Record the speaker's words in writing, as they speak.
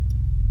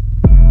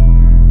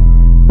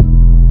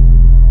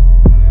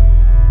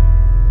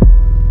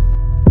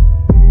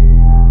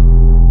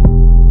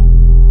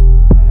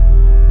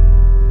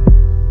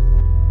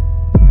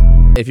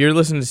If you're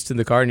listening to this in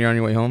the car and you're on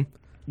your way home,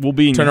 We'll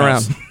be in turn your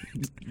around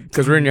house.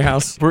 because we're in your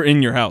house. We're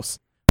in your house.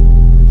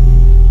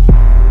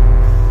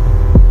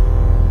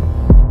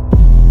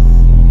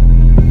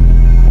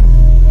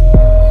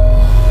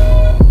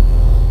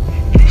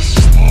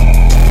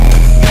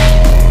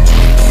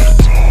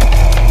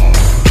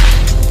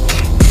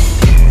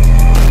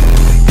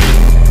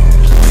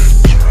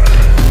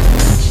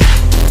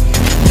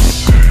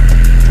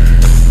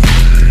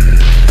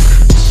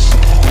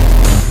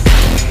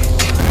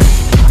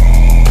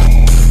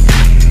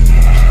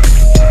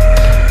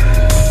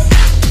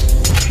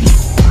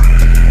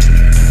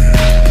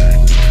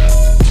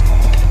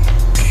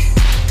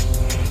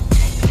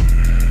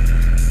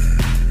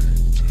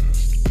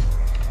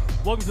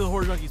 Welcome to the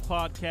Horror Junkies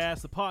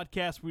podcast, the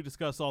podcast where we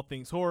discuss all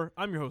things horror.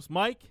 I'm your host,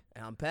 Mike.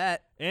 And I'm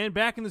Pat. And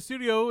back in the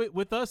studio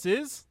with us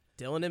is...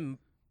 Dylan and...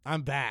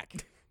 I'm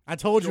back. I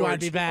told you I'd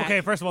be George. back.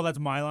 Okay, first of all, that's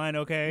my line,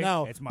 okay?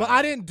 No, it's my but line.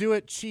 I didn't do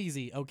it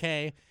cheesy,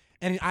 okay?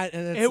 And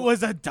It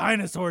was a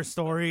dinosaur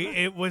story.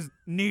 It was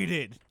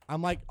needed.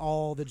 I'm like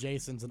all the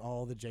Jasons and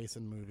all the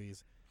Jason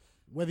movies.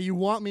 Whether you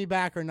want me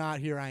back or not,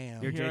 here I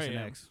am. You're Here I Jason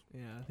am. X.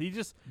 Yeah, he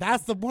just...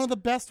 That's one of the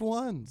best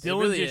ones.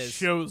 Dylan really just is.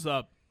 shows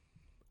up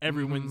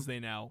every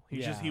Wednesday now.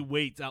 He Yeah. he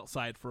waits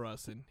outside for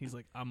us, and he's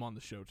like, I'm on the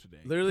show today.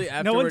 Literally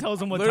after No one we're-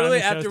 tells him what literally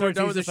time the show after we're starts,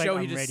 done he's with the just show,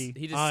 like, he "I'm just ready."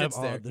 he just I'm sits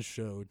there. on the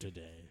show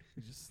today.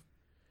 He just...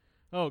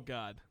 Oh,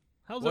 God.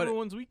 How's What-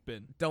 everyone's week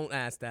been? Don't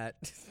ask that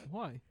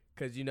Why?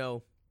 because you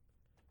know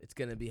it's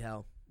gonna be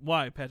hell.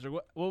 Why, Patrick?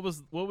 What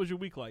was your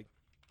week like?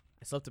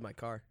 I slept in my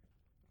car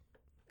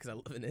because I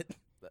live in it.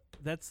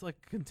 That's like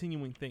a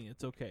continuing thing.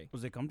 It's okay.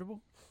 Was it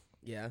comfortable?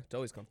 Yeah, it's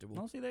always comfortable.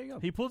 Oh, see, there you go.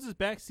 He pulls his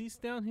back seats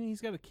down, and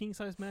he's got a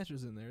king-size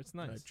mattress in there. It's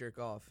I nice. jerk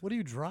off. What do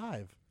you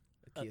drive?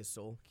 A Kia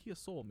Soul. Kia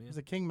Soul, man. Is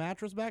a king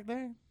mattress back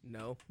there?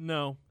 No,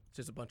 No, it's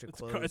just a bunch of it's,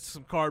 clothes. it's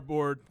some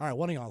cardboard. All right,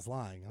 one of y'all's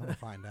lying. I want to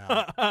find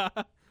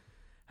out.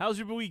 How's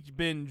your week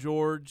been,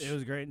 George? It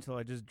was great until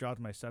I just dropped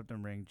my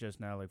septum ring just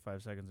now, like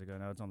 5 seconds ago.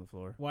 Now it's on the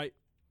floor. Why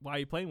are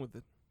you playing with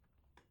it?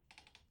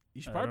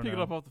 You should I probably don't pick it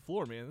know. up off the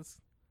floor, man.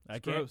 I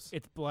It's can't. gross.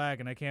 It's black,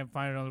 and I can't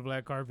find it on the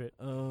black carpet.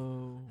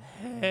 Oh.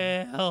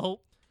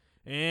 Help!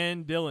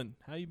 And Dylan,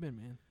 how you been,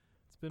 man?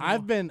 It's been. a I've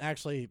while. been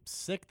actually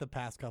sick the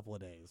past couple of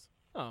days.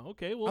 Oh,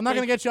 okay. Well, I'm not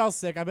going to get y'all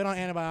sick. I've been on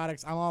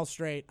antibiotics. I'm all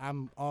straight.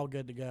 I'm all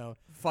good to go.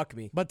 Fuck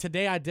me. But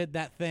today I did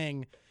that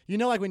thing. You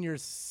know, like when you're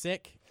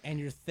sick and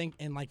you're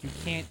thinking like you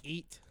can't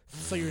eat,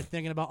 so you're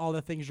thinking about all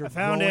the things you're I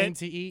found going it.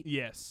 to eat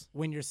Yes.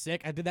 when you're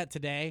sick. I did that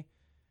today.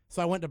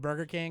 So I went to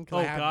Burger King.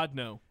 'cause Oh I God,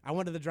 no. I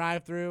went to the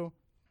drive-thru,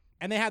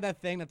 and they had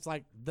that thing that's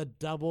like the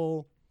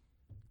double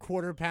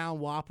quarter-pound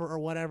Whopper or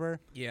whatever.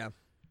 Yeah.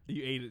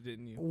 You ate it,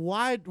 didn't you?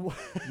 Why?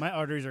 My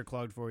arteries are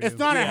clogged for you. It's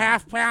not a Yeah.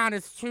 half pound.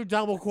 It's 2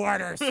 double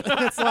quarters.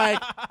 It's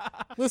like,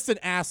 listen,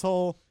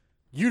 asshole,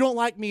 you don't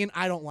like me and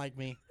I don't like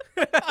me.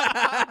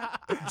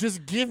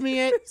 Just give me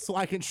it so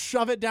I can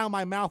shove it down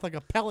my mouth like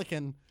a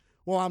pelican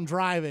while I'm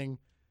driving,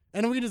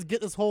 and we can just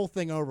get this whole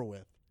thing over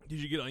with. Did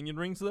you get onion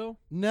rings though?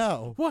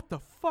 No. What the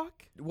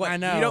fuck? What? I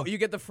know. You don't. You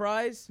get the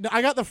fries. No,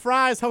 I got the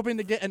fries hoping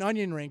to get an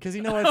onion ring because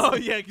you know it's Oh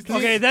yeah. 'Cause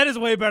Okay, that is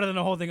way better than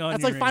the whole thing on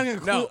that's your like finding a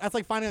clue. No. That's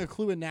like finding a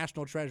clue in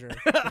National Treasure.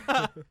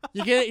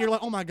 You get it, you're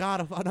like, oh my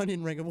god, an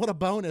onion ring, what a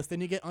bonus.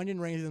 Then you get onion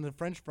rings and the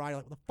French fry. You're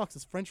like, what the fuck's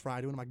this French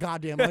fry doing to my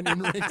goddamn onion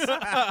rings?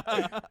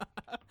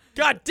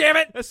 God damn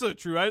it! That's so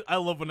true. I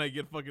love when I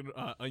get fucking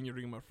onion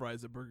ring in my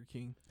fries at Burger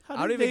King. How I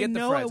don't did even they get the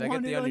know fries. I get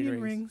wanted the onion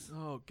onion rings. rings.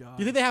 Oh God.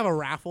 Do you think they have a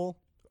raffle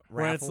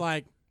where it's Raffle?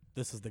 like,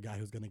 this is the guy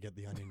who's gonna get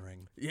the onion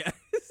ring? Yeah.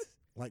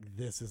 Like,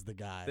 this is the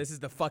guy. This is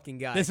the fucking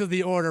guy. This is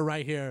the order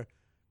right here.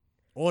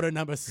 Order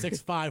number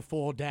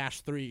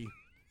 654-3.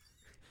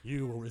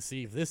 You will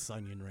receive this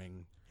onion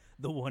ring.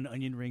 The one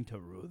onion ring to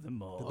rule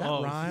them all. Did that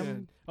Oh, rhyme?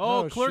 shit. Oh,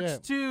 Oh, Clerks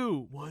shit.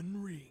 2.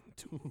 One ring,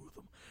 two of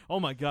them. Oh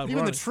my God. Even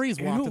we're the on a- trees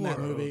in walked the in that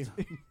world. movie.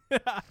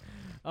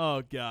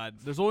 Oh God.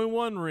 There's only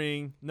one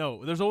ring.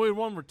 No, there's only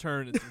one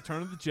return. It's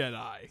Return of the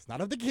Jedi. It's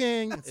not of the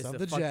king, it's, It's of the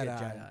the fucking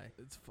Jedi.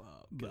 It's God.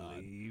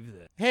 Believe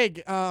that. Hey,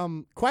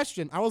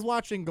 question. I was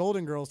watching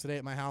Golden Girls today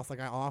at my house like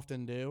I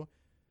often do.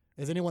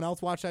 Has anyone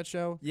else watched that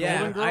show? Yeah,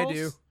 Golden I Girls?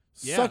 do.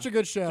 Yeah. Such a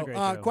good show. It's a great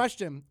show.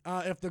 Question.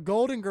 If the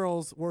Golden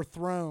Girls were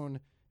thrown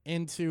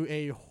into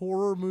a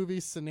horror movie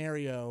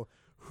scenario,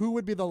 who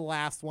would be the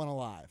last one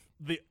alive?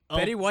 The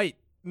Betty White.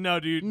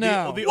 No, dude.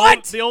 No. The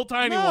What? the old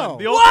tiny No. one.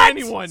 The old What?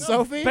 tiny one.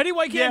 Sophie? Betty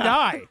White can't Yeah.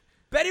 die.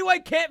 Betty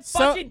White can't So-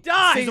 fucking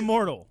die. She's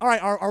immortal. All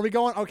right, are we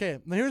going? Okay,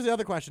 now here's the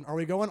other question. Are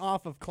we going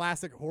off of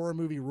classic horror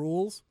movie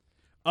rules?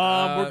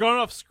 We're going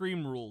off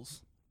Scream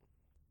rules.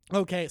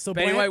 Okay, so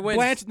Betty White wins.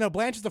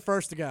 Blanche is the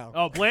first to go.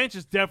 Oh, Blanche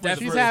is definitely the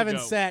She's first to having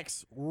go.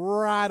 sex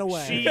right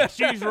away.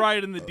 She's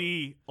right in the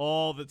D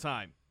all the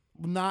time.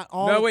 Not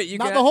all. No, wait, you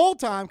not can- the whole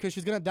time because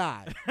she's gonna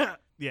die.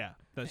 Yeah,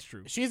 that's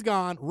true. She's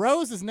gone.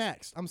 Rose is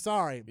next. I'm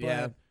sorry, but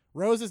Yeah.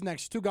 Rose is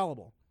next. She's too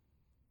gullible.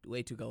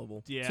 Way too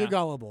gullible. Yeah. Too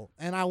gullible.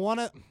 And I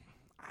want to.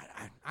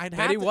 I'd have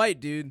Betty to- White,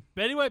 dude.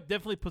 Betty White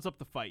definitely puts up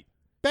the fight.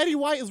 Betty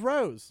White is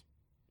Rose.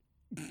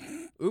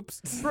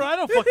 Oops. Bro, I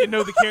don't fucking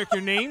know the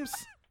character names.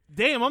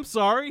 Damn, I'm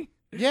sorry.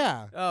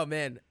 Yeah. Oh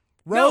man.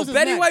 Rose no, is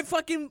Betty next. White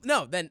fucking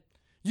no. Then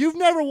You've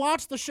never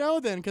watched the show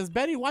then, because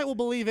Betty White will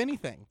believe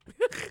anything.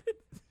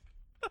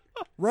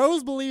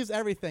 Rose believes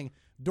everything.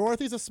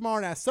 Dorothy's a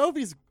smartass.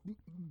 Sophie's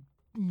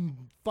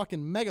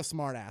fucking mega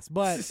smartass,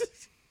 but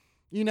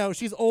you know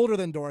she's older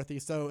than Dorothy.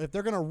 So if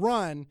they're gonna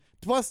run,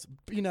 plus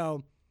you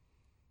know,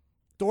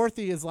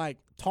 Dorothy is like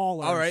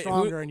taller, All right,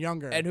 stronger, and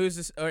younger. and who's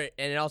this? All right,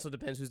 and it also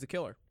depends who's the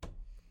killer.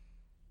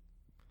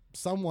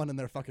 Someone in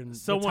their fucking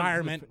Someone-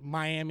 retirement,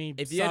 Miami.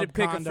 If you had to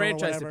pick a sub-condo or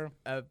franchise, whatever.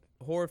 a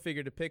horror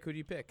figure to pick, who do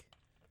you pick?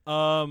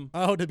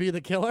 Oh, to be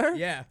the killer?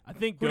 Yeah, I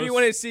think. Who do you Ghost-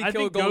 wanna see I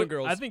kill think Golden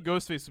Girls? I think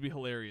Ghostface would be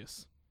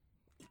hilarious.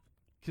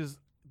 Because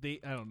I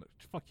don't know.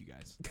 Fuck you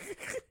guys.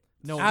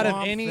 No, Out of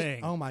wrong any,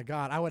 thing. oh my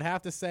god, I would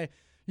have to say,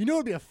 you know,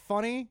 what would be a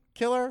funny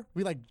killer.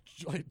 We like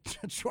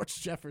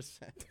George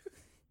Jefferson.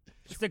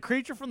 It's the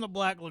creature from the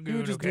Black You Lagoon.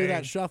 would just okay? do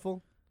that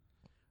shuffle.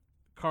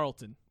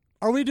 Carlton.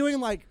 Are we doing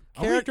like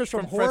Are we characters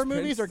from from horror Fresh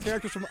movies Prince? or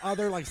characters from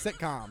other like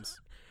sitcoms?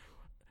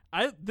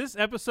 This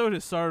episode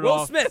has started Will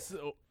off. Smith.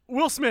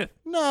 Will Smith.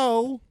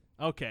 No,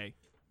 Okay.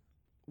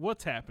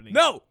 What's happening?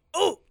 no.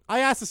 Oh, I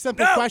asked a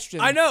simple no. question.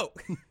 I know.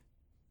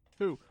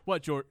 Who?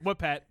 What, George? What,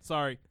 Pat?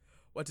 Sorry.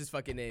 What's his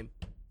fucking name?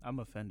 I'm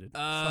offended.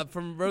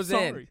 From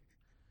Roseanne. Sorry.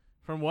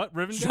 From what?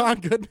 Rivendell? John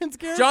Goodman's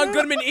character. John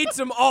Goodman eats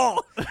them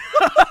all.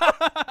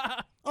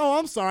 Oh,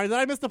 I'm sorry. Did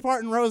I miss the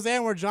part in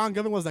Roseanne where John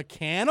Goodman was a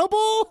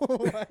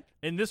cannibal?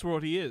 In this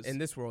world, he is. In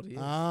this world, he is.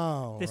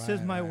 Oh, This right,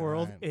 is my right,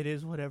 world. right. It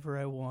is whatever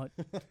I want.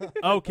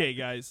 Okay,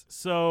 guys.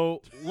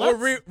 So Or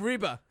let's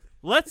Reba.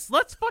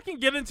 let's fucking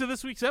get into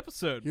this week's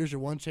episode. Here's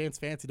your one chance,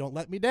 fancy. Don't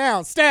let me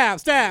down. Stab,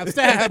 stab,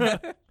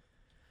 stab.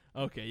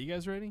 Okay, you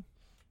guys ready?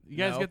 You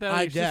guys No. get that out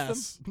I of your guess.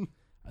 system?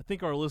 I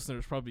think our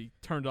listeners probably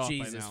turned off by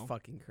Jesus now.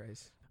 fucking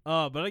Christ.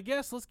 But I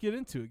guess let's get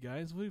into it,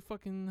 guys. We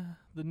fucking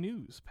the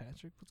news,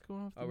 Patrick. What's going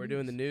on? With Oh, we're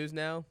doing the news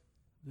now.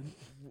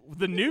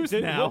 the news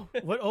now.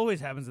 What always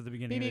happens at the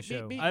beginning Beep, of the beep,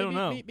 show? beep, I don't beep,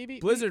 know. beep, beep,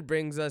 beep. Blizzard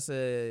brings us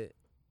a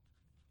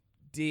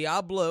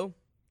Diablo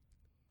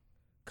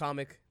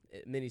comic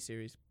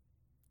miniseries.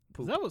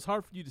 Poop. That was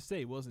hard for you to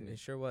say, wasn't It it?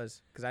 sure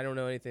was, because I don't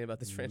know anything about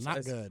this Not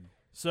franchise. good.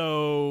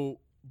 So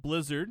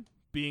Blizzard,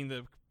 being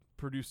the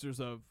producers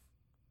of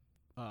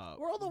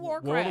World of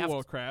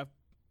Warcraft,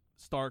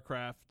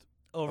 StarCraft,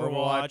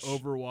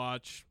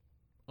 Overwatch,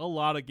 a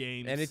lot of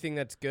games. Anything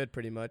that's good,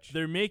 pretty much.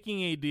 They're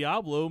making a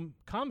Diablo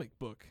comic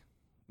book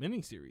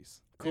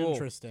miniseries. Cool.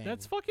 Interesting.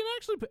 That's fucking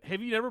actually.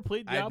 Have you never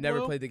played Diablo? I've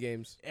never played the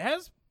games. It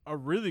has a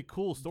really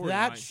cool story.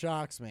 That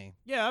shocks me.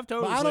 Yeah, I've But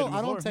totally. I played don't. them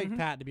I don't before. take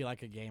Pat to be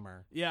like a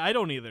gamer. Yeah, I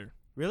don't either.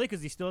 Really,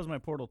 because he still has my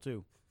Portal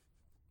 2.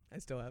 I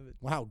still have it.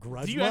 Wow,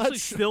 grudge Do you much? actually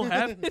still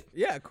have it?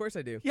 Yeah, of course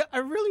I do. Yeah, I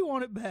really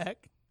want it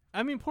back.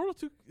 I mean, Portal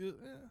 2. It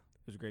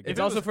was a great. If It's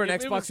it also was- for an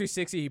if it Xbox was-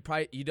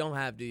 360. You don't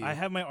have, do you? I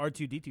have my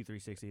R2D2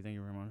 360. Thank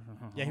you very much.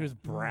 Yeah, he was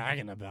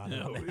bragging about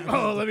it.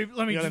 Oh, let me The just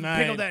other pick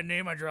night. up that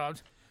name I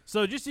dropped.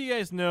 So just so you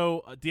guys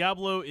know,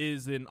 Diablo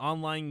is an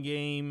online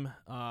game.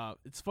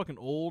 It's fucking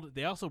old.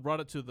 They also brought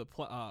it to the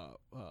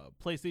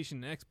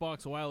PlayStation and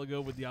Xbox a while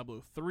ago with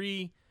Diablo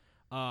 3.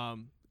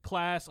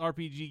 Class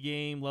RPG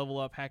game, level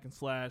up, hack and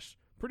slash.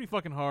 Pretty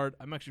fucking hard.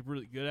 I'm actually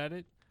really good at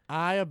it.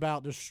 I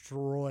about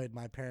destroyed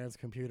my parents'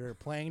 computer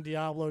playing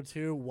Diablo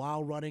 2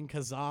 while running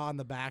Kazaa in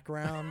the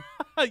background,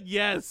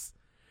 Yes.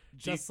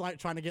 just like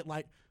trying to get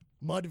like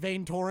mud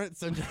vein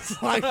torrents and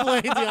just like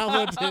playing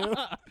Diablo 2.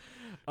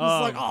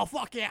 Just like, oh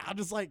fuck yeah! I'm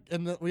just like,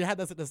 and we had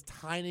this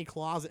tiny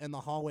closet in the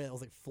hallway that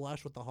was like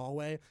flush with the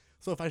hallway.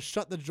 So if I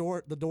shut the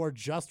door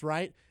just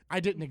right, I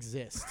didn't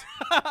exist.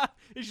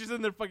 He's just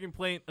in there fucking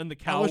playing in the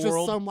I cow was just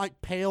world. some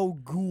like pale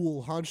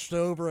ghoul hunched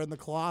over in the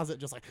closet,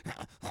 just like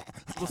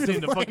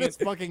listening to playing this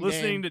fucking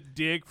listening game. to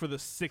Dig for the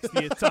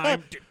 60th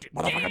time.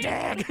 Motherfucker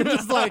Dag!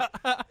 Just like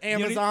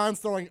Amazon's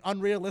throwing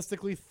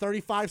unrealistically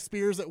 35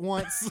 spears at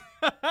once.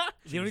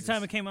 The only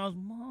time it came out was,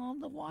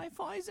 Mom, the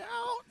Wi-Fi's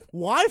out.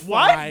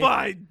 Wi-Fi.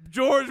 Wi-Fi,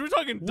 George. We're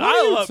talking What are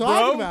you dial-up,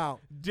 talking bro. about?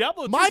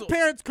 Diablo 2 My 's-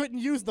 parents couldn't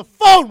use the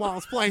phone while I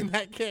was playing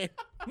that game.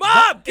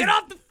 Mom, get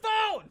off the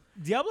phone.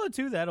 Diablo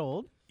 2 that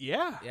old?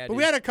 Yeah. Yeah, But dude.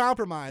 we had a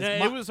compromise. Yeah,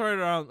 My- it was right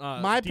around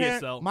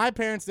DSL. my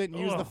parents didn't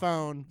use the Ugh.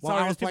 phone while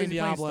Sorry, I was too playing busy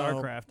Diablo.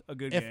 StarCraft, a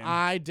good If game.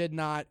 I did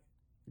not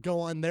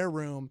go in their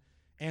room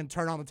and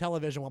turn on the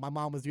television while my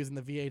mom was using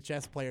the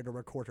VHS player to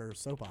record her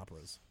soap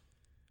operas.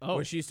 Oh,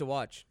 What she used to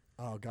watch.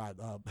 Oh God,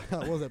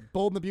 what was it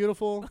Bold and the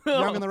Beautiful,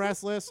 Young and the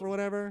Restless, or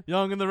whatever?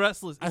 Young and the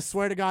Restless. I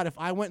swear to God, if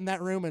I went in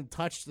that room and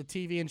touched the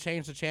TV and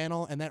changed the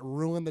channel and that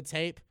ruined the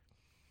tape,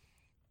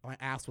 my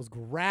ass was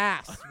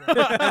grass.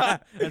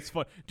 That's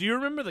fun. Do you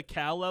remember the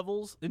cow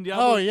levels in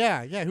Diablo? Oh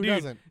yeah, who Dude,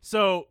 doesn't?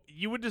 So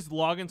you would just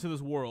log into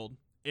this world,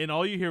 and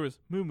all you hear was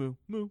moo moo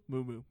moo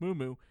moo moo moo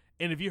moo.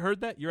 And if you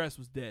heard that, your ass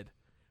was dead.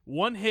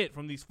 One hit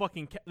from these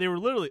fucking they were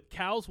literally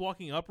cows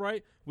walking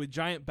upright with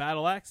giant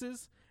battle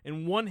axes,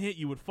 and one hit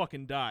you would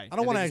fucking die. I don't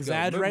And want to they just go,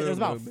 exaggerate. "Moo, There's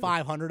moo, about moo, moo."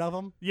 500 of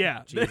them.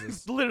 Yeah,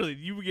 Jesus. literally,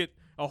 you would get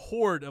a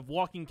horde of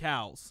walking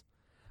cows.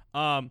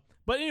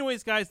 But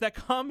anyways, guys, that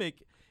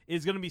comic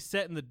is going to be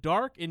set in the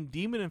dark and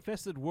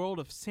demon-infested world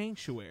of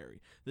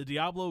Sanctuary. The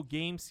Diablo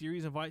game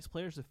series invites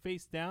players to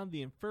face down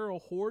the infernal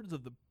hordes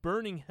of the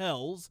burning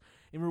hells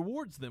and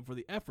rewards them for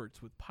the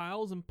efforts with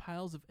piles and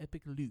piles of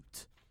epic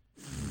loot.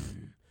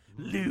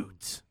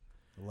 Loot.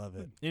 Love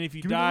it. And if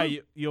you Give me die, one.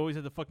 you always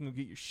have to fucking go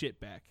get your shit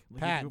back. Like,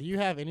 Pat, if do you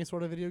have any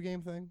sort of video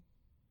game thing?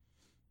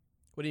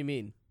 What do you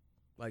mean?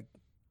 Like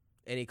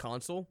any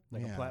console?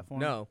 Like Yeah. a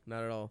platform. No,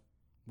 not at all.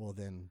 Well,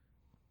 then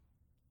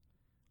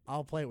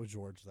I'll play it with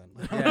George then.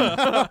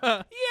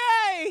 Yeah.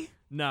 Yay!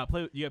 Nah,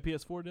 you got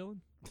PS4,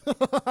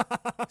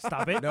 Dylan?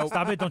 Stop it. Nope.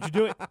 Stop it. Don't you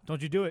do it.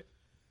 Don't you do it.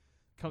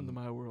 Come to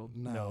my world.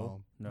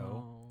 No.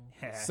 No.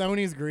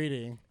 Sony's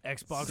greedy.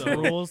 Xbox So-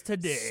 rules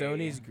today.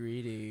 Sony's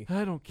greedy.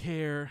 I don't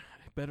care.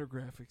 Better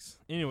graphics.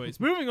 Anyways,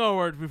 moving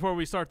onward before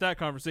we start that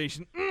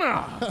conversation.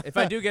 If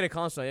I do get a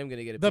console, I am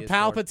gonna get a The PS4.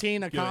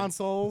 Palpatine of Good.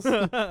 consoles.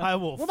 I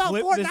will What about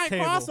flip this Fortnite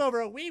table.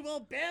 crossover? We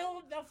will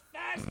build the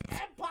first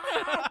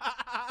empire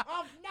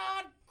of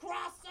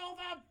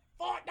non-crossover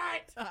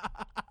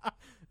Fortnite.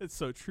 It's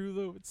so true,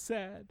 though. It's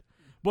sad.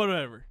 But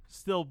whatever.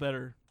 Still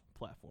better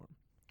platform.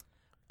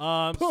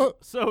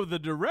 So the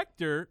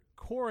director,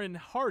 Corin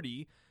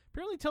Hardy,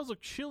 apparently tells a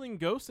chilling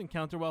ghost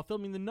encounter while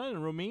filming The Nun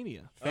in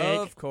Romania. Fake.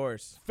 Of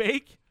course.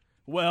 Fake?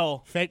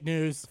 Well, Fake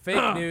news.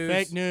 Fake news.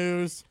 Fake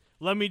news.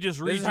 let me just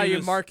read This is how you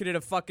this. marketed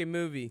a fucking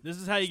movie. This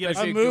is how you get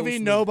Especially A a movie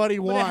ghost nobody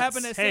But wants. it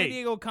happened at Hey, San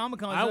Diego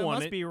Comic-Con. I So it want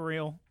must it. be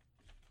real.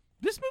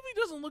 This movie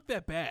doesn't look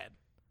that bad.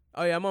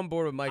 Oh yeah, I'm on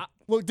board with Mike.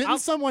 Look, didn't I'll-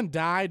 someone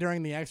die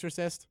during The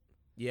Exorcist?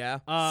 Yeah.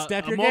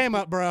 Step your game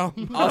up, bro.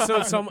 Also,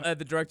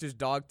 the director's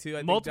dog too. I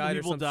think Multiple died or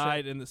people some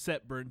died, shit. and the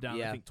set burned down, I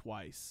Yeah. think,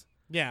 twice.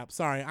 Yeah,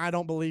 sorry, I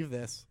don't believe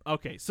this.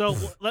 Okay, so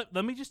let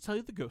me just tell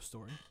you the ghost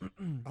story.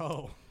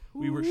 Oh.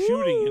 We were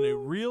shooting in a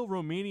real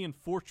Romanian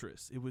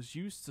fortress. It was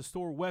used to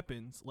store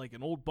weapons like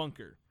an old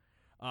bunker.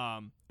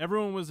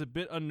 Everyone was a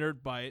bit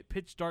unnerved by it.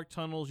 Pitch dark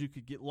tunnels you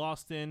could get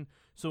lost in.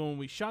 So when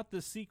we shot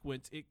this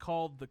sequence, it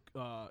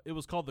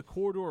was called the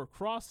Corridor of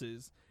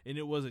Crosses, and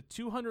it was a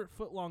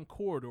 200-foot long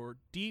corridor,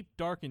 deep,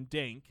 dark, and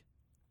dank.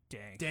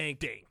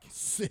 Dank.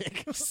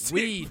 Sick.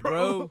 Weed,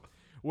 bro.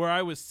 Where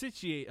I was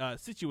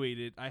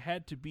situated, I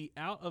had to be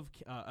out of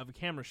a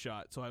camera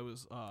shot, so I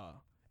was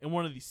in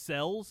one of these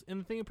cells in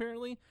the thing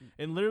apparently,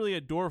 and literally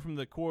a door from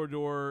the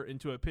corridor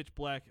into a pitch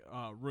black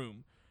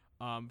room.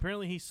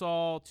 Apparently, he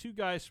saw two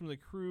guys from the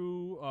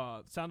crew,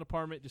 sound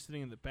department, just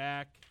sitting in the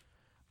back.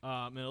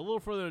 And a little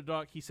further in the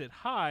dock, he said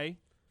hi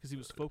because he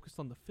was focused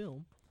on the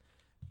film,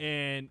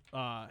 and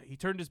he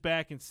turned his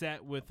back and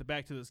sat with the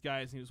back to those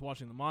guys, and he was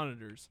watching the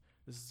monitors.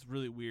 This is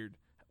really weird.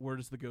 Where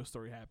does the ghost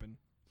story happen?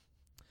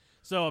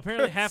 So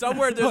apparently,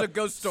 Somewhere there's a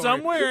ghost story.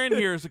 Somewhere in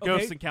here is a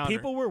ghost Okay, encounter.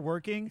 People were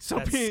working. Some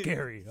That's pe-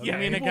 scary. Yeah, I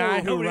mean, a people- guy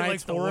who nobody writes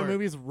likes to horror work.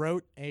 movies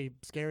wrote a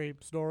scary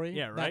story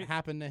Yeah, right? that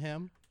happened to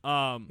him.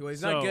 Well,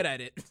 he's not good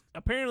at it.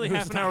 Apparently, Who's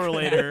half an not hour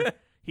good at later,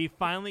 he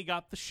finally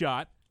got the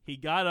shot. He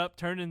got up,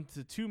 turned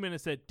into 2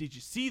 minutes, said, "Did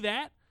you see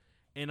that?"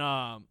 And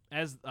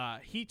as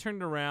he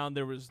turned around,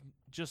 there was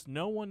just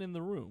no one in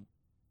the room.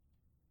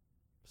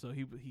 So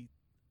he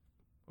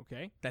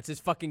okay. That's his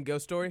fucking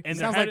ghost story. And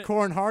there Sounds had like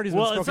Corin Hardy's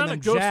well, been it's smoking not a them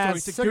ghost story. jazz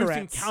It's a cigarettes.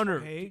 ghost encounter.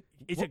 Okay.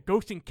 It's a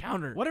ghost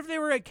encounter. What if they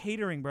were at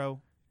catering,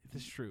 bro?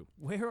 This is true.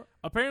 Where?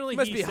 Apparently, He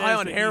must he be says high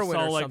on that heroin he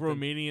saw or like something.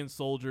 Romanian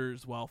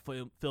soldiers while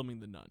filming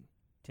The Nun.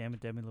 Damn it,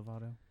 Demi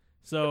Lovato.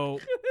 So,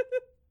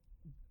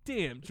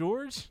 damn,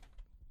 George. Too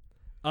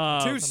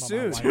Talking about my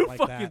soon. wife Too like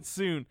fucking that.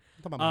 soon.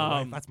 Talking about my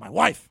wife. Um, That's my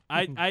wife.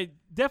 I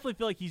definitely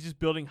feel like he's just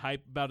building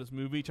hype about his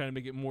movie, trying to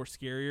make it more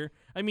scarier.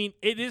 I mean,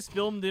 it is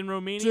filmed in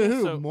Romania, To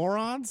who? so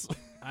Morons?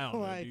 I don't know,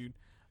 Like- dude.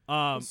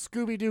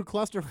 Scooby Doo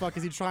clusterfuck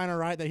is he trying to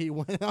write that he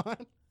went on?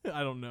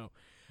 I don't know.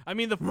 I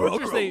mean, the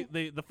fortress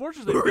the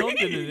fortress they filmed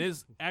in it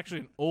is actually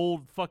an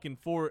old fucking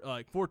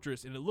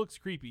fortress, and it looks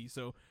creepy.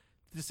 So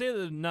to say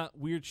that not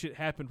weird shit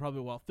happened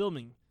probably while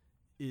filming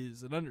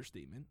is an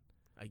understatement.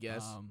 I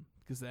guess.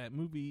 Because that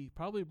movie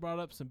probably brought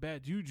up some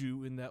bad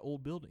juju in that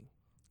old building.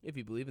 If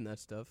you believe in that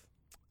stuff.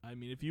 I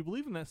mean, if you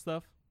believe in that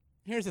stuff,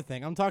 Here's the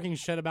thing. I'm talking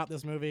shit about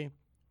this movie.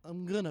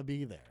 I'm gonna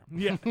be there.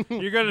 yeah,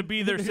 you're gonna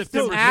be there You're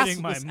September still ass-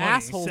 getting my this money.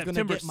 asshole's gonna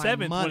September get my 7th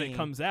when money. it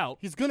comes out.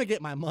 He's gonna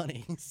get my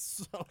money.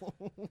 So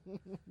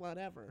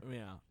whatever.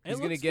 Yeah, He's it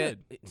gonna looks get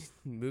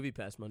movie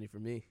pass money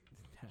from me.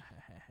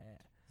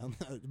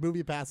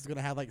 Movie Pass is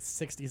gonna have like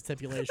 60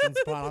 stipulations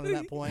put on at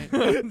that point.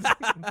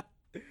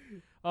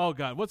 Oh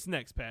God, what's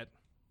next, Pat,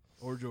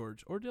 or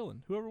George, or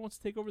Dylan? Whoever wants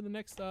to take over the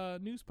next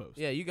news post.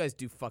 Yeah, you guys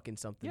do fucking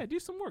something. Yeah, do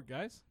some work,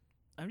 guys.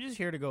 I'm just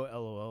here to go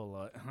LOL a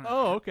lot.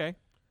 Oh, okay,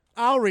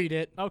 I'll read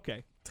it.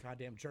 okay.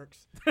 Goddamn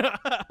jerks.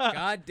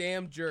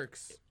 Goddamn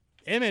jerks.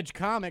 Image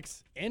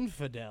Comics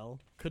Infidel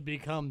could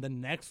become the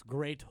next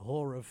great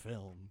horror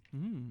film.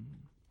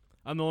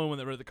 I'm the only one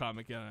that read the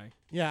comic, yeah.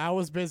 Yeah, I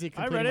was busy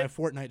completing read my it.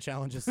 Fortnite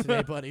challenges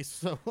today, buddy.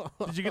 So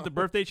Did you get the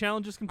birthday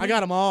challenges complete? I got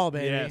them all,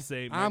 baby. Yeah,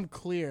 same, man. I'm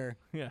clear.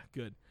 Yeah,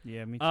 good.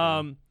 Yeah, me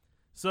too.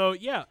 So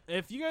yeah,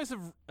 if you guys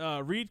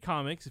have read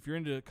comics, if you're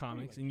into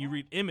comics and you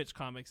read Image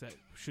Comics, that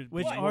should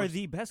Which be are yours.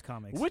 the best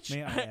comics, Which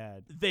may I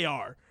add. they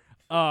are.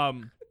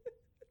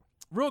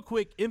 real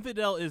quick,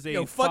 Infidel is a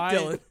Yo, fuck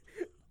Dylan.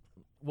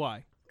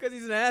 Why? Because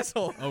he's an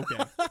asshole.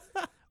 Okay.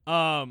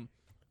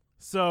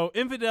 So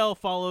Infidel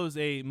follows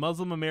a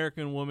Muslim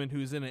American woman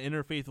who's in an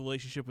interfaith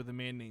relationship with a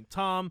man named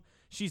Tom.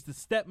 She's the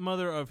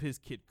stepmother of his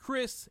kid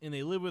Chris, and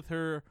they live with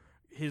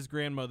his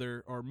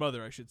grandmother, or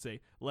mother, I should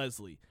say,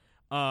 Leslie.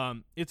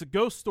 It's a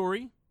ghost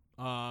story,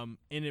 and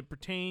it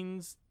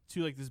pertains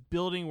to like this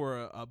building where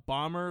a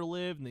bomber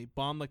lived, and they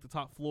bombed like the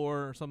top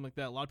floor or something like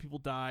that. A lot of people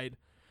died.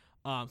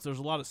 So there's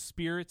a lot of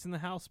spirits in the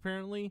house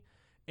apparently,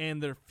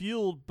 and they're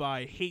fueled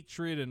by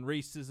hatred and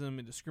racism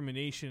and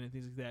discrimination and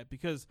things like that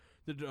because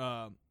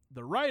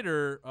the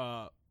writer,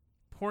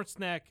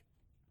 Pornsnack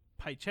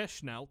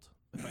Peicheshnaut,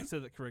 if I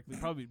said that correctly,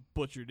 probably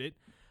butchered it.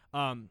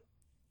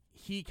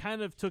 He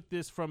kind of took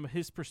this from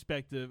his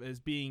perspective as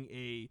being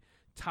a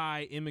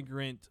Thai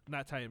American,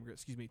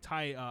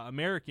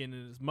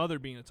 and his mother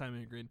being a Thai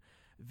immigrant.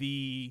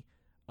 The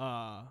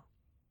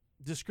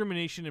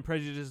discrimination and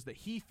prejudice that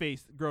he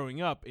faced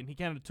growing up, and he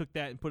kind of took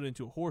that and put it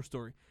into a horror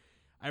story.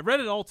 I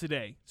read it all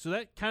today, so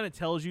that kind of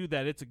tells you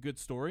that it's a good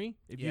story.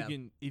 If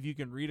you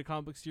can read a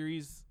comic book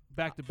series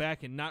back to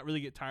back and not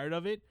really get tired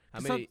of it. How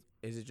many?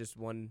 Is it just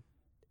one?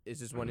 Is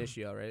this one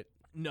issue out, right?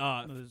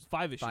 No, there's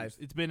 5 issues. 5.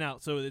 It's been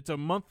out, so it's a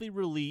monthly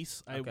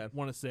release. Okay. I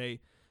want to say,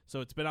 so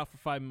it's been out for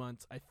 5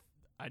 months.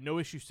 I know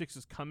issue 6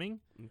 is coming.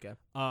 Okay.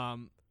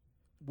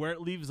 Where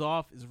it leaves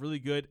off is really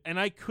good, and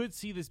I could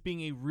see this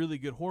being a really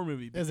good horror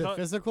movie. Is it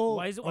physical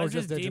Why is or this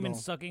just digital? demon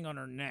sucking on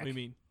her neck? What do you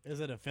mean? Is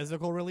it a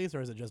physical release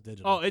or is it just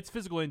digital? Oh, it's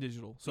physical and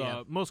digital. So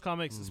Yeah. Most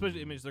comics,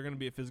 especially Image, they're going to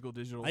be a physical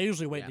digital. I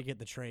usually wait Yeah. to get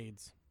the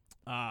trades.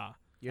 You're I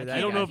that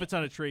don't guy. know if it's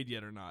on a trade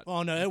yet or not.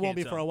 Oh no, I it won't can't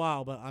be for tell. a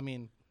while, but I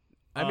mean,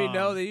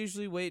 no, they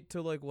usually wait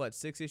till like what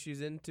 6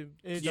 issues into.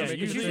 It's Yeah, usually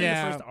usually the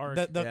yeah, first arc.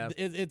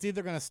 it's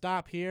either gonna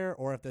stop here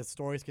or if the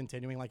story's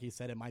continuing, like he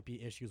said, it might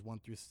be issues 1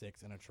 through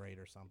 6 in a trade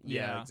or something.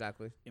 Yeah, Yeah.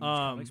 exactly. Image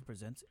Comics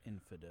presents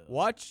Infidel.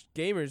 Watch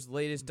Gamer's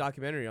latest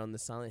documentary on the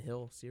Silent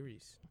Hill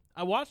series,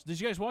 I watched. Did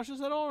you guys watch this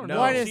at all? Or No. no?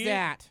 What is See it?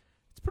 that?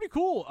 It's pretty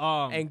cool.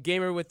 and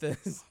Gamer with the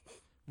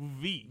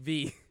V.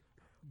 V.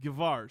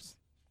 Gavars.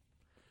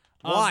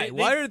 Why? They-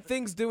 Why are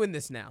things doing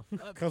this now?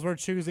 Because we're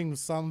choosing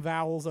some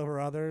vowels over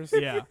others.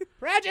 Yeah.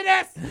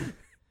 Prejudice.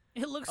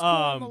 It looks cool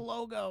on the Um,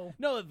 logo.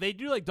 No, they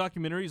do like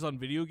documentaries on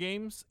video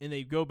games, and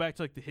they go back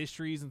to like the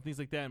histories and things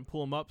like that and pull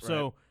them up.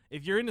 So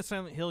if you're into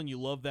Silent Hill and you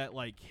love that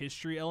like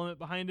history element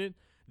behind it,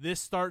 this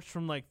starts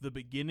from like the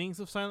beginnings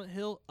of Silent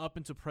Hill up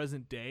into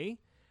present day,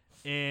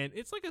 and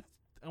it's like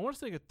I want to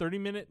say like a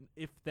 30-minute,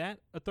 if that,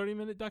 a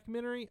 30-minute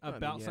documentary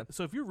about. yeah.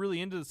 So if you're really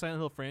into the Silent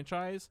Hill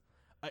franchise,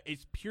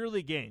 it's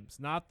purely games,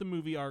 not the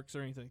movie arcs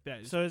or anything like that.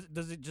 It's- So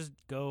does it just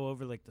go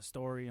over like the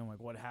story and like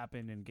what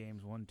happened in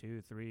games 1,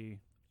 2, 3?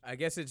 I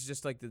guess it's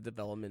just like the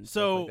development.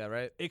 So stuff like that,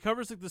 right? it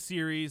covers like the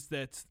series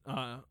that's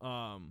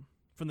from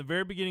the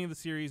very beginning of the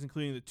series,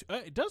 including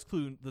it does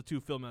include the 2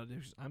 film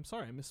adaptations. I'm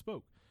sorry, I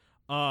misspoke.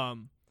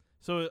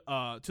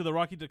 To the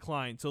Rocky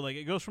Decline. So like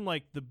it goes from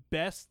like the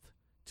best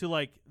to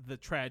like the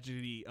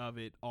tragedy of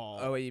it all.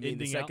 Oh, wait, you mean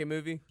the ending out- second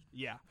movie?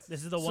 Yeah,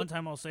 This is the So- one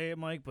time I'll say it,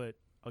 Mike, but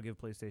I'll give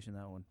PlayStation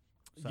that one.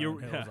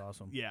 You're- Silent Hill is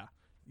awesome. yeah.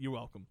 You're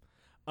welcome.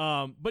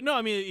 But no,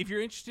 I mean, if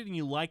you're interested and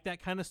you like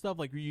that kind of stuff,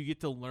 like where you get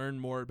to learn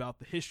more about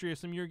the history of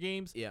some of your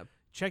games, Yeah.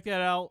 check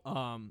that out.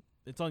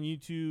 It's on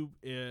YouTube.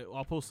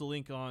 I'll post a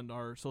link on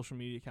our social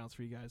media accounts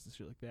for you guys and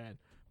shit like that.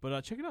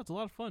 But check it out. It's a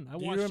lot of fun. I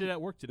Do you watched it at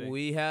work today.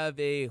 We have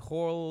a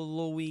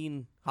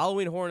Halloween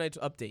Horror Nights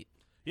update.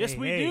 Yes, Hey,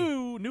 we hey.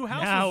 do. New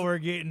house. Now was, we're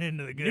getting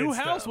into the good new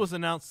stuff. house was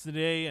announced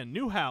today. A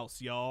new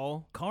house,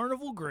 y'all.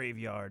 Carnival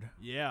Graveyard.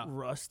 Yeah.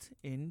 Rust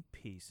in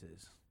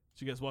pieces.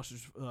 Did you guys watch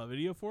this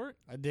video for it?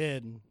 I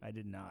did. I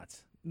did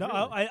not. No,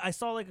 Really? I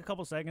saw like a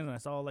couple seconds, and I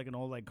saw like an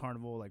old like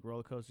carnival like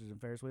roller coasters and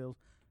Ferris wheels.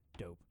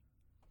 Dope.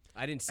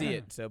 I didn't see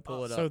it, so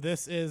pull it So up.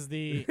 this is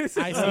the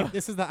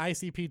this is the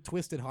ICP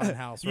Twisted Haunted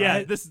House, right?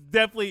 Yeah, this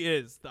definitely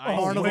is. The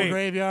Carnival wait.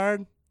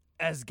 Graveyard.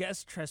 As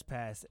guests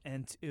trespass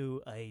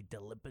into a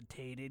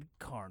dilapidated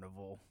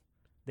carnival,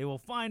 they will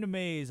find a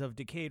maze of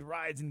decayed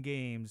rides and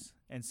games,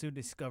 and soon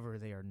discover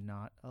they are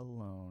not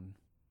alone.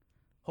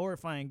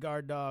 Horrifying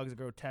guard dogs, a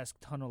grotesque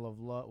tunnel of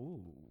love.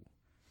 Ooh.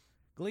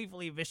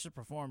 Gleefully vicious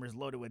performers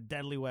loaded with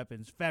deadly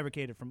weapons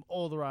fabricated from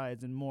old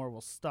rides and more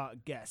will stalk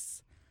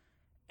guests.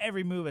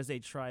 Every move as they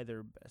try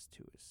their best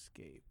to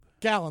escape.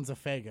 Gallons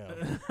of Fago.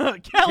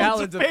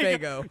 Gallons of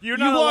Fago. You're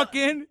You not walk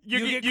in, you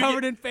get- get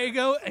covered in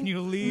Fago, and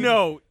you leave.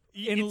 No,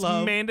 in it's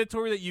love.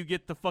 mandatory that you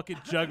get the fucking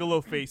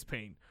Juggalo face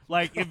paint.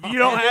 Like if you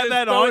don't have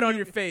that throw on, it on you-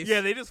 your face.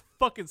 Yeah, they just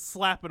fucking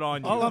slap it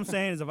on you. All I'm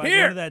saying is if I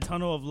Here. go to that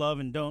tunnel of love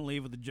and don't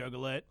leave with the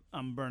juggalette,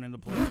 I'm burning the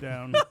place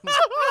down.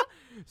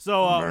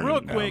 So Burn real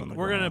it down quick, on the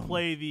we're gonna ground.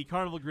 play the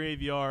Carnival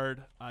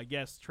Graveyard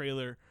guest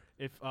trailer.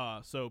 If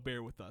so,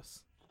 bear with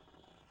us.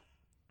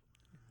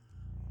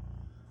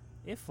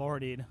 It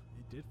farted.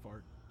 It did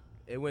fart.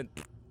 It went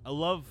I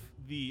love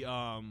the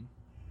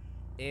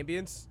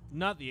ambience.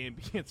 not the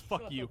ambience,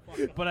 fuck you,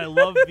 but I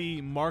love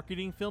the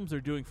marketing films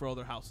they're doing for all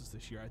their houses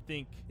this year. I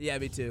think Yeah,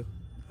 me too.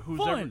 who's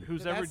Fun. ever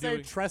Did that say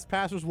doing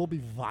trespassers will be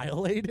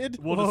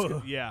violated? we'll Whoa.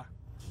 just, yeah.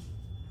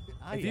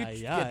 If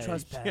you get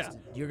trespassed,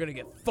 you're gonna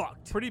get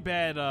fucked. Pretty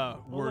bad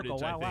Oh, look, wordage, a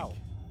wow, I think. wow.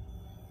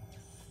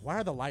 Why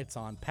are the lights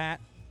on, Pat?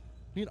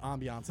 We need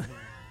ambiance in here.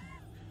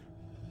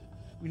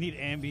 We need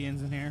ambience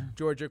in here.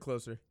 George, you're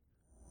closer.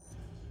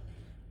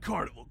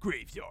 Carnival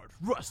Graveyard,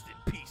 rust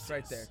in pieces. It's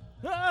right there.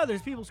 Ah,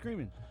 there's people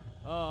screaming.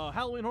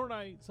 Halloween Horror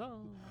Nights.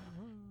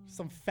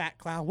 Some fat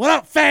clown. What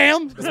up,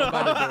 fam?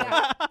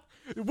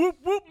 Whoop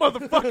whoop,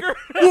 motherfucker.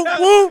 Whoop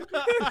whoop.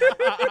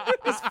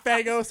 This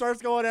Fago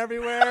starts going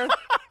everywhere.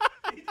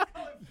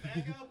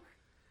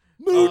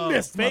 Moon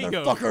mist,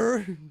 Fago.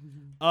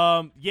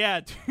 motherfucker.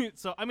 Yeah, dude.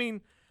 So I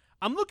mean,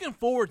 I'm looking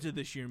forward to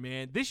this year,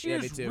 man. This Yeah,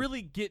 me year's too.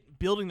 really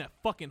building that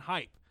fucking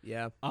hype.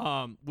 Yeah.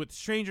 With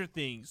Stranger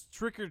Things,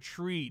 Trick or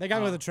Treat. They got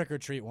me with a trick or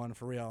treat one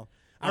for real.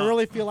 I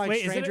really feel like Wait,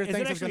 Stranger is it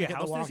Things is actually going a to get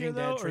house the this year,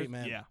 Walking Dead though, or-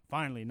 treatment. Yeah.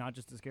 Finally, not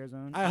just the scare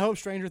zone. I hope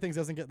Stranger Things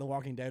doesn't get the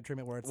Walking Dead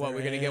treatment where it's What, there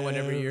we're gonna get one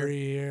every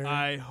year?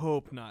 I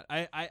hope not.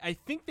 I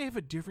think they have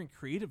a different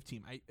creative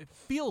team. It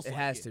feels It like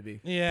has to be.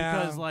 Yeah.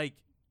 because like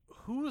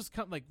who's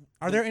come like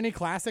Are there any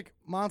classic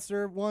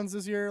monster ones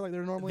this year like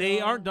there normally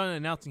they are? aren't done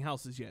announcing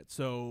houses yet.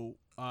 So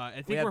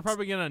I think have we're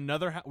probably getting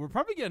another. We're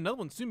probably getting another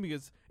one soon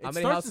because it How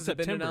many starts houses in have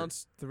been September.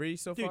 announced? 3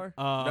 so Dude, far?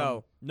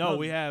 No, No.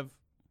 we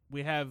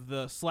have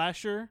the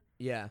slasher.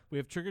 Yeah. We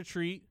have Trick or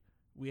Treat.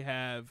 We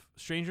have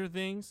Stranger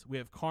Things. We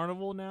have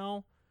Carnival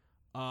now.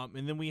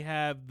 And then we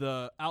have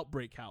the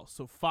Outbreak House.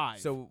 So 5.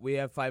 So we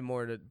have 5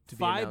 more to be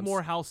 5 announced.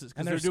 more houses. 'Cause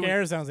And they're there's doing,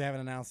 scare zones they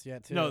haven't announced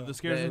yet too. No, the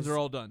scare zones There's- are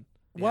all done.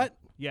 What?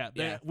 Yeah,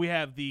 Yeah. we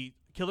have the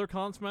Killer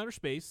Clowns from Outer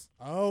Space,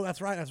 Oh,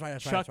 that's right. That's right.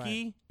 That's right. that's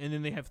Chucky, right. and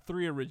then they have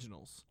 3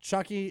 originals.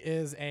 Chucky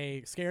is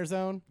a scare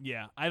zone.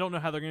 Yeah, I don't know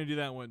how they're going to do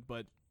that one,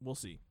 but we'll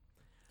see.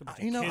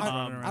 You know, kids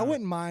running I around.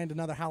 wouldn't mind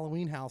another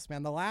Halloween house,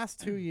 man. The last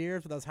 2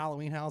 years with those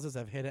Halloween houses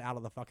have hit it out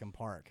of the fucking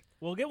park.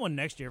 We'll get one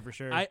next year for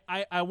sure.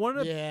 I want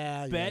to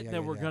Yeah, bet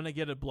that we're going to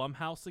get a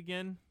Blumhouse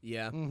again.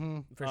 Yeah, Mm-hmm.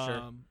 for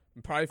sure.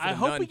 Probably for I the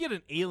hope nun. we get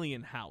an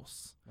alien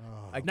house.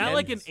 Again. Not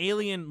like an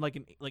alien, like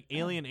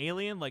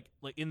alien, like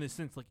in the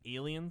sense like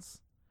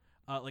aliens,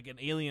 like an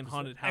alien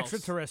haunted house.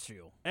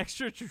 Extraterrestrial.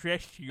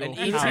 Extraterrestrial.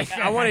 An house. ET.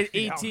 I want an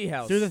ET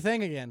house. Do the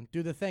thing again.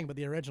 Do the thing, but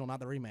the original, not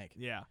the remake.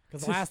 Yeah.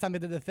 Because the last time they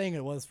did the thing,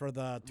 it was for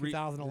the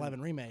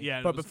 2011 remake. Yeah.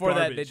 and it But was before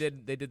garbage.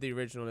 that, they did the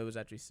original, and it was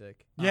actually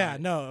sick. Yeah.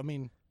 No, I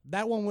mean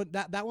that one would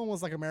that one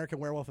was like American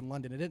Werewolf in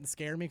London. It didn't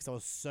scare me because I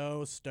was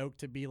so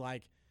stoked to be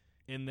like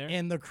in there.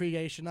 in the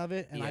creation of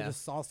it, and I Yeah.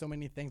 just saw so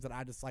many things that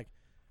I just like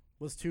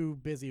was too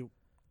busy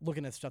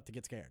looking at stuff to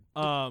get scared.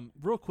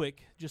 Real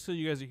quick, just so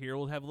you guys are here,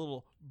 we'll have a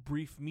little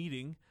brief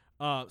meeting.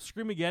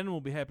 Screamageddon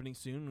will be happening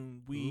soon,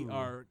 and we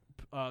are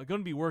going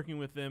to be working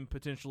with them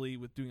potentially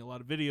with doing a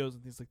lot of videos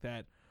and things like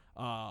that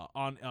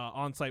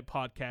on-site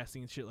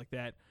podcasting and shit like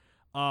that.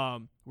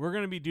 We're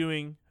going to be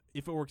doing,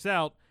 if it works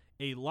out,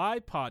 a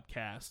live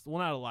podcast. Well,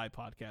 not a live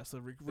podcast, a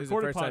This is the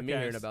recorded first podcast. time me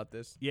hearing about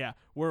this. Yeah,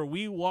 where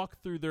we walk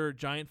through their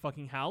giant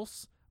fucking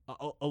house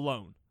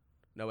alone.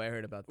 No way I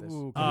heard about this.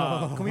 Ooh,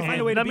 Uh, can we find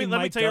and a way to let be me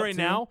mic'd tell you up, right too?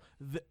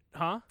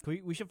 now,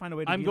 We should find a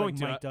way to I'm be going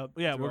like, mic'd to. up.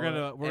 Yeah, through we're all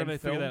gonna that. we're And gonna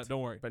figure that out. filmed?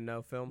 Don't worry. But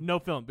no film. No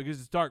film because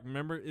it's dark.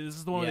 Remember, this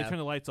is the one where Yeah. they turn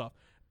the lights off.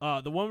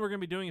 The one we're gonna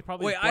be doing is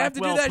probably Wait, I have to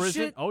do Blackwell that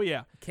Prison. shit? Oh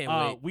yeah, Can't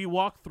wait. We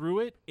walk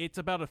through it. It's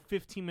about a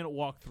 15-minute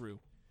walk through.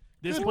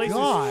 This Good place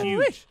God. is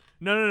huge.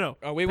 No.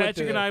 Oh, we went Patrick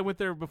through and that. I went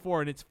there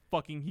before, and it's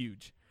fucking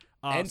huge.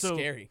 And so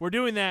scary. We're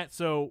doing that.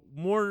 So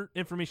more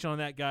information on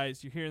that,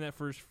 guys. You're hearing that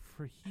first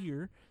for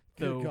here.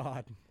 Good So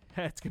God.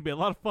 it's gonna be a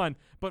lot of fun.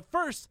 But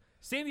first,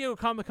 San Diego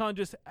Comic-Con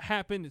just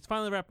happened. It's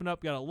finally wrapping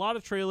up. Got a lot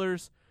of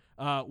trailers.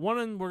 One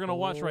of them we're gonna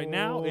watch right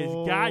now is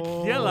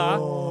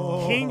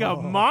Godzilla, King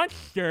of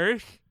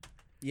Monsters.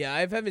 Yeah, I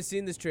haven't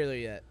seen this trailer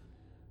yet.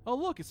 Oh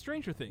look, it's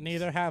Stranger Things.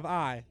 Neither have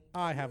I.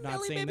 I have not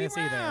Billy seen Baby this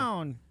either.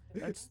 Brown.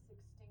 That's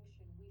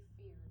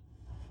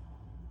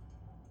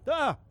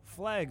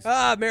flags.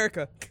 Ah,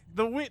 America.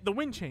 The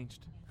wind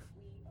changed.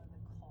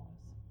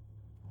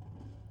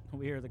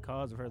 We hear the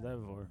cause. I've heard that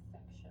before.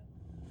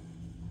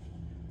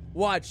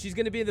 Watch, she's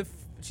gonna be in the.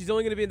 She's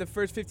only gonna be in the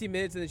first 15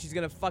 minutes, and then she's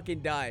gonna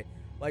fucking die,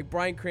 like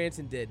Bryan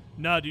Cranston did.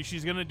 No, dude,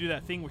 she's gonna do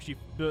that thing where she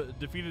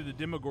defeated the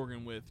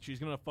Demogorgon with. She's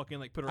gonna fucking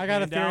like put her. I got a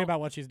hand theory out. about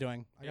what she's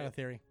doing. I got Yeah. a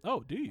theory. Oh,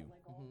 do you?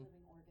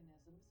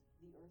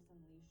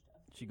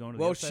 She going to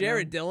the Well, upside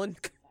share down?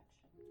 it, Dylan.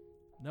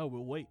 No,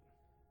 we'll wait.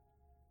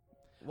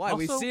 Why?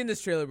 We've Also- seen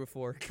this trailer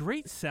before.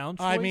 Great sound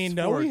choice I mean,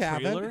 no, for we a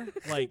haven't. trailer.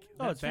 Like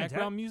Oh, that it's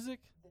background music.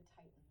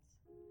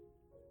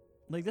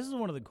 Like, this is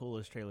one of the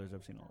coolest trailers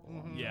I've seen all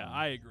along. Yeah,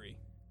 I agree.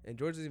 And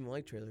George doesn't even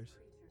like trailers.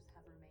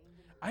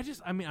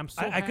 I'm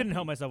so. I couldn't happy.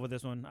 help myself with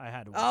this one. I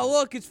had to. watch Oh, it.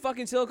 look, it's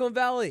fucking Silicon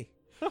Valley.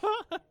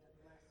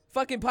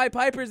 Fucking Pied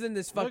Piper's in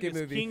this Look, fucking it's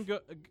movie.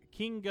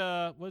 King.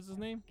 What's his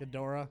name?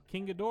 Ghidorah,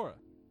 King Ghidorah.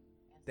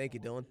 Thank you,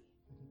 Dylan.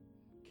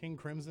 King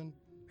Crimson,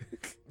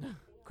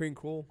 Queen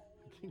Cruel.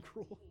 King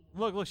Cruel.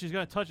 Look, she's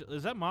gonna touch it.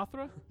 Is that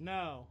Mothra?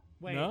 No,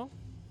 wait. No.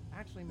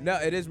 Actually, No,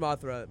 it is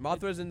Mothra.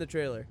 Mothra's in the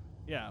trailer.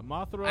 Yeah,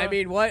 Mothra. I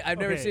mean, what? I've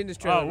never Okay. seen this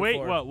trailer Oh wait,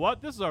 before.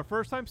 what? This is our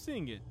first time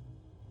seeing it.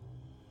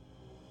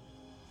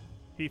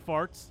 He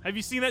farts. Have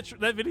you seen that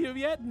video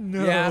yet?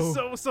 No. Yeah.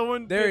 So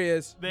someone. There he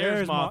is.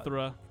 There's There's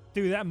Mothra.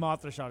 Dude, that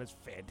Mothra shot is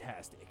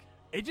fantastic.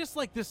 It just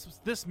like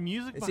this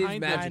music It seems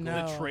behind magical. the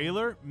I know.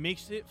 trailer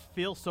makes it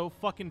feel so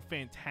fucking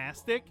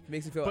fantastic.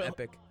 Makes me feel But-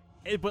 epic.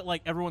 But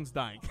like everyone's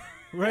dying.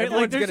 Right?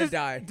 Everyone's there's gonna just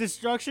die.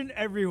 Destruction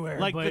everywhere.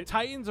 Like the but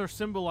Titans are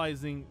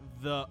symbolizing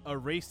the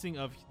erasing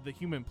of the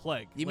human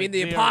plague. You Like, mean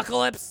the they are-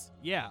 apocalypse?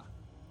 Yeah,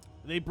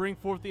 they bring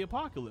forth the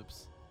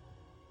apocalypse.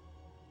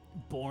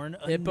 born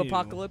anew.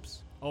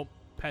 Hippopocalypse? Oh,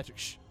 Patrick,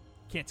 shh!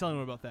 Can't tell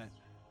anyone about that.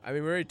 I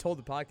mean, we already told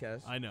the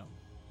podcast. I know.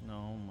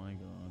 Oh my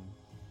god.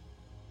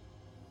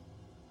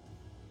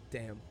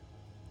 Damn.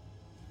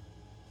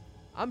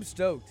 I'm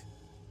stoked.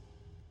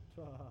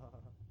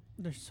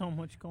 There's so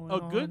much going A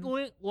on.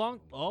 good long.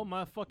 Oh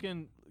my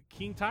fucking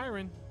King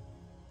Tyron,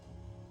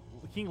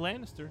 King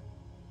Lannister,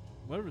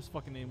 whatever his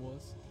fucking name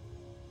was.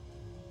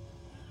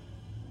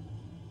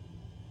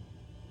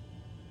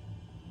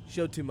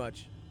 Showed too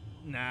much.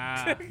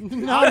 Nah,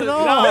 Not at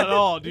all. Not at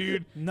all,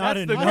 dude. Not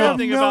That's the enough. I good have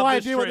thing no about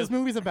idea what this this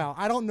movie's about.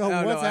 I don't know I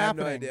don't what's know. I have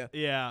happening. no idea.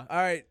 Yeah. All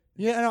right.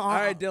 Yeah, no, All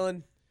right,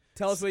 Dylan.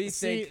 Tell us what you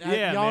See, think.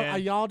 Yeah, y'all,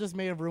 man. y'all just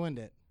may have ruined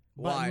it,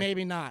 but Why?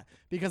 maybe not,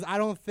 because I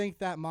don't think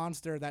that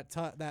monster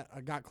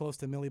that got close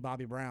to Millie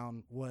Bobby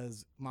Brown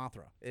was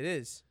Mothra. It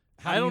is.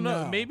 How I do don't you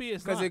know. Maybe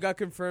it's Because not. it got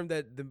confirmed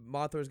that the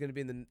Mothra was going to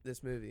be in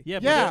this movie. Yeah,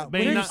 but Yeah, it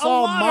when may you not-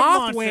 saw lot of moth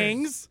monsters.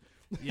 wings,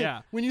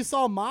 yeah. when you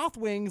saw moth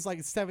wings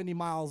like 70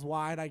 miles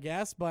wide, I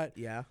guess, but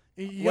Yeah.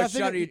 you What gotta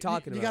think shot of- are you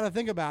talking You about? got to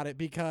think about it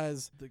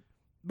because, The-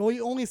 well,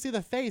 you only see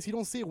the face, you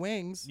don't see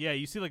wings. Yeah,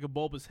 you see like a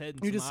bulbous head.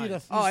 And You some just see the.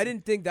 eyes. Oh, I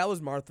didn't think that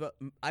was Martha.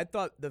 I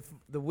thought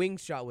the wing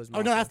shot was Mothra.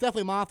 Oh no, that's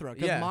definitely Mothra.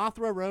 Because Yeah.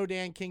 Mothra,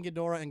 Rodan, King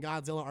Ghidorah, and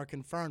Godzilla are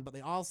confirmed, but they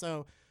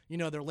also,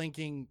 they're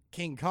linking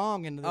King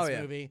Kong into this Oh,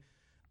 yeah. movie.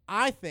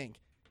 I think,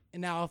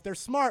 and now if they're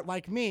smart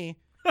like me,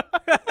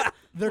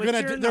 they're Which gonna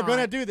you're they're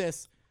gonna not. do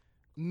this.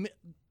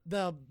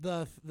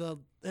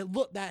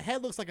 That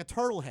head looks like a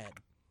turtle head.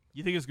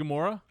 You think it's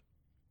Gamora?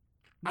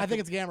 I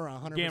think it's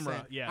Gamera, 100%.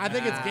 Gamera, yeah. I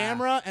think it's Ah.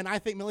 Gamera, and I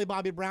think Millie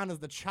Bobby Brown is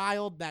the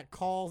child that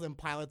calls and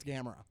pilots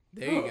Gamera.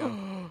 There you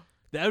go.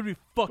 That would be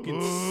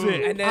fucking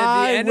sick. And then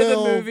at the end of the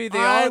movie,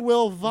 I all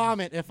will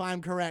vomit if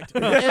I'm correct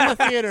in the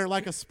theater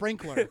like a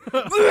sprinkler.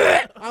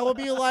 I will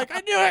be like,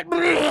 I knew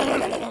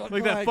it.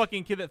 like that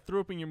fucking kid that threw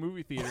up in your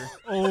movie theater.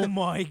 Oh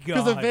my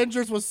Because god.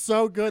 Avengers was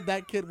so good,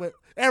 that kid went.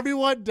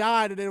 Everyone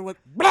died, and it went.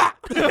 Blah!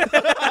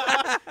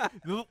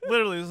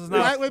 Literally, this is not.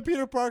 Right when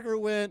Peter Parker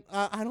went,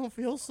 I don't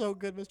feel so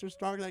good, Mr.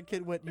 Stark. That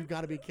kid went, you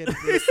got to be kidding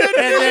me. And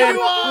then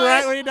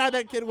right when he died,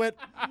 that kid went.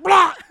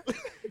 Blah!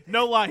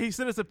 No lie, he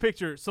sent us a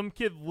picture. Some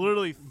kid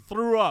literally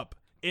threw up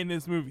in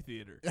this movie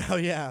theater. Oh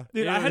yeah,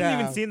 Dude, I Yeah. hadn't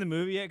even seen the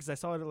movie yet because I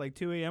saw it at like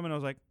 2 a.m. and I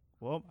was like,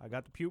 well, I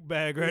got the puke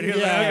bag ready. Yeah,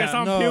 I guess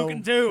I'm no,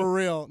 puking too. For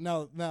real,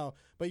 no.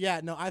 But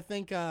yeah, no. I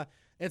think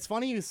it's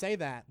funny you say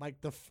that, like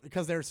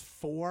because there's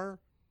 4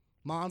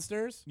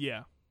 monsters.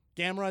 Yeah.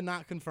 Gamera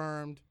not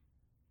confirmed,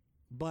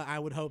 but I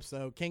would hope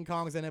so. King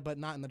Kong's in it, but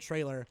not in the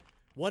trailer.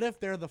 What if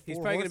they're the 4 he's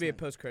probably going to be a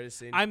horsemen? post-credit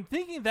scene. I'm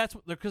thinking that's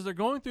because they're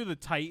going through the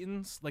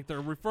Titans. Like they're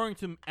referring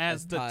to them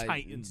as the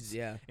Titans.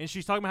 Yeah. And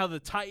she's talking about how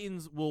the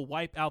Titans will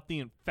wipe out the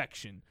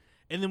infection.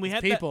 And then we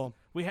have people.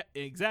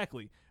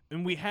 Exactly.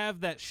 And we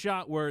have that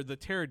shot where the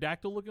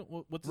pterodactyl looking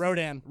what's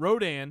Rodan.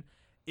 Rodan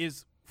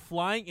is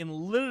flying and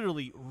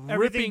literally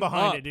Everything ripping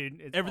behind up it,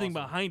 dude. It's everything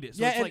awesome. behind it.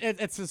 So Yeah, it's like,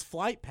 it's his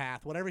flight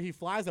path. Whatever he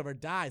flies over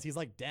dies. He's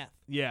like death.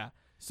 yeah.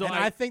 So And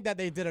I think that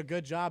they did a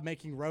good job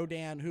making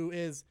Rodan, who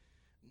is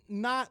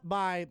not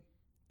by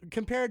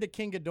compared to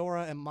King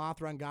Ghidorah and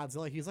Mothra and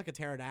Godzilla, he's like a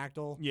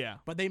pterodactyl. yeah.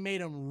 But they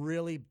made him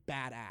really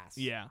badass.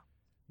 Yeah.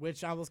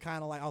 Which I was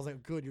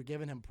like, good, you're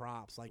giving him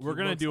props. Like We're he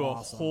gonna looks do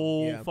awesome. a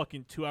whole Yeah.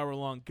 fucking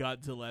 2-hour-long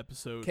Godzilla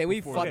episode. Can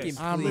we before fucking this.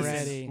 I'm please?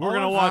 ready. We're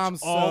gonna watch I'm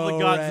all the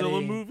so Godzilla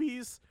ready.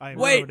 movies. I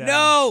Wait, wrote down.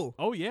 no.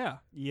 Oh yeah.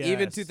 Yes.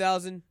 Even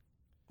 2000.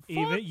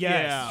 Even Fuck yes.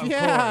 yeah. Of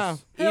Yeah.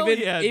 course. Hell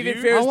even yeah, even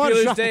dude. Ferris I want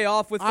Bueller's Jean- Day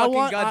Off with I fucking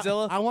want,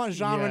 Godzilla. I want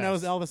Jean Yes.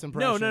 Reno's Elvis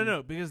impression.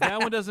 No, because that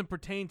one doesn't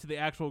pertain to the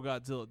actual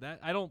Godzilla. That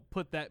I don't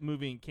put that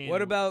movie in canon.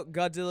 What about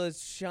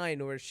Godzilla's Shine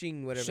or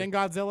Shing, whatever? Shin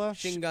Godzilla.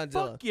 Shin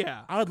Godzilla. Fuck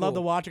yeah. I would love to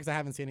Cool. watch it because I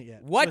haven't seen it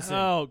yet. What?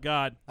 Oh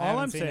god. I All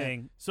haven't I'm seen it.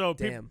 saying, So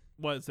Damn.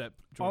 what is that?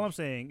 all I'm George?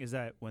 saying is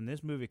that when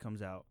this movie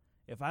comes out,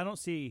 if I don't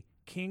see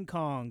King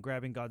Kong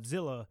grabbing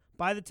Godzilla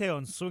by the tail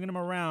and swinging him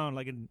around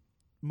like in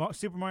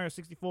Super Mario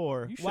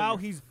 64, You shut while your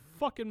he's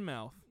fucking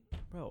mouth.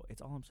 bro,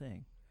 it's all I'm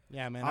saying.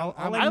 Yeah, man. I'll-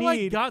 I'm- I'll I like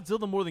need-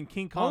 Godzilla more than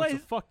King Kong. all So I-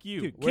 fuck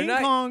you. Dude, We're King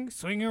not- Kong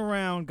swinging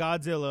around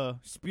Godzilla,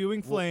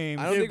 spewing flames.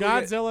 I don't Dude, think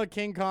we're Godzilla,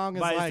 King Kong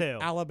is By his like tail.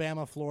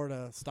 Alabama,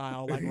 Florida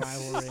style, like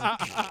rivalry.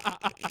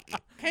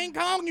 King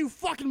Kong, you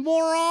fucking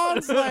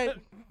morons! Like,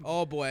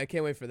 Oh boy, I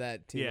can't wait for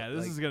that too. Yeah,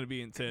 this is gonna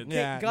be intense.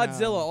 Yeah, Godzilla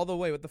no. all the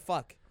way. What the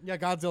fuck? yeah,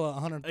 Godzilla,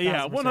 100.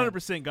 Yeah,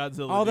 100%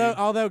 Godzilla. dude.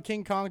 Although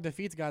King Kong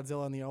defeats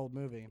Godzilla in the old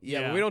movie, Yeah,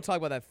 Yeah. but we don't talk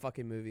about that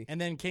fucking movie. and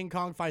then King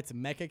Kong fights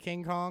Mecha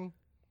King Kong.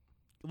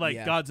 like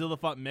Yeah. Godzilla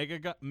fought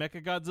Mecha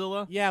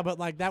Godzilla. Yeah, but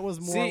like that was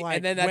more See, like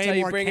and then that's way how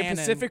you more bring canon. a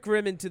Pacific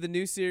Rim into the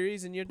new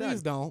series, and you're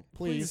Please done. don't,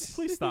 please,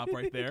 Please stop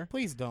right there.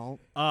 please don't.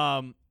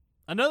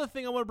 Another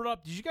thing I want to bring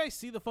up. Did you guys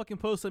see the fucking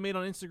post I made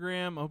on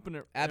Instagram? I'm hoping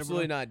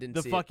Absolutely not. Didn't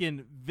the see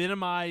fucking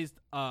venomized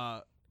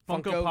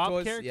Funko Pop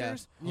toys?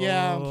 characters.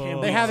 Yeah, Can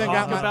they we haven't talk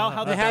got my about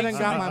how they the haven't things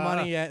got make- my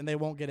money yet, and they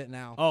won't get it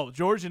now. Oh,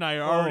 George and I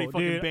are already fucking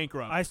dude,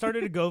 bankrupt. I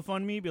started a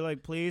GoFundMe, be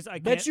like, please, I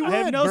Bet can't. you I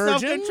have would, no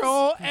virgins.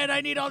 self-control, and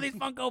I need all these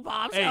Funko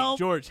Pops. Hey, help.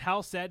 George,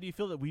 how sad do you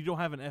feel that we don't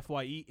have an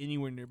FYE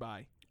anywhere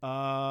nearby?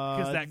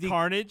 Because that the-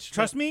 carnage.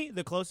 Trust me,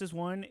 the closest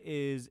one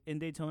is in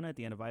Daytona at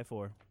the end of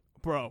I-4.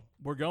 Bro,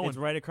 we're going. It's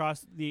right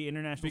across the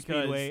International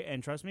Because- Speedway,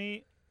 and trust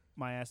me,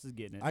 my ass is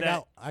getting it. I that-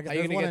 got. How you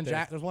There's gonna one get in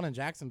there? There's one in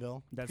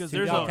Jacksonville. That's 'cause too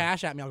there's Y'all a-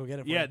 cash at me. I'll go get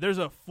it. For Yeah, you. there's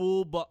a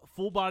full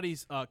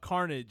bodies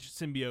Carnage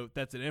symbiote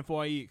that's an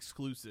FYE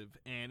exclusive,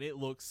 and it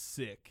looks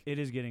sick. It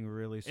is getting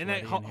really And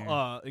sweaty that in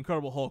here.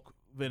 Incredible Hulk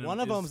Venom. One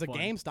of is them's a fun.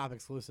 GameStop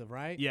exclusive,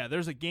 right? Yeah,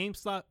 there's a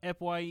GameStop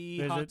FYE,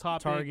 There's Hot a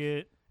Topic,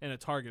 Target. and a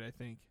Target. I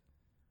think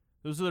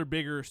those are their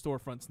bigger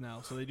storefronts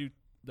now. So they do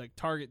like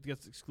Target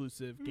gets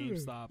exclusive,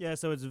 GameStop. Yeah,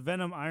 so it's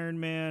Venom, Iron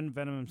Man,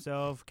 Venom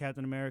himself,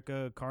 Captain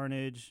America,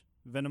 Carnage,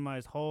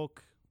 Venomized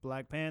Hulk,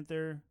 Black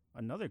Panther,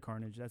 another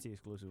Carnage. That's the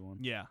exclusive one.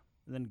 Yeah.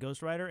 And then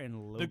Ghost Rider and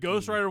Loki. The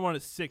Ghost Rider one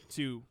is sick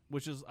too,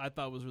 which is I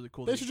thought was really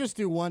cool. They should just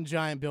do one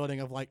giant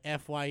building of like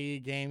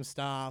FYE,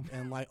 GameStop,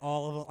 and like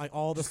all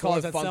the Just call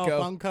stores it that sell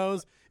Funko.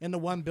 Funkos into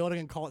one building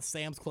and call it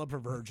Sam's Club for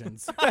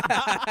Virgins.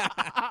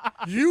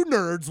 You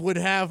nerds would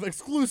have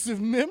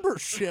exclusive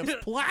memberships,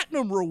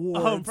 platinum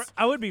rewards.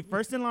 I would be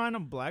first in line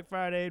on Black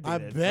Friday. It'd be I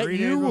there bet 3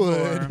 you days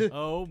would. before.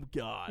 Oh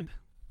God.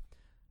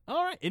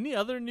 All right. Any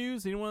other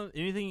news?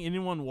 Anything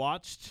anyone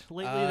watched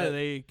lately that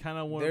they kind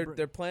of want?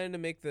 They're planning to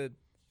make the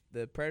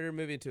Predator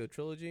movie into a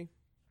trilogy.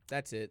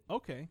 That's it.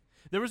 Okay.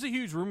 There was a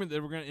huge rumor that they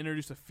were going to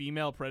introduce a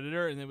female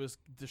Predator, and it was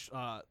just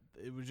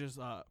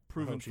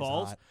proven she's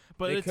false. hot.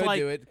 But They it's could like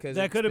do it because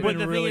that could have but been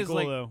the really thing is, cool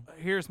like, though.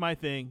 here's my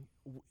thing: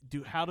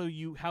 how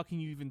can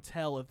you even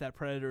tell if that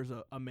Predator is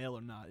a male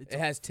or not? It's it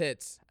has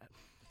tits.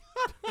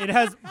 It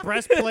has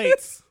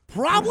breastplates.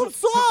 Problem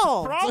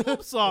solved.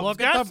 problem solved.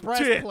 Look at the That's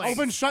breastplate. tits.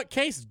 Open shut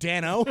case,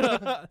 Dano.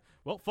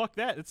 Well, fuck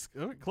that. It's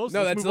close.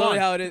 No, Let's that's move literally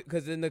on. how it is.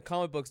 Because in the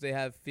comic books they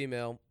have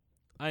female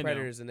I know.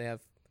 predators and they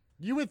have.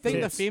 You would think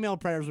Tits. the female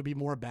predators would be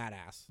more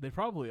badass. They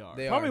probably are.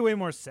 They Probably are. way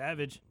more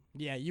savage.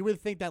 Yeah, you would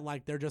think that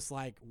like they're just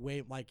like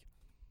way like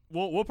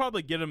We'll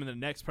probably get them in the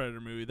next Predator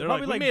movie. They're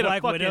Probably like, we like made Black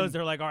a fucking, Widows.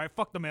 They're like, all right,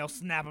 fuck the male,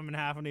 snap him in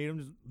half and eat him.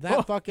 Just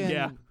that fucking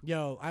yeah.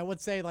 yo. I would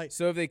say like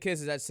So if they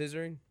kiss, is that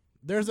scissoring?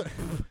 there's a.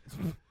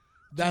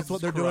 That's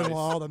what they're Jesus doing Christ.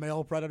 while all the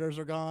male predators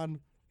are gone.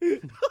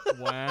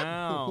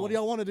 Wow. What do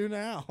y'all want to do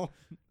now?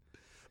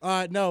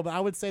 No, but I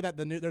would say that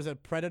there's a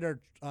Predator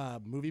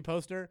movie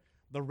poster,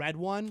 the red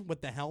one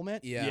with the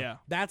helmet. Yeah.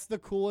 That's the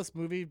coolest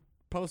movie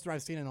poster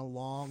I've seen in a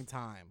long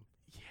time.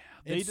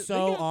 They It's d- they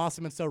so got-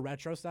 awesome and so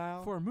retro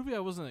style. For a movie I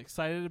wasn't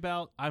excited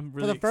about, I'm For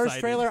really the first excited.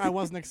 trailer, I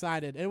wasn't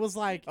excited. It was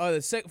like, Oh,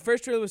 the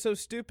first trailer was so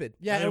stupid.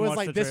 yeah, it didn't was watch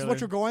like, the this is what trailer.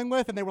 you're going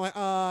with, and they were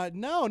like,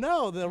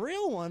 no, the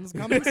real one's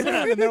coming soon,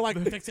 and they're like,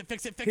 fix it.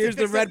 Here's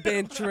the fix Red it.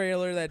 Band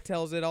trailer that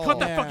tells it all. Cut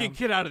that Yeah. fucking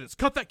kid out of this.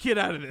 Cut that kid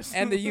out of this.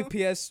 And the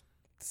UPS.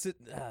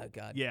 Oh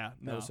God. yeah,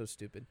 That no. was so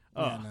stupid.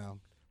 Yeah, no.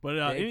 But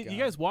Thank you God.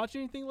 guys watch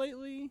anything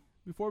lately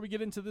before we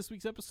get into this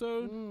week's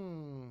episode?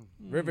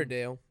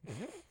 Riverdale.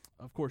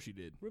 Of course you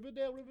did.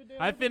 Riverdale.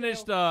 I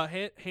finished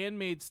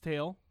Handmaid's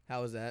Tale.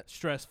 How was that?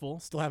 Stressful.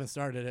 Still haven't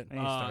started it. I need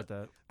to start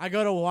that. I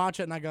go to watch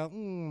it and I go,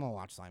 I'll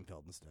watch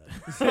Seinfeld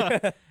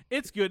instead.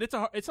 It's good. It's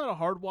not a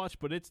hard watch,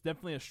 but it's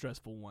definitely a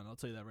stressful one. I'll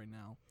tell you that right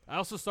now. I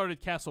also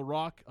started Castle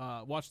Rock.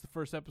 Watched the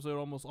first episode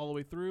almost all the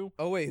way through.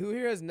 Oh wait, who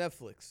here has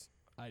Netflix?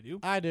 I do.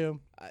 I do.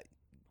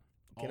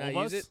 Can All I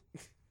of use us?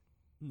 it?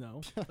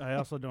 No. I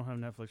also don't have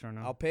Netflix right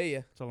now. I'll pay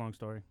you. It's a long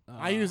story.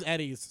 I use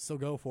Eddie's, so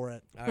go for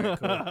it. All right,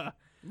 cool.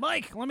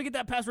 Mike, let me get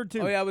that password too.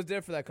 Oh yeah, I was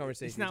there for that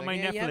conversation. It's not He's my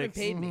like, "Yeah, You haven't Netflix."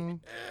 paid me. Mhm.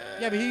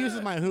 Yeah, but he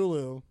uses my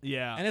Hulu,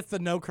 Yeah. and it's the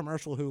no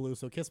commercial Hulu,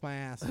 so kiss my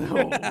ass. Oh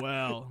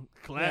well,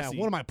 Yeah, classy.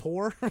 what am I,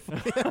 poor?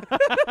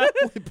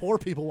 Only poor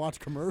people watch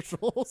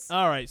commercials.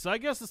 All right, so I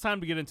guess it's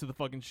time to get into the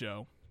fucking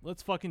show.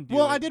 Let's fucking do it.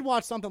 Well, I did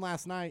watch something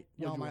last night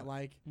y'all What'd you might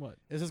like. What?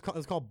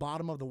 It's called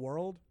Bottom of the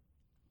World.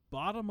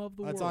 Bottom of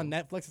the It's world. on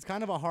Netflix. It's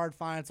kind of a hard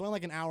find. It's only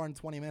like an hour and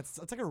 20 minutes.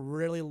 It's like a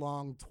really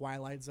long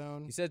Twilight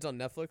Zone. You said it's on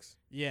Netflix.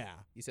 Yeah,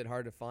 You said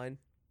hard to find.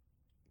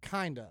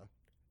 kinda.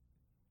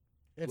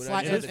 It's Would I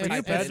like just it's, have to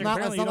it's, type it it's in? not.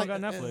 Apparently It's not you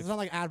don't like got Netflix. it's not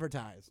like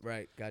advertised.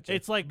 Right. Gotcha.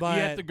 It's like But-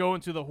 you have to go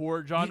into the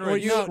horror genre. Or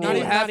and no, scroll. not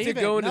even, have not to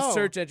even, go into no,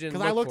 search engine and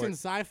because I look looked for in it.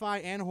 sci-fi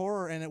and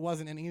horror and it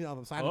wasn't in either of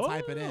them, so I had to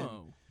type it in.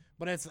 Oh.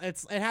 But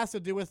it has to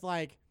do with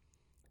like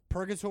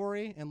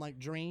purgatory and like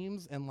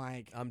dreams and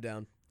like I'm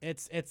down.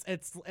 it's Are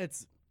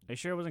you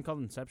sure it wasn't called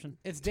Inception?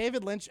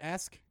 David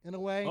Lynch-esque in a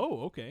way.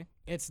 Oh, okay.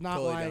 It's not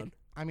Totally like down.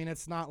 I mean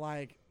it's not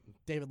like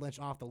David Lynch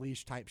off the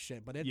leash type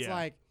shit, but it's Yeah.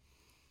 like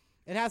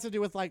it has to do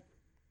with like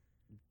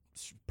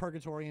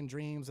purgatory and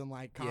dreams and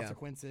like Yeah.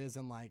 consequences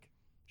and like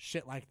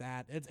shit like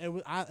that. It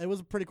was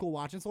a pretty cool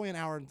watch. It's only an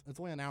hour. It's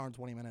only an hour and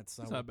 20 minutes.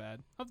 So That's not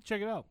bad. I'll have to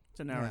check it out. It's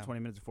an hour Yeah. and 20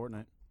 minutes of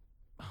Fortnite.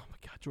 Oh my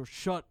God, George,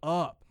 shut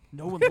up.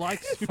 No one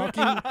likes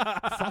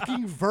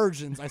fucking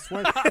virgins. I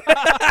swear.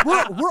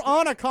 we're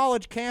on a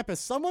college campus.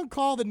 Someone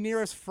call the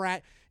nearest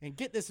frat and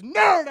get this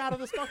nerd out of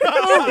this fucking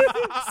room.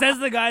 Says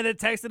the guy that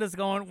texted us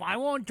going, why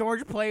won't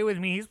George play with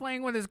me? He's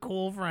playing with his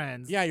cool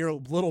friends. Yeah, your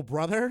little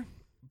brother.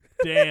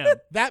 Damn.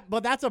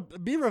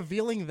 Me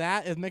revealing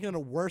that is making it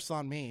worse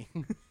on me.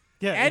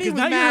 Yeah, Eddie was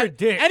now you're a mad.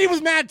 dick. Eddie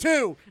was mad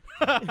too.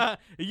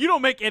 You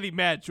don't make Eddie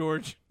mad,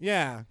 George.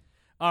 Yeah.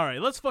 All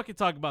right, let's fucking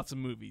talk about some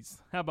movies.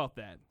 How about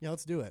that? Yeah,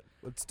 let's do it.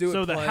 Let's do it.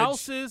 So the Pledge.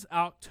 house is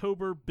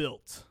October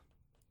built.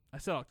 I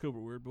said October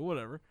weird, but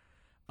whatever.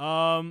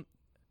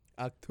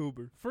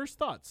 October. First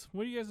thoughts.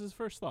 What are you guys'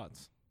 first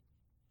thoughts?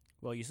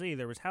 Well, you see,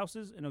 there was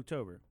houses in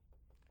October.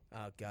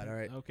 Oh God! All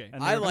right. Okay.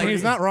 And I like.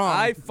 He's it. not wrong.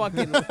 I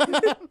fucking.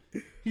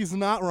 He's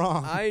not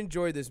wrong. I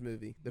enjoyed this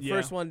movie. The Yeah.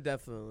 first one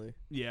definitely.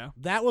 Yeah.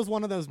 That was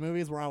one of those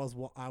movies where I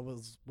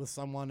was with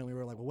someone and we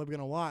were like, "Well, what are we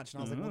gonna watch?" And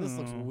I was like, "Well, this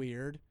looks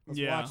weird. Let's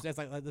Yeah. watch this."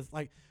 Like this.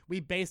 Like we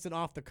based it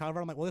off the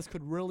cover. I'm like, "Well, this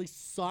could really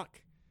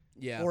suck,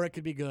 Yeah. or it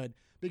could be good,"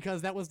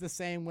 because that was the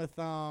same with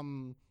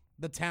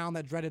The Town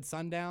That Dreaded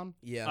Sundown.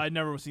 Yeah. I'd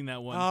never seen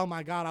that one. Oh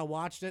my god, I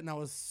watched it and I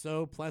was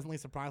so pleasantly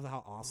surprised at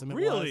how awesome it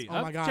Really? was. Oh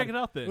I'll my have to god, check it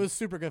out then. It was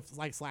super good,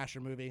 like slasher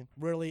movie,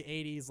 really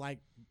 80s, like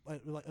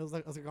it was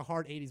like a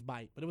hard 80s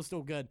bite, but it was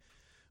still good.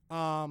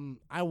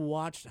 I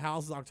watched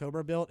Houses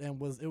October Built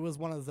and it was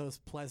one of those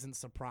pleasant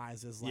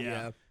surprises. Like,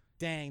 Yeah.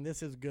 dang,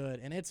 this is good,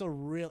 and it's a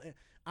real.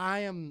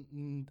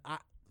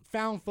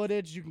 Found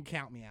footage. You can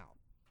count me out.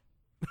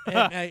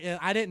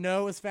 I didn't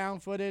know it was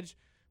found footage,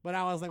 but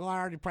I was like, well, I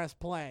already pressed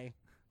play.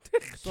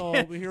 So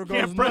here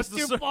goes Can't press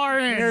nothing. the far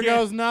in. Here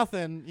goes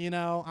nothing. You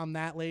know, I'm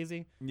that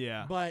lazy.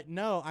 Yeah. But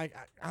no,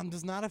 I'm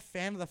just not a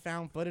fan of the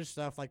found footage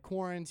stuff like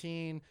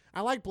Quarantine. I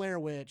like Blair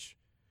Witch.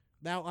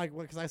 That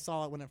because I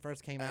saw it when it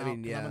first came out.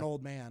 mean, 'cause yeah. I'm an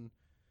old man.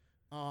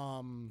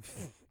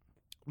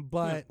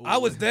 But I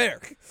was there.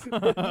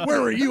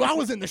 where were you? I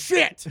was in the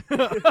shit.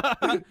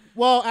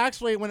 Well,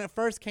 actually, when it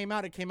first came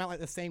out like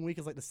the same week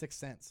as like The Sixth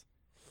Sense.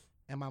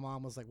 And my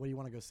mom was like, "What do you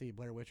want to go see,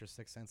 Blair Witch or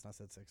Sixth Sense?" And I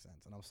said Sixth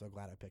Sense, and I'm so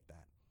glad I picked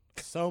that.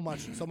 So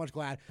much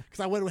glad, because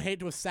I would hate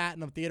to have sat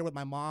in a theater with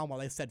my mom while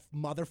they said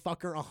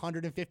 "motherfucker"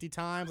 150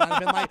 times. I'd have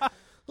been like,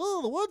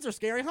 "Oh, the woods are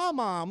scary, huh,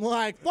 Mom?"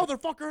 Like,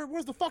 "Motherfucker,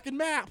 where's the fucking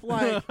map?"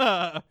 Like,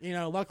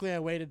 luckily I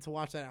waited to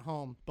watch that at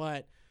home.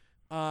 But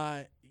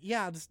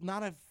yeah, just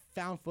not a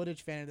found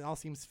footage fan. It all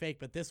seems fake,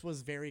 but this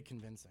was very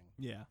convincing.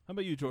 Yeah. How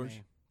about you, George?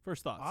 Me.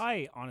 First thoughts.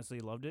 I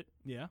honestly loved it.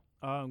 Yeah.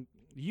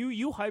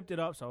 You hyped it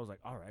up, so I was like,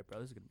 all right, bro,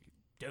 this is gonna be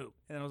dope.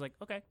 And then I was like,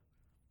 okay,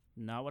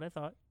 not what I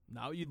thought,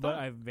 Now you but thought.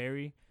 I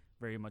very,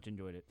 very much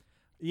enjoyed it.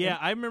 Yeah,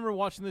 I remember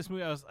watching this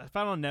movie. I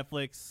found it on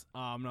Netflix,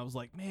 and I was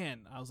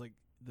like,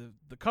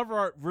 the cover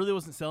art really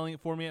wasn't selling it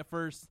for me at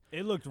first.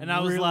 It looked And I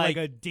was really like-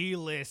 a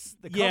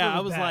D-list. The Yeah, cover I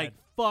was bad. like,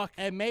 fuck.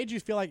 It made you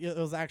feel like it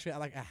was actually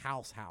like a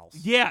house.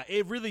 Yeah,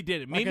 it really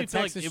did. It Like made a me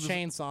feel like Texas it was.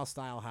 Chainsaw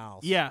style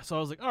house. Yeah, so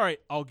I was like, all right,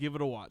 I'll give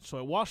it a watch. So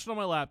I watched it on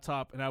my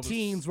laptop, and I was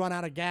Teens run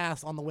out of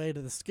gas on the way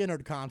to the Skinner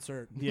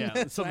concert. Yeah,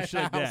 It's some my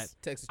shit like that. house.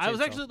 Texas I was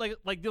Chainsaw. actually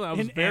like Dylan. I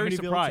was In very Amityville,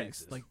 surprised.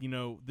 Texas. Like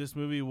this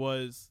movie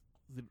was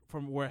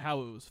from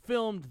how it was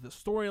filmed, the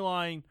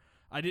storyline.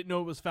 I didn't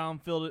know it was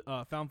found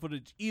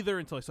footage either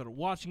until I started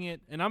watching it.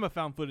 And I'm a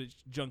found footage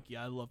junkie.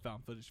 I love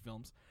found footage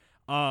films.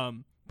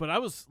 But I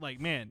was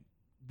like, man,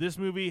 this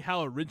movie,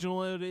 how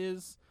original it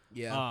is.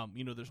 Yeah.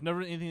 There's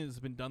never anything that's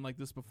been done like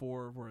this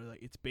before, where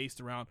like it's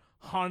based around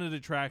haunted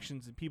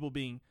attractions and people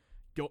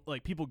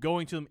people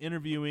going to them,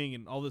 interviewing,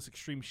 and all this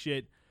extreme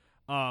shit.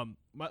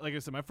 Like I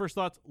said, my first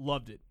thoughts,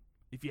 loved it.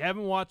 If you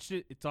haven't watched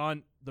it, it's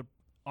on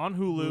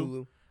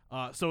Hulu.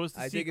 So it's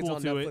the I think sequel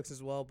it's on to Netflix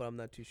as well, but I'm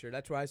not too sure.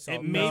 That's where I saw it. It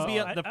it. may No, be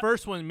I- the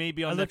first one may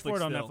be on I looked Netflix. for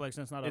it on still. Netflix,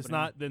 and it's not. It's up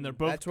not. Then they're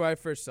both. That's where I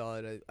first saw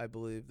it, I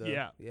believe. Though.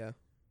 Yeah. Yeah.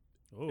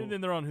 anymore. And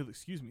then they're on Hulu.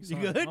 Excuse me. You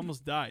Sorry, good? I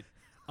almost died.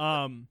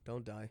 Don't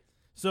die.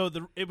 So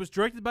it was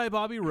directed by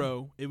Bobby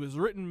Rowe. It was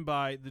written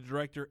by the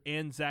director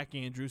and Zach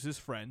Andrews, his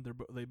friend.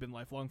 They've been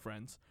lifelong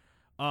friends.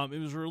 It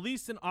was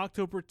released in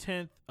October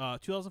 10th,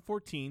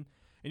 2014.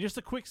 And just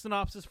a quick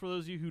synopsis for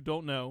those of you who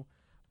don't know.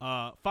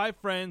 5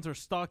 friends are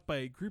stalked by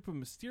a group of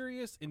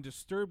mysterious and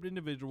disturbed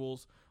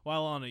individuals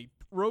while on a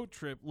road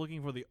trip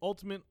looking for the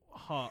ultimate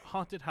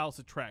haunted house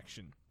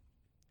attraction.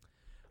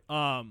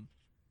 Man,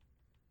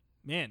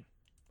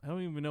 I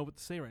don't even know what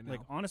to say right now. Like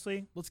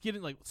honestly, Let's get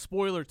in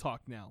spoiler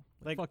talk now.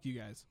 Like- Fuck you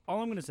guys.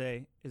 all I'm gonna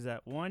say is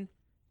that one,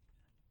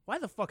 why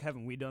the fuck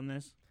haven't we done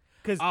this?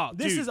 Because Oh,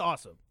 this dude. is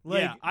awesome.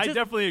 Like, Yeah, I just-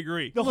 definitely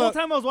agree. The whole Look-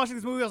 time I was watching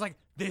this movie, I was like,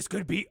 "This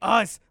could be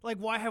us." Like,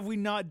 why have we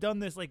not done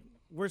this? Like,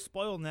 we're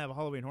spoiled and have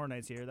Halloween Horror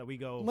Nights here that we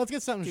go. Let's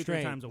get something 2-3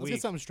 straight. times a Let's week.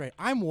 get something straight.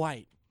 I'm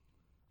white,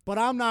 but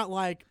I'm not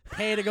like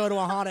pay to go to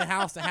a haunted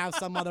house to have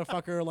some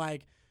motherfucker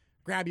like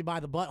grab you by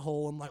the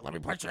butthole and like let me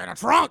put you in a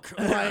trunk.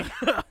 Like,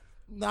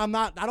 I'm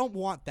not. I don't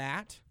want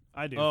that.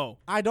 I do. Oh,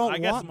 I don't I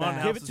got want some haunted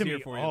that. Give houses it to here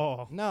me. for you.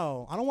 Oh,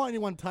 No, I don't want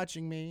anyone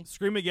touching me.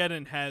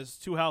 Screamageddon has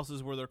 2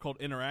 houses where they're called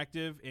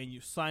interactive, and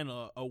you sign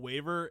a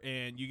waiver,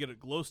 and you get a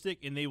glow stick,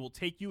 and they will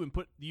take you and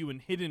put you in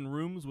hidden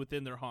rooms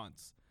within their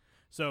haunts.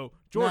 So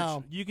George,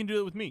 No. you can do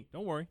it with me.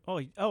 Don't worry.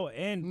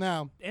 And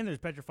No, there's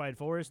Petrified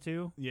Forest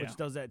too, Yeah. which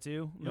does that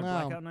too. No.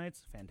 Blackout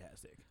Nights,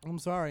 fantastic. I'm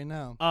sorry.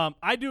 No.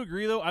 I do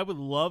agree though. I would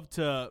love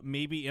to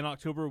maybe in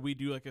October we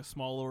do like a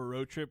small little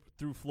road trip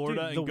through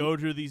Florida Dude, and go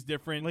to these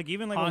different Like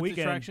even like a haunted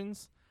weekend.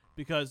 attractions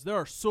because there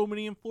are so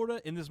many in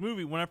Florida. In this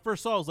movie, when I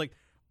first saw it, I was like,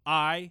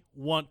 I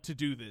want to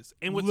do this.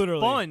 And what's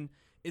Literally. fun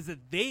is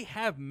that they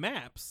have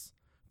maps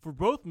for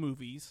both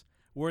movies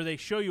where they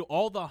show you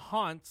all the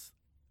haunts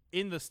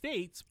in the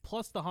States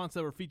plus the haunts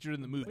that were featured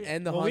in the movie.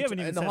 And the Well, we haunts, haven't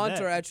even and the said haunts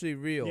that. are actually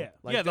real. Yeah.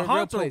 Like, yeah, the they're real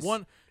haunts are place.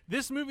 one.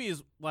 This movie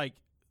is like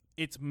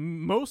it's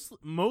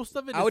most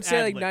of it. I is would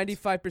say like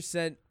ad-libbed.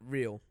 95%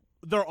 real.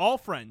 They're all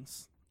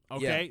friends.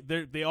 Okay,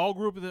 they all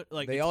grew up with it.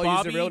 Like They it's all use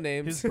Bobby, their real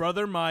names. His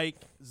brother Mike,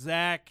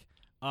 Zach.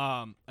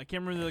 I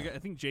can't remember the other guy. I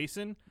think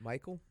Jason.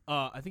 Michael,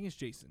 I think it's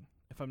Jason,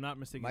 if I'm not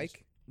mistaken.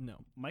 Mike. No.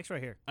 Mike's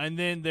right here. And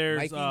then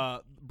there's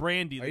Mikey?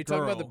 Brandy. Are the you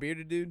talking about girl. the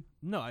bearded dude?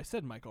 No, I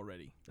said Mike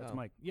already. That's Oh.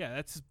 Mike. Yeah,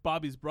 that's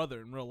Bobby's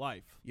brother in real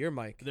life. You're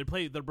Mike. They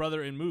play their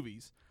brother in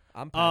movies.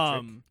 I'm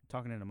Patrick.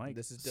 Talking into Mike.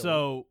 This is Dylan.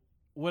 So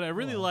what I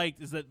really Hello.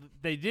 liked is that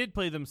they did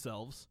play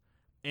themselves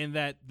and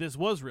that this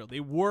was real. They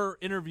were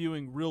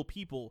interviewing real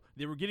people.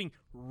 They were getting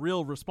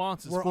real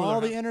responses. Were for all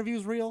their the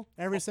interviews real?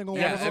 Every single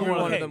Yeah, one of them? every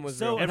one okay, of them was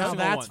so real. Every Now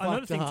single that's one. Another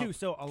fucked thing up. too.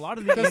 So a lot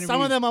of the Because interviews,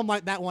 some of them, I'm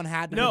like, that one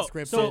had to No, be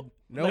scripted. so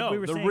No, like we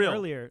were they're saying real.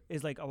 earlier,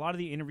 is like a lot of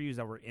the interviews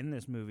that were in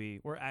this movie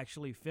were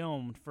actually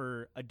filmed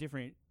for a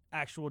different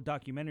actual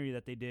documentary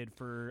that they did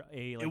for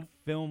a like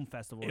film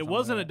festival. or It something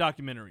wasn't a like that.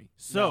 documentary.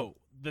 So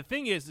the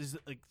thing is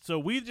like, so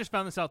we just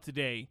found this out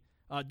today.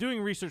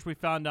 Doing research, we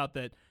found out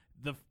that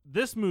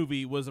this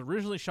movie was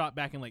originally shot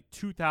back in like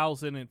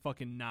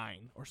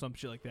 2009 or some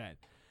shit like that.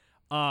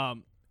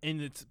 And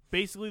it's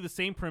basically the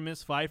same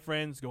premise: 5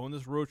 friends go on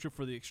this road trip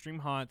for the extreme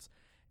haunts,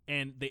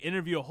 and they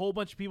interview a whole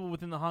bunch of people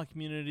within the haunt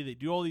community. They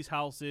do all these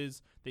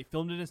houses. They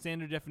filmed it in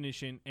standard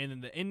definition, and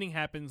then the ending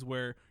happens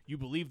where you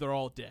believe they're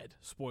all dead.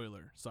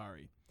 Spoiler,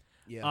 sorry.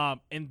 Yeah.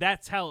 And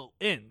that's how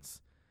it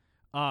ends.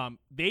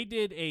 They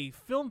did a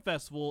film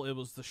festival. It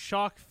was the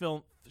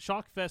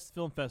Shockfest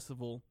Film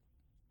Festival,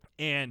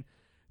 and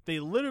they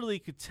literally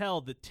could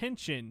tell the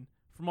tension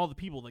from all the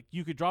people. Like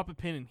you could drop a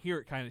pin and hear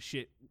it, kind of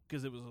shit,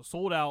 because it was a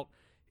sold out.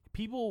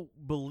 People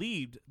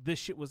believed this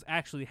shit was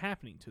actually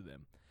happening to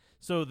them.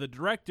 So the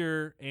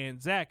director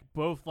and Zach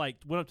both like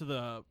went up to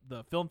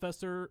the film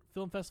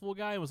festival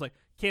guy and was like,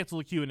 cancel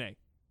the Q&A.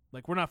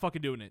 Like, we're not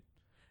fucking doing it.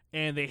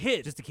 And they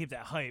hid. just to keep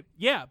that hype.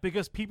 Yeah,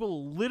 because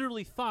people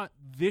literally thought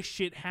this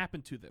shit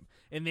happened to them.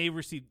 And they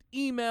received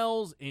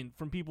emails and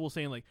from people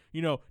saying like,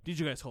 you know, did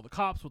you guys call the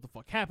cops? What the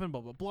fuck happened? Blah,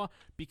 blah, blah.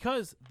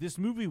 Because this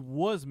movie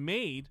was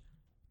made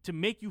to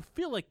make you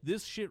feel like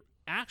this shit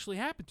actually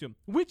happened to him.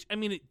 Which, I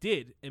mean, it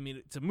did. I mean,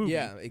 it's a movie.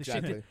 Yeah, The shit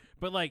exactly. did.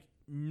 But like,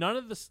 none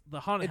of the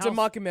haunted It's house. a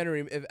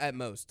mockumentary at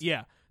most.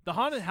 Yeah. The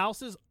haunted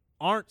houses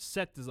aren't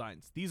set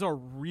designs. These are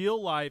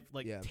real life,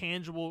 like Yeah.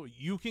 tangible.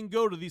 You can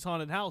go to these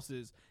haunted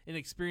houses and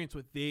experience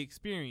what they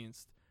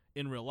experienced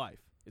in real life.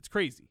 It's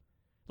crazy.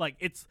 Like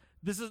it's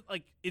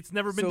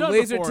never been So done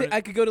laser before.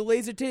 I could go to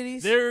laser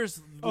titties.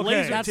 There's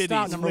laser that's titties.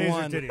 stop number Laser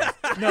one.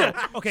 titties. No.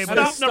 Okay, Stop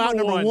but Stop number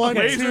number one. 1,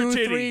 Laser 2,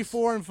 titties. 3,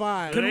 4, and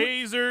 5.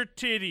 Laser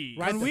titties.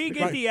 Write Can the- we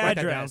get write- the write that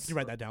down. address? Can you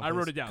write that down? I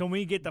wrote please? it down. Can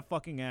we get the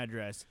fucking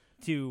address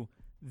to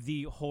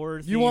the horror?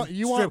 You want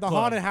the strip club?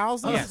 haunted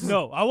houses? Yes.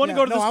 No, I want to Yeah,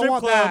 go to no, the I strip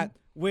want club that.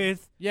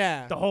 with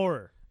Yeah. the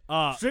horror.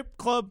 Uh, Strip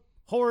club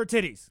horror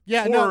titties.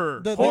 Yeah.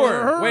 horror. No.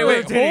 Horror.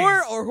 Wait, titties.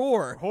 horror or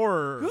horror?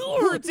 horror.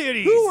 Horror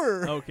titties.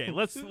 Horror. Okay,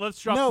 let's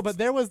drop. No, but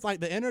there was like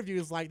the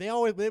interviews. Like they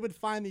would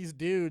find these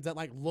dudes that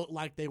like look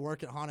like they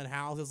work at haunted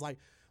houses. Like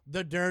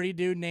the dirty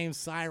dude named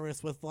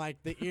Cyrus with like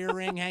the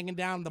earring hanging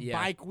down, the Yeah.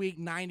 Bike Week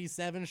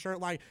 '97 shirt.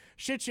 Like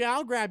shit, yeah,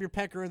 I'll grab your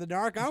pecker in the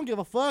dark. I don't give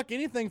a fuck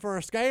anything for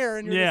a scare.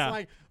 And you're Yeah. just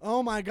like,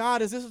 oh my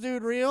god, is this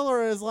dude real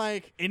or is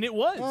like, and it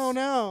was. oh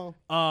no?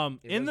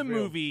 It In was the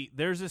real. movie,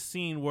 there's a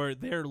scene where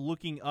they're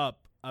looking up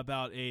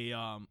about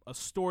a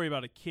story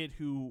about a kid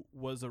who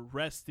was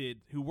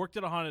arrested, who worked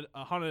at a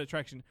haunted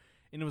attraction,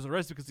 and was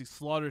arrested because he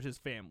slaughtered his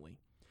family.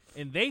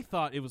 And they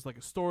thought it was like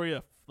a story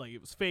of like it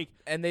was fake.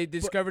 And they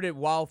discovered it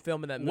while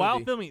filming that movie. While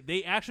filming,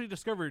 they actually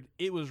discovered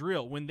it was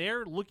real. When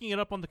they're looking it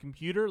up on the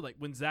computer, like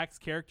when Zach's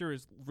character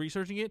is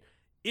researching it,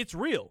 it's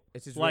real.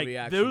 It's his real like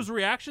reaction. those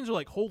reactions are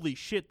like, holy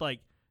shit! Like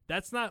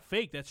that's not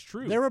fake. That's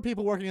true. There were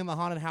people working in the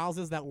haunted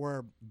houses that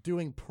were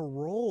doing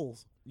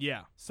paroles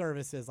yeah.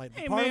 services. Like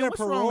Hey, part man, of their what's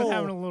wrong with parole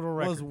having a little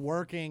was record?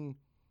 working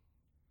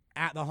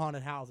at the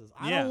haunted houses.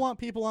 I Yeah. don't want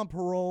people on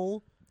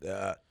parole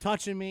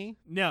touching me.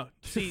 No,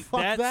 see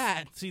Fuck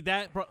that. See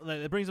that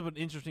brings up an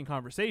interesting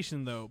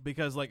conversation though,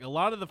 because like a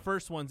lot of the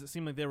first ones, it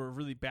seemed like they were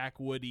really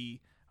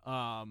backwoody.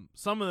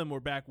 Some of them were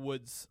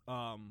backwoods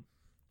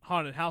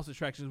haunted house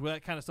attractions where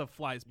that kind of stuff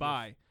flies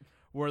by,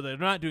 where they're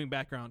not doing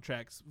background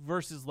tracks.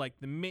 Versus like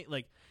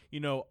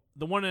the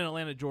one in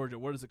Atlanta, Georgia.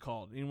 What is it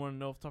called? Anyone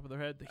know off the top of their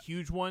head? The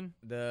huge one,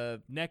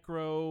 The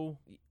Necro.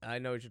 I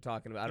know what you're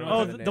talking about. I don't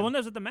Oh, know the one that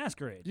was at the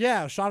Masquerade.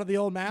 Yeah, shot at the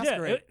old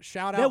Masquerade.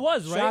 Shout out.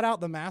 was, right? Shout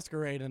out the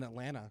Masquerade in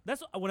Atlanta.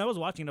 That's when I was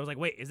watching it. I was like,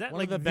 wait, is that One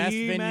like of the best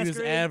the venues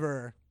Masquerade?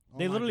 ever.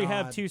 They my literally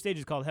have God. 2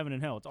 stages called Heaven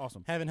and Hell. It's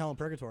awesome. Heaven, Hell, and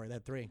Purgatory. They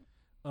had 3.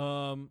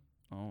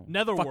 Oh.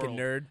 Netherworld. Fucking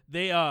nerd.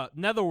 They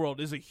Netherworld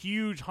is a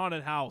huge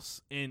haunted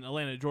house in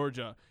Atlanta,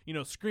 Georgia. You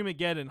know,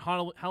 Screamageddon,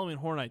 Halloween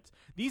Horror Nights.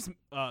 These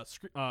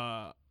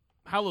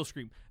Hallow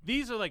Scream.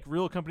 These are like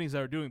real companies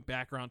that are doing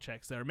background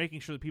checks that are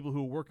making sure the people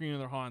who are working in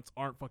their haunts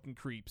aren't fucking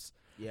creeps.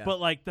 Yeah. But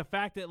like the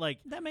fact that like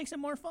That makes it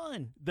more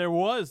fun. there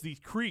was these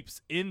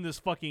creeps in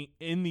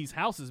these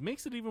houses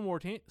makes it even more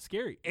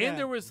scary. Yeah. And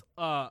there was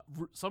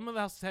some of the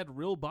houses had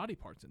real body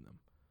parts in them.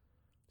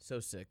 So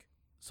sick.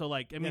 So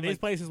like I I mean mean, like, these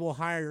places will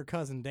hire your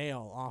cousin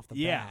Dale off the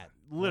yeah, bat.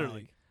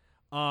 literally.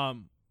 Like,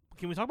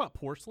 Can we talk about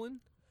porcelain?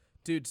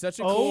 Dude, such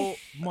a Oh cool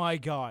my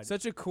God.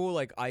 such a cool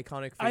like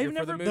iconic I've figure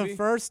for the never- movie. the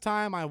first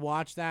time I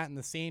watched that in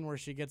the scene where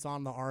she gets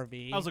on the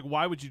RV I was like,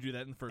 why would you do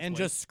that in the first and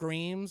place? just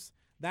screams,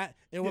 that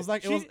it was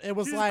like She's it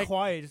was just like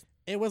quiet. Just-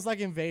 it was like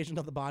Invasion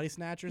of the Body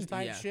Snatchers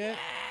type Yeah. shit.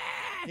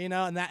 You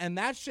know, and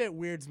that shit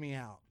weirds me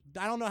out.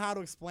 I don't know how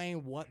to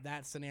explain what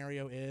that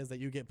scenario is that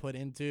you get put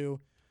into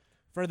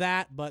for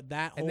that, but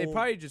that and whole they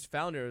probably just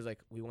found her. It was like,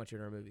 we want you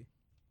in our movie.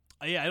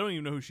 Yeah, I don't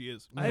even know who she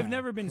is. I've Yeah,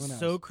 never been who knows?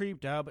 so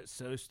creeped out, but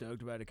so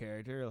stoked about a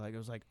character. Like I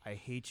was like, I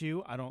hate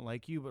you, I don't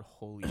like you, but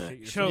holy shit,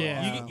 you're So so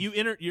Yeah. awesome.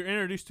 you're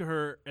introduced to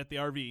her at the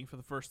RV for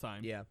the first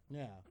time. Yeah.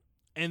 yeah.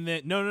 And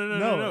then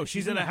no,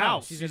 she's in a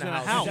house. She's She's in in a a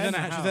house.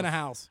 house. She's in a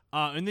house.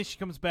 And then she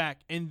comes back,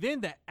 and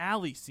then the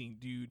alley scene,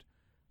 dude.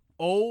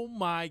 Oh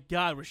my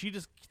God, where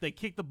they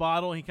kick the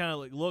bottle, and he kind of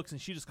like looks,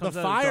 and she just The comes out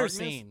of fire darkness.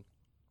 scene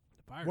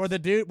The fire where the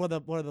scene. dude,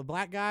 where the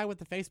black guy with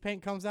the face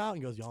paint comes out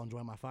and goes, "Y'all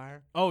enjoy my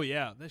fire?" Oh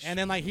yeah, that And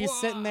then like he's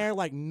sitting there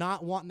like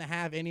not wanting to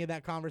have any of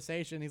that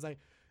conversation. He's like,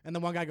 and the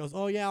one guy goes,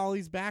 "Oh yeah, all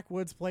these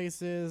backwoods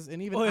places."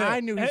 And even Oh, yeah. I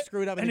knew he And-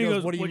 screwed up. And, and he he goes,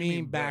 goes, "What do you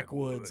mean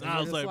backwoods?" And And I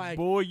you're was just like,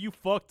 boy, you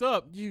fucked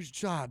up. "You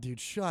shut, dude,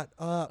 shut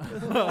up."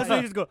 That's why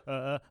you just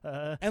go,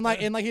 and like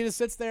he just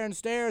sits there and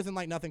stares and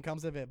like nothing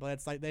comes of it. But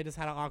it's like they just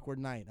had an awkward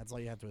night. That's all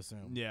you have to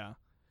assume. Yeah,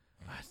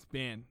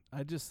 man.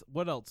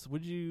 What else?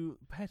 Would you,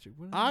 Patrick?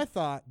 What I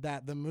thought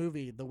that the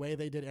movie, the way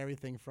they did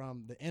everything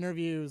from the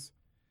interviews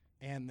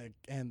and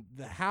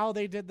the how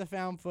they did the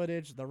found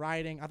footage, the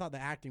writing, I thought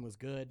the acting was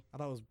good. I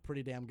thought it was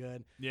pretty damn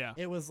good. yeah,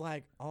 It was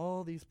like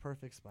all these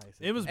perfect spices.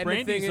 it was And the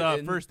Brandy's thing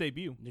is- first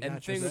debut. You and got the your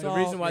thing is, the salt,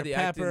 reason why your the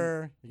acting-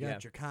 pepper, you got yeah.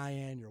 your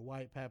cayenne, your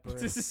white pepper,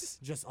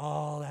 just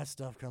all that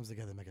stuff comes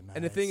together to make a nice.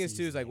 And the thing is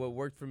too is like seasoning. what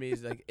worked for me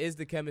is like is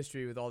the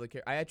chemistry with all the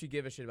characters. I actually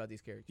give a shit about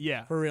these characters.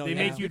 Yeah, For real, They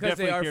yeah. make you because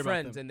they definitely are care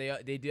friends about them.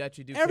 and they do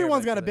actually do. care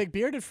everyone's about got a each big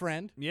bearded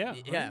friend. Yeah, other.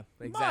 Yeah,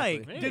 exactly.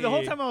 Mike. Hey. Dude, the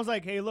whole time I was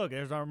like, hey, look,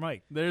 there's our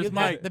Mike. There's He-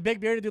 Mike. The big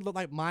bearded dude looked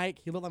like Mike.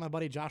 He looked like my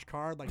buddy Josh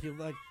Card. Like he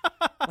looked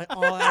like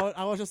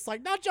I was just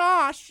like, not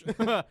Josh.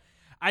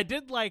 I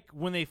did like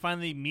when they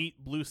finally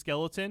meet Blue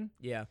Skeleton.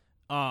 Yeah.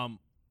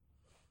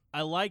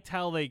 I liked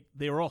how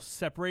they were all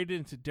separated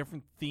into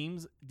different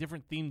themes,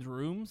 different themed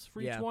rooms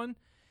for each Yeah. one,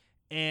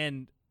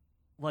 and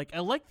like I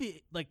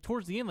like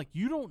towards the end, like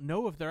you don't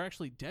know if they're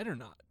actually dead or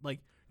not.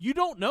 Like you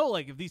don't know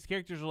like if these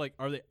characters are like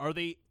are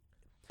they.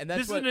 And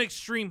that's This is what, an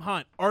extreme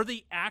hunt. Are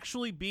they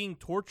actually being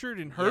tortured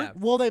and hurt? Yeah.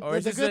 Well, or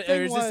is the this, good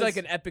thing or is was this like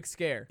an epic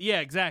scare?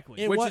 Yeah,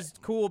 exactly. It Which was- is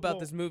cool about well,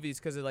 this movie is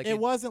because it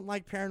wasn't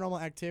like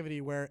Paranormal Activity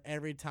where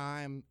every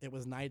time it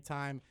was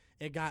nighttime,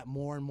 it got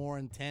more and more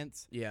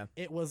intense. Yeah.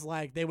 It was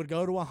like they would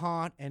go to a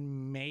haunt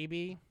and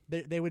maybe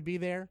they would be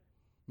there,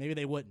 maybe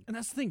they wouldn't. And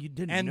that's the thing, you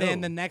didn't And know.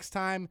 then the next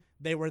time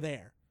they were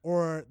there,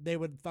 or they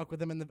would fuck with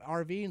them in the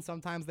RV, and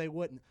sometimes they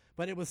wouldn't.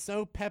 But it was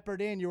so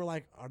peppered in, you were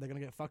like, are they gonna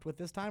get fucked with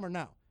this time or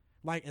no?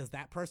 Like, is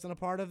that person a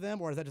part of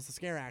them, or is that just a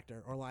scare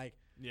actor? Or like,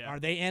 Yeah.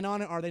 are they in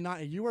on it? Are they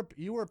not? You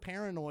were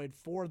paranoid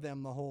for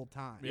them the whole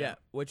time. Yeah,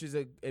 which is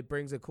it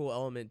brings a cool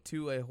element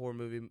to a horror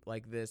movie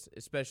like this,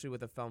 especially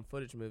with a found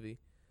footage movie,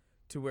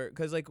 to where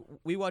because like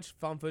we watch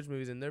found footage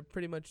movies and they're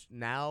pretty much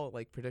now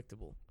like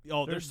predictable.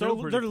 Oh, they're, they're so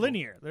they're predictable.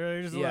 linear.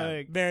 They're just Yeah.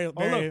 like, Very. oh,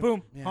 very look,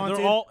 boom, yeah. haunted,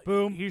 They're all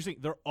boom. Here's the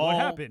thing: they're all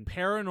happened?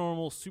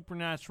 paranormal,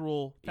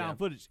 supernatural found Yeah.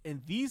 footage,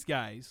 and these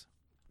guys,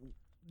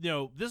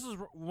 this is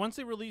once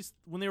they released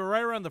when they were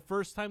right around the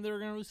first time they were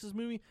going to release this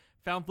movie.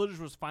 Found footage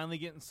was finally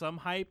getting some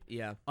hype.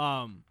 Yeah.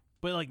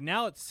 But like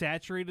now it's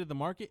saturated the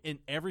market, and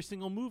every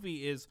single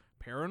movie is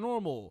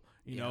paranormal.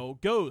 You know,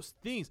 ghosts,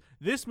 things.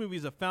 This movie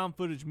is a found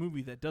footage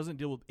movie that doesn't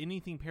deal with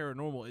anything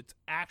paranormal. It's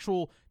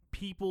actual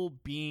people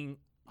being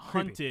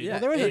hunted. Yeah, Well,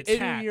 there was it- a it-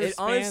 2-year it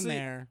span honestly-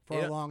 there for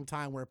it- a long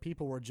time where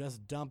people were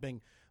just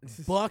dumping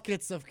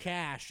buckets of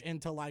cash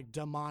into like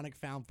demonic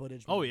found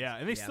footage. Oh movies. yeah,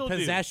 and they Yeah. still do.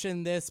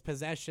 Possession this,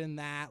 possession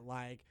that,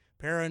 like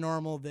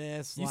paranormal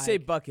this. You like, say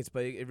buckets,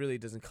 but it really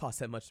doesn't cost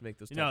that much to make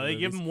those. Type No, of they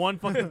give movies. them one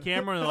fucking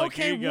camera and they're like,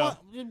 okay, here you go.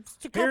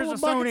 just a couple Here's a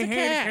of buckets Sony of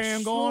cash.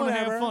 Handycam. Go on and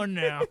have whatever. fun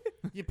now.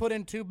 You put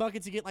in 2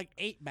 buckets, you get like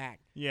 8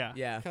 back Yeah.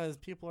 Yeah. because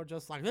people are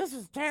just like, this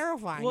is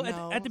terrifying. Well,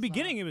 No, at the it's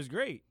beginning, not. it was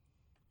great.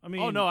 I mean,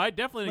 Oh no, I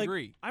definitely like,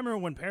 agree. I remember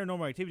when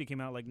Paranormal Activity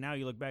came out. Like now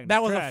you look back, and that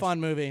it's was trash. a fun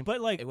movie.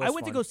 But like, It I was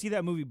went to fun. go see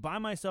that movie by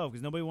myself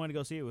because nobody wanted to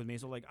go see it with me.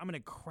 So like, I'm in a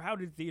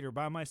crowded theater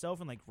by myself,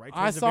 and like right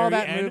I towards the saw very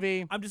that end,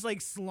 movie. I'm just like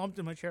slumped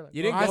in my chair. Like,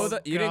 You didn't I go. s-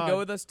 You didn't God. go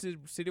with us to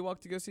City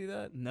Walk to go see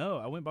that. No,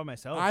 I went by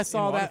myself. I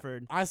saw in that.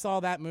 Waterford. I saw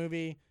that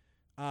movie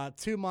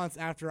 2 months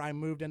after I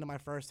moved into my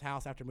first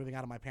house after moving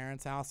out of my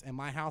parents' house, and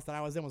my house that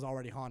I was in was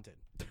already haunted.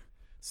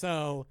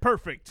 So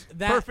Perfect.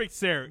 That-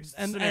 Perfect and,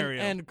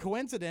 scenario. and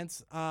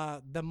coincidence,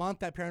 the month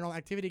that Paranormal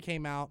Activity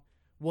came out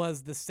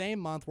was the same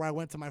month where I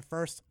went to my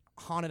first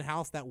haunted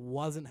house that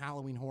wasn't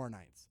Halloween Horror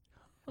Nights.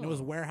 And it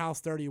was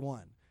Warehouse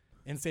 31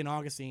 in St.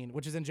 Augustine,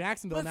 which is in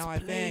Jacksonville now, I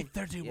think.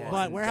 31. Yeah.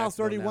 But in Warehouse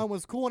Jacksonville 31 now.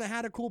 was cool, and it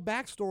had a cool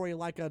backstory,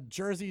 like a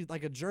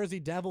Jersey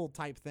Devil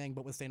type thing,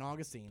 but with St.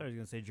 Augustine. I was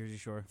gonna say Jersey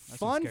Shore. That's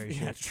Fun, some scary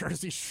yeah, shit.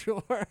 Jersey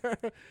Shore.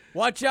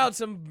 Watch out,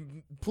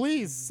 some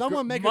Please,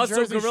 someone make a muscle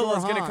Jersey gorilla's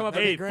Shore gonna haunt. come up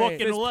That'd Hey, be great. fucking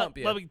Fist let pump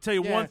you. me tell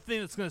you Yeah. one thing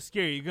that's gonna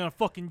scare you. You're gonna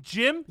fucking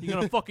gym. You're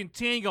gonna fucking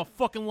tan. You gonna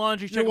fucking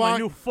laundry. You're Check my walk-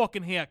 new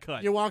fucking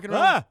haircut. You're walking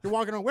around. Ah! You're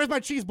walking around. Where's my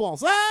cheese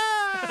balls?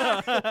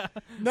 Ah!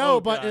 No, Oh,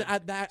 but God.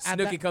 at that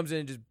Snooki comes in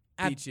and just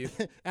at, beats you.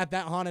 at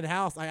that haunted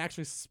house, I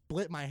actually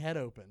split my head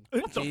open.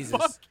 What the Jesus.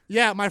 fuck?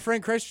 Yeah, my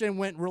friend Christian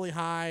went really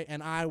high,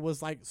 and I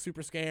was like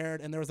super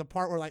scared. And there was a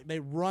part where like they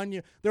run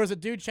you. There was a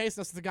dude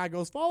chasing us. And the guy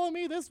goes, "Follow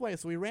me this way."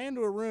 So we ran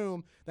to a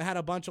room that had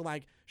a bunch of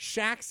like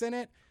shacks in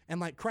it and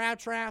like crab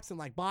traps and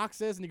like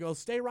boxes. And he goes,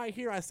 "Stay right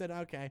here." I said,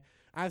 "Okay."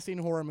 I've seen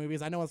horror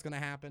movies. I know what's gonna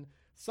happen.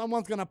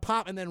 Someone's gonna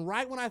pop, and then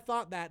right when I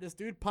thought that, this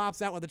dude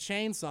pops out with a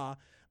chainsaw.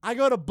 I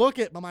go to book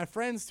it, but my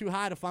friend's too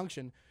high to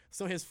function,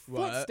 so his foot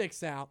What?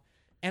 sticks out,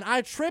 and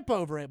I trip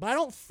over it. But I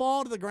don't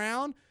fall to the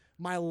ground.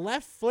 My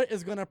left foot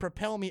is gonna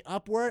propel me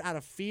upward out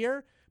of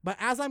fear. But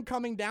as I'm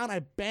coming down, I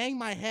bang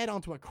my head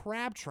onto a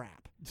crab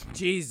trap,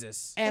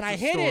 Jesus. and I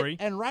That's a hit story.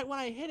 it. And right when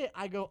I hit it,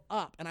 I go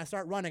up and I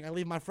start running. I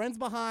leave my friends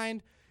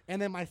behind,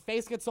 and then my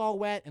face gets all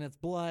wet and it's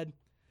blood.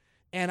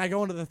 And I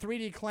go into the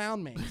 3D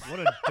clown maze,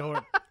 What a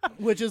dork.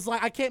 which is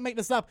like, I can't make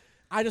this up.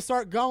 I just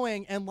start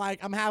going, and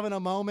like I'm having a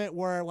moment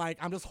where like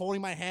I'm just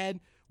holding my head,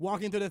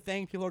 walking through the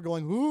thing. People are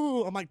going,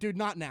 "Ooh!" I'm like, "Dude,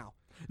 not now."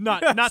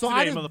 Not So today,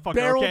 I just motherfucker.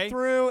 barreled Okay.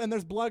 through, and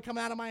there's blood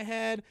coming out of my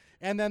head.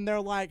 And then they're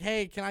like,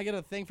 "Hey, can I get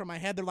a thing from my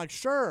head?" They're like,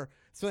 "Sure."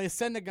 So they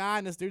send a guy,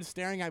 and this dude's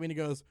staring at me, and he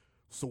goes,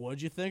 "So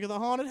what'd you think of the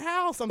haunted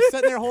house?" I'm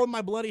sitting there holding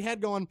my bloody head,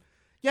 going,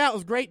 "Yeah, it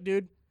was great,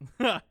 dude.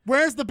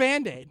 Where's the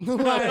Band-Aid?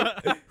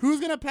 Like,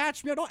 who's gonna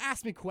patch me up? Don't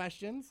ask me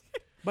questions."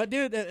 But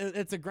dude,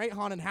 it's a great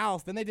haunted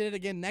house. Then they did it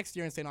again next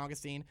year in St.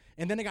 Augustine,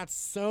 and then it got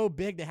so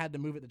big they had to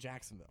move it to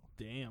Jacksonville,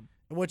 Damn.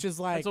 which is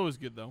like, That's always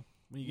good though.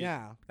 When you get-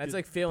 yeah, That's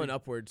like feeling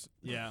upwards.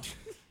 Yeah.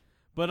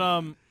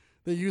 But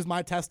they use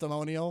my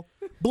testimonial.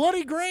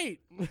 Bloody great,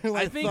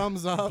 like think-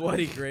 thumbs up.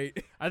 Bloody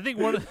great. I think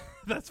one of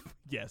that's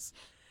yes.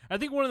 I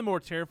think one of the more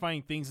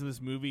terrifying things in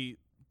this movie,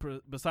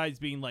 besides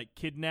being like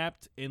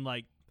kidnapped and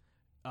like,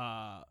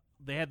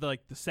 they had the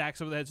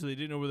sacks over the head, so they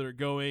didn't know where they were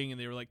going, and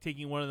they were like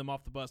taking one of them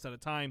off the bus at a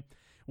time,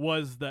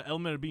 was the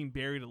element of being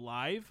buried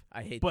alive,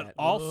 I hate but that.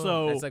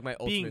 also That's like my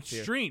being ultimate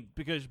fear. streamed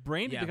because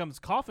Brandy Yeah. becomes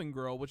Coffin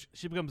Girl, which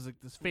she becomes like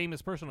this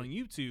famous person on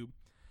YouTube.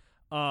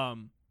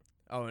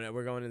 Oh, no,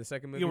 we're going to the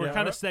second movie. You know, we're Yeah,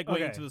 kind of okay.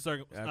 segueing to the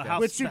circle, Okay. house,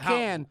 Which you the house-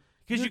 can.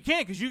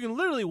 because you can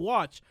literally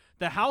watch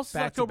the house is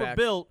Back to October back.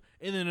 built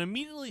and then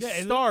immediately Yeah,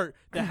 and start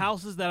the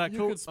houses that You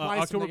October, could splice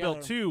them October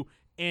built together. too,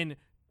 and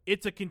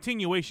it's a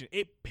continuation.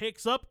 It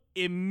picks up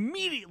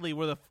immediately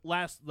where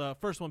the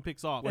first one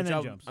picks off. And then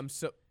I'm, jumps. I'm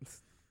so.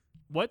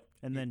 What?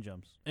 And then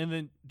jumps. And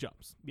then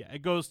jumps. Yeah,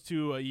 it goes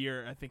to a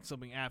year, I think,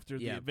 something after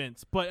the Yeah.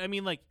 events. But I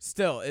mean, like,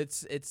 Still,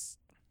 it's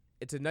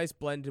a nice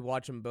blend to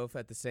watch them both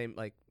at the same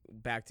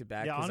back to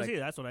back. Yeah, 'cause, honestly,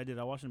 that's what I did.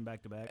 I watched them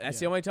back to back. that's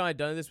the only time I've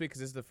done it this week because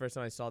this is the first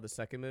time I saw the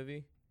second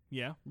movie.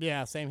 yeah,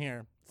 Yeah, same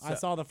here. I So-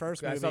 saw the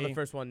first movie. I saw the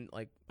first one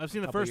I've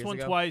seen the Couple first years one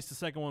ago. twice, the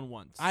second one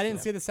once. I didn't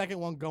Yeah. see the second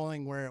one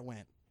going where it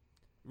went,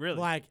 Really,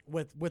 like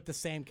with the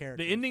same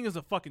character. the ending is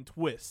a fucking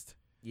twist,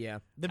 Yeah.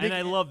 the and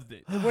I loved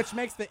it. which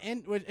makes the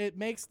end. It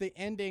makes the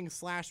ending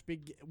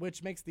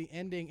which makes the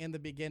ending in the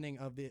beginning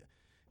of the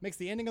makes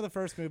the ending of the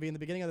first movie and the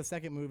beginning of the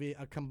second movie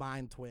a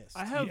combined twist.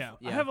 I have Yeah.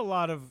 I have a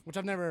lot of which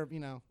I've never,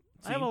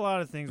 I have a lot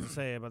of things to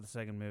say about the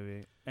second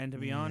movie. And to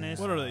be honest,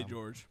 What are they,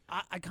 George?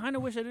 I kind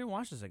of wish I didn't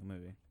watch the second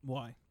movie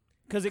Why?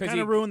 because it 'Cause kind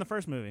of you- ruined the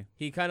first movie.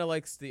 He kind of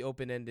likes the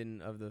open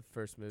ending of the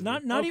first movie.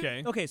 Not Okay.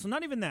 even okay. So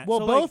not even that. Well,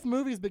 so both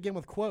movies begin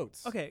with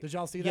quotes. Okay. Did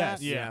y'all see Yes.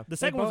 that? Yeah. the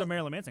second one's a both-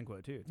 Marilyn Manson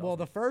quote too. It's Well, awesome.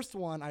 the first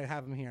one I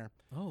have him here.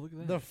 Oh, look at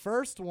that. The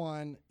first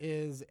one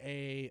is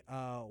a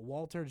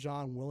Walter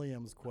John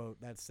Williams quote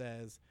that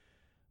says,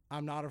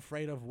 "I'm not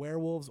afraid of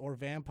werewolves or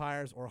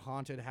vampires or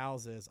haunted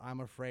houses. I'm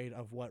afraid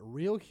of what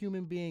real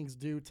human beings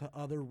do to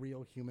other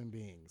real human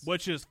beings."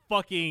 Which is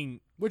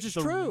fucking Which is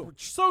the- true.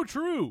 So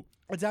true.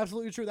 It's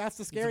absolutely true. That's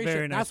the scary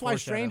very shit. nice That's why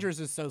foreshadow. Strangers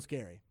is so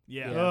scary.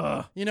 Yeah. Yeah.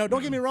 Ugh.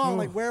 Don't get me wrong.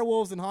 Like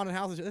werewolves and haunted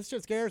houses, this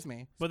shit scares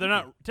me. But they're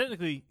not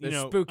technically, They're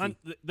spooky.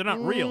 they're not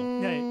real.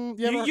 Mm,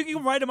 Yeah, yeah, but- you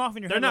can write them off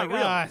in your They're head. not like,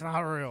 real. "Ah, it's not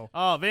real.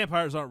 Oh,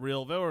 vampires aren't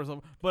real.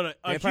 But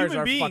Vampires human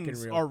are fucking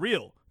beings real. are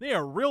real. They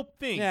are real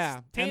things.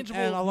 yeah, Tangible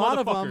and a lot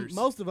of them, motherfuckers.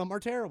 most of them are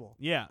terrible.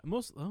 Yeah,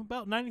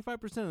 about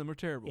 95% of them are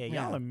terrible. Yeah,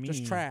 Yeah, y'all are mean.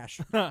 just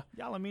trash. Y'all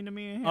are mean to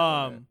me.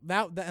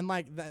 And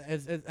like that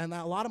is, and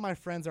a lot of my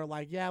friends are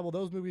like, yeah, well,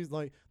 those movies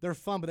like they're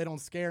fun, but they don't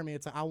scare me.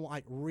 It's like, I want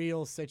like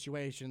real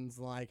situations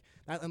like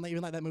that, and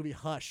even like that movie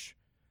Hush.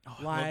 Oh,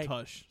 I Like, love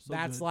Tush. So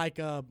That's good. like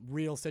a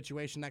real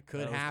situation that could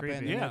That was happen.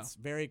 creepy. And Yeah. it's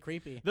very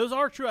creepy. Those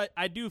are true.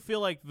 I do feel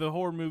like the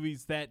horror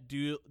movies that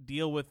do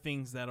deal with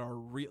things that are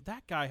real.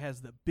 That guy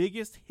has the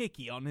biggest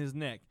hickey on his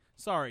neck.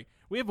 Sorry,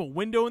 we have a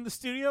window in the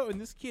studio, and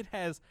this kid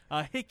has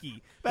a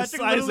hickey the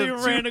Patrick size literally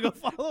of ran to go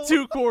follow.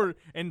 2 quarter,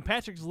 and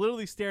Patrick's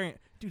literally staring at.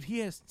 Dude, he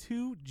has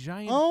 2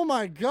 giant. Oh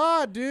my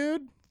god,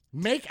 dude!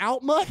 Make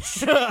out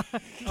much?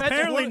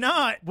 Apparently what-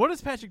 not. What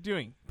is Patrick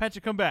doing?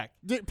 Patrick, come back.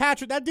 Dude,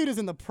 Patrick, that dude is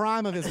in the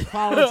prime of his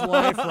college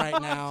life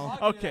right now.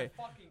 Okay.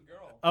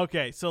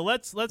 Okay, so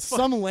let's.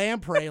 Some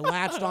lamprey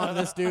latched onto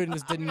this dude and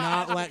just did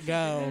not let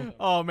go.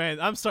 Oh man,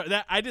 I'm sorry.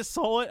 That I just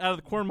saw it out of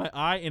the corner of my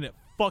eye, and it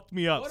fucked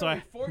me up. What so are I.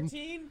 we,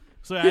 14?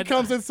 So I He had-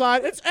 comes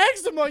inside. It's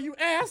eczema, you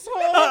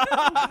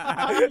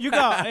asshole! You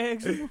got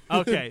eggs.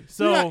 Okay, You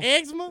so got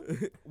eczema?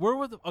 where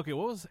were the? Okay,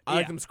 what was? I yeah.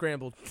 like them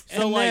scrambled.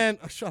 And like- then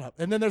shut up.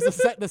 And then there's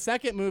the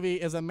second movie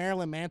is a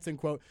Marilyn Manson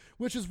quote,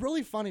 which is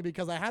really funny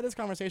because I had this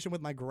conversation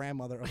with my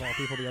grandmother of all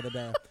people the other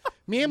day.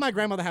 Me and my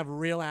grandmother have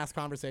real ass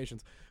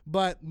conversations.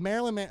 But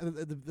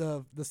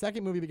the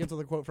second movie begins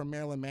with a quote from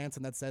Marilyn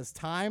Manson that says,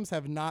 "Times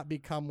have not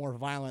become more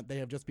violent; they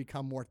have just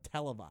become more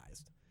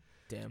televised."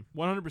 Damn.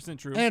 100%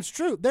 true. And it's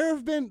true. There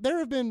have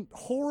been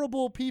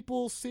horrible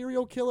people,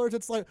 serial killers.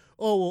 It's like,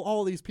 oh well,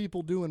 all these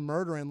people doing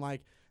murder and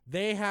like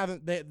they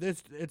haven't.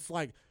 It's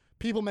like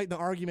people make the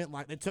argument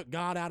like they took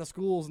God out of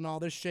schools and all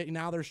this shit. And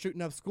now they're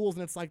shooting up schools,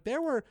 and it's like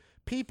there were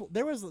people.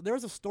 There was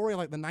a story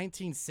like the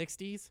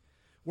 1960s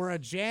where a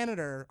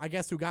janitor, I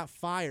guess, who got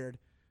fired,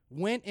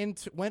 went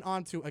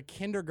onto a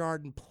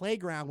kindergarten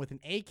playground with an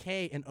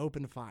AK and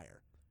opened fire.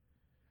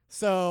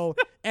 So,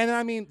 and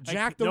I mean,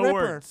 Jack the no Ripper,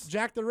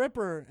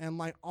 words. and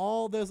like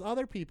all those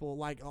other people,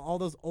 like all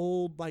those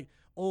old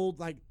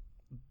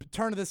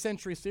turn of the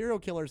century serial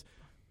killers,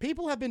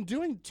 people have been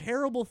doing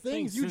terrible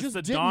things. You since just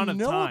the didn't dawn of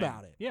know time.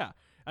 about it. Yeah,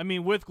 I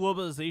mean, with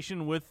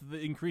globalization, with the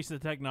increase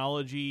of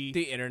technology,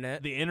 The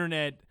internet. the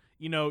internet,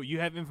 you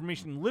have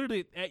information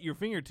literally at your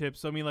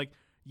fingertips. So I mean, like,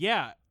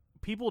 yeah,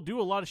 people do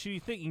a lot of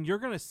shitty things, and you're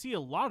gonna see a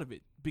lot of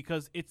it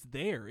because it's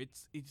there.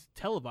 It's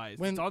televised.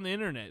 When- it's on the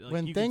internet. Like,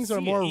 When you can things are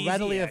see more it.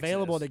 readily Easy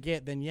available access. to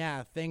get, then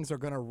yeah, things are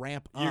gonna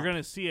ramp up. You're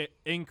gonna see an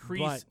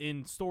increase But-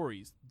 in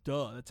stories.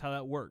 Duh, that's how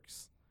that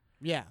works.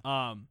 yeah.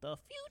 The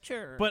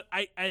future. But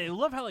I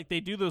love how like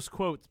they do those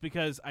quotes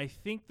because I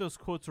think those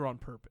quotes are on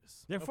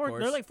purpose. they're Of they're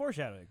course. like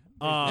foreshadowing.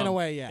 In a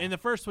way, yeah. In the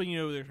first one,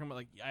 they're talking about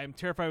like I'm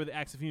terrified with the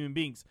acts of human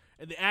beings.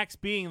 And the acts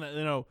being that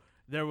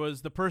there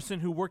was the person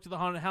who worked at the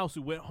haunted house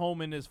who went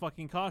home in his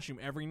fucking costume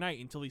every night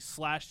until he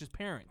slashed his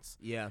parents.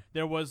 Yeah.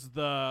 There was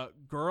the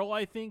girl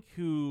I think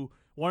who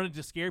wanted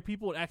to scare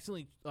people and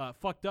accidentally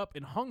fucked up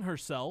and hung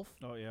herself.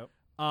 Oh, yep.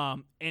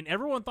 And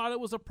everyone thought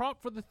it was a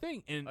prop for the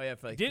thing, and Oh, yeah,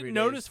 for like didn't 3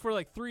 notice days. for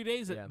like 3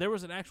 days that Yeah. there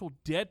was an actual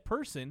dead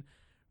person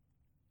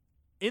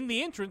in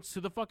the entrance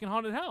to the fucking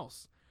haunted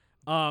house.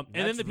 And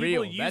then That's the people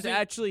real. That using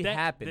actually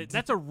happened.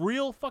 That's a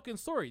real fucking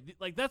story.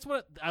 Like that's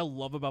what I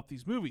love about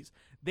these movies.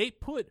 They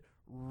put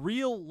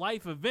real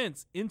life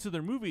events into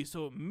their movies,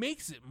 so it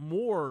makes it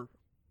more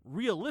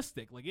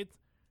realistic. Like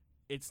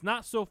it's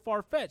not so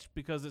far fetched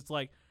because it's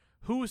like,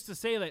 who is to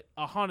say that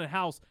a haunted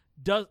house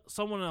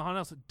someone in a haunted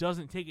house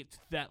doesn't take it to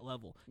that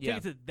level, Yeah.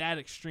 take it to that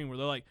extreme where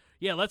they're like,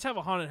 yeah, let's have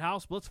a haunted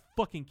house, but let's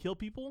fucking kill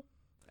people.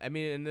 I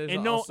mean, and there's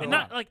And no, also and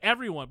not like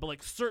everyone, but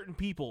like certain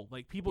people,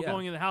 like people Yeah.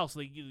 going in the house.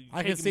 Like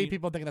I can see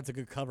people thinking that's a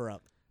good cover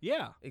up.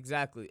 Yeah,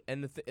 exactly.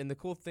 And the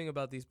cool thing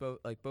about these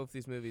both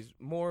these movies,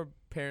 more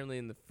apparently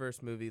in the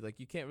first movie, like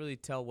you can't really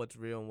tell what's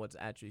real and what's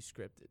actually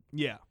scripted.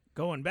 yeah.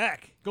 Going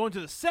back Going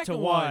to the second to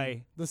one.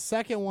 why. The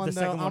second one, The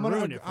though, second one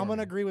ruined it for I'm gonna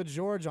me. agree with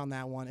George on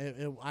that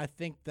one. I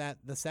think that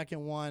the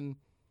second one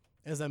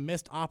is a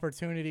missed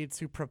opportunity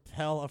to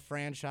propel a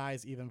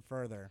franchise even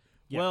further.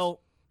 Yes.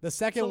 Well, The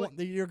second So, one,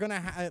 you're gonna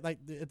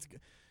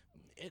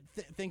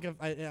think of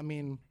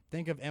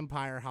think of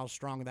Empire, how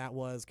strong that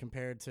was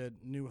compared to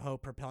New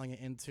Hope, propelling it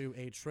into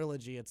a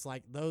trilogy. It's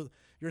like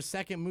your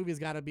second movie's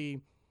got to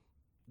be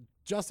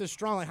just as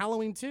strong. Like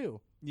Halloween 2,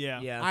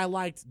 yeah, Yeah. I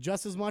liked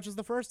just as much as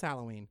the first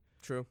Halloween.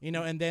 True.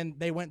 And then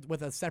they went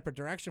with a separate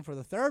direction for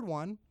the third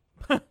one.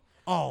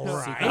 All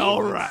right.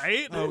 All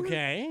right.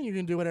 Okay, you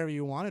can do whatever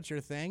you want. It's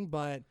your thing,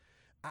 but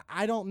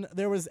I don't.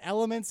 There was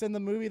elements in the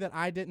movie that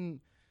I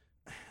didn't.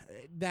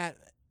 That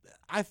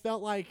I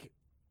felt like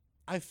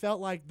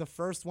the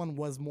first one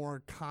was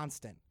more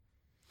constant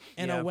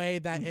in Yeah. a way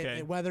that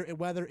Okay.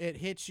 whether it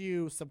hits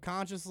you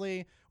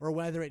subconsciously or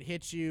whether it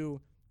hits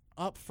you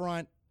up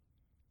front,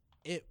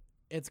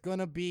 it's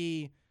gonna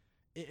be.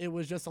 It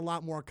was just a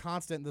lot more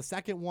constant. The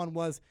second one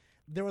was.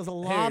 There was a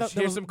lot of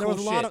there here's was, some there was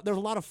cool a lot shit. of there was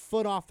a lot of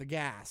foot off the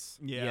gas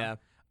Yeah.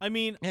 I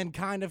mean, and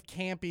kind of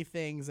campy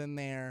things in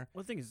there.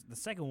 Well, the thing is, the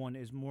second one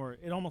is more.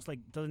 It almost like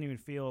doesn't even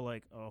feel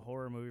like a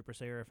horror movie per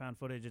se or a found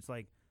footage. It's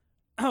like,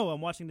 oh, I'm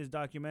watching this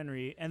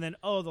documentary, and then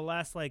the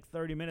last like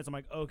 30 minutes, I'm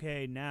like,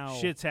 okay, now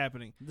shit's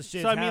happening. the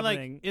shit's So, I mean, like,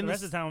 happening. in the the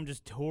rest of the time, I'm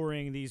just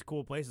touring these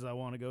cool places I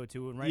want to go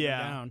to and writing Yeah.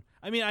 them down.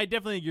 I mean, I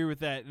definitely agree with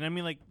that. And I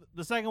mean, like,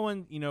 the second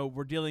one,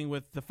 we're dealing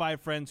with the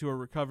 5 friends who are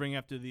recovering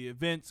after the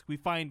events. We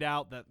find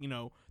out that,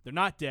 they're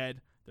not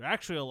dead. They're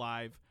actually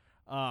alive.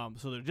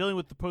 So they're dealing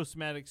with the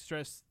post-traumatic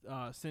stress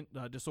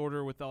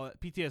disorder with all that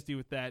PTSD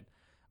with that.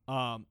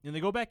 And they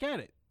go back at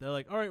it. They're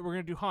like, all right, we're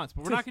going to do haunts,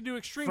 but we're not going to do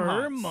extreme For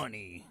haunts.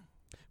 money.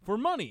 For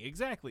money,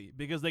 exactly.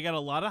 Because they got a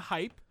lot of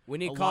hype. We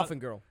need a Coffin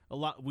Girl.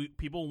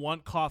 People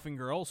want Coffin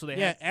Girl, so they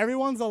Yeah, have,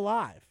 everyone's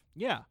alive.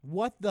 yeah.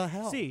 What the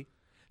hell? See,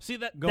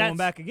 that going that's-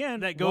 back again,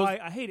 that goes- why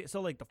I hate it.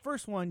 So like the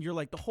first one, you're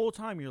like the whole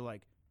time you're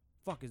like,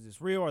 fuck, is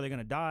this real? Are they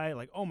gonna die?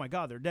 Like, oh my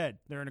god, they're dead.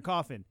 They're in a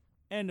coffin.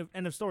 End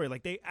of story.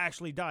 Like they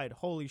actually died.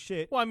 Holy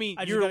shit. Well, I mean,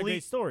 I just you're got a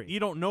great story. You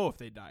don't know if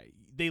they die.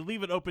 They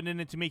leave it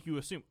open-ended to make you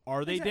assume: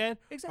 are they dead?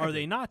 Are Exactly.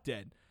 they not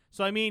dead?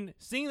 So I mean,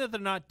 seeing that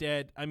they're not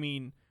dead, I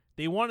mean,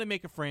 they want to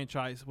make a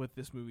franchise with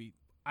this movie.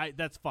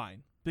 That's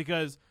fine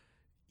because,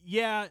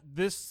 yeah,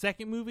 this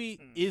second movie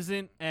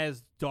isn't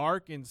as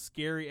dark and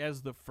scary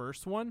as the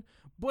first one,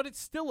 but it's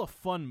still a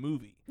fun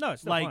movie. No,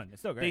 it's still like, fun.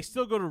 It's still great. They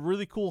still go to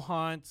really cool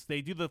haunts.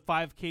 They do the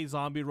 5K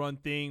zombie run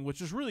thing, which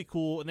is really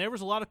cool, and there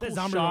was a lot of cool That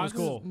zombie run was shots.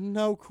 cool.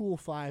 No cool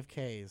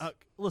 5Ks.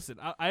 Listen,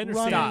 I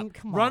understand. Running,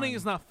 come Running on.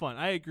 is not fun.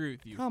 I agree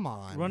with you. Come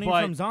on. Running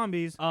But, from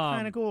zombies,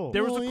 kind of cool.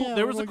 There was Well, a cool, yeah,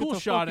 there was a look at cool the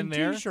shot in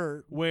fucking there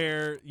T-shirt.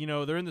 where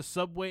they're in the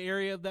subway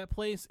area of that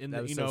place, and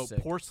That was so sick.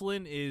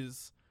 Porcelain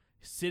is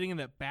sitting in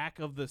the back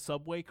of the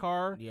subway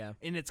car. Yeah.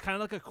 and it's kind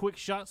of like a quick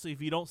shot. So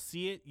if you don't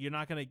see it, you're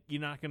not gonna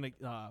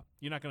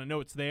know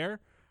it's there.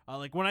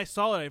 Like when I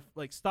saw it,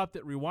 I stopped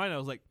at rewind. I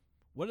was like,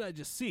 what did I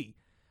just see?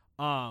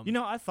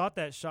 I thought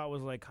that shot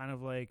was like kind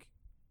of like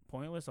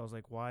pointless. I was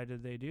like, why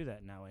did they do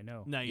that? Now I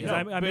know. Now you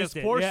Because know, I because missed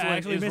it. Porcelain Yeah, I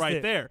actually is missed right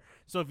it. there.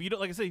 So if you don't,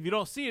 like I said, if you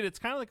don't see it, it's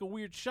kind of like a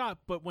weird shot.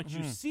 But once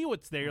you see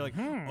what's there, you're like,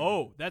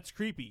 oh, that's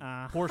creepy.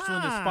 Porcelain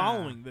is Aha.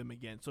 following them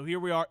again. So here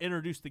we are,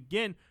 introduced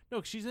again.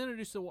 No, she's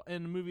introduced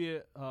in the movie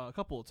a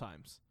couple of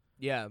times.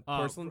 Yeah,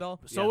 porcelain doll.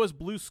 So is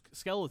Blue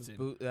Skeleton.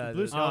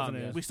 Blue Skeleton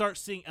is. We start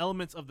seeing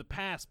elements of the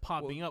past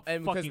popping up,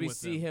 and fucking because we with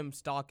see them. him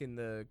stalking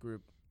the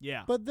group.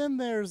 Yeah. But then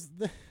there's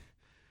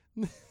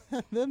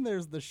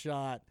the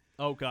shot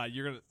Oh God,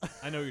 you're gonna.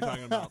 I know what you're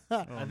talking about.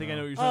 I think I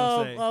know what you're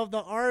trying to say. of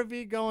the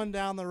RV going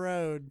down the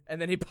road,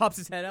 And then he pops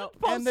his head out.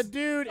 and the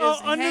dude is,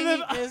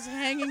 under is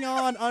hanging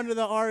on under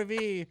the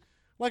RV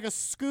like a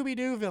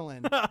Scooby-Doo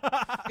villain.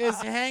 Is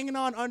hanging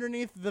on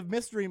underneath the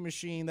mystery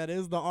machine that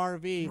is the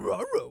RV.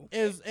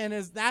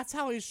 That's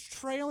how he's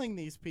trailing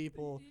these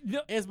people,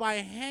 is by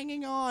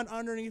hanging on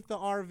underneath the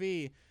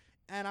RV.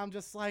 And I'm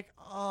just like,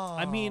 oh.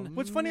 I mean,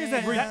 What's funny is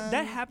that man.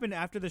 that happened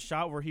after the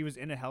shot where he was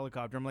in a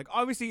helicopter. I'm like,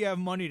 obviously you have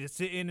money to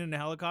sit in a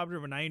helicopter,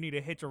 but now you need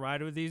to hitch a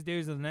ride with these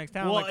dudes in the next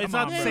town. Well, like, it's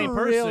come not on, the bro. same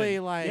They're person. Really,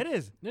 like, It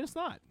is It's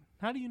not.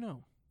 How do you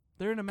know?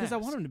 They're in a mask. because I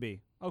want him to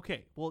be.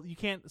 Okay, well you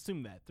can't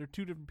assume that. They're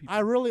two different people. I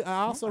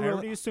also I really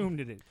already assumed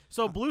it.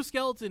 So Blue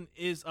Skeleton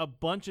is a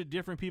bunch of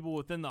different people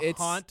within the It's-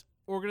 haunt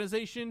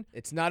organization.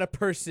 It's not a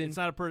person. It's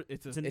not a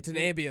It's an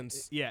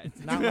ambience. yeah. It's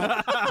not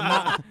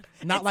like,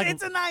 not like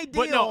it's an idea.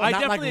 But no, I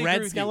not like definitely agree Red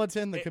with you.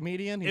 Skeleton, the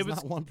comedian. He's it was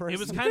not one person. It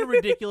was kind of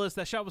ridiculous.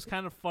 That shot was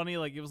kind of funny.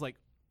 Like it was like,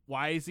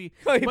 why is he? He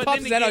But pops then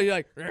his head out. again- You're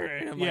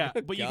like, I'm yeah.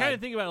 like, But you God. kind of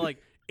think about it like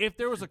if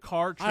there was a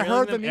car I trailing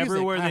heard the them music.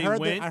 everywhere I they heard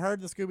went. I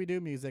heard the Scooby-Doo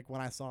music when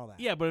I saw that.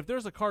 Yeah, but if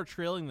there's a car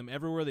trailing them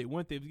everywhere they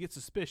went, they would get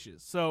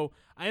suspicious. So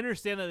I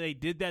understand that they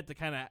did that to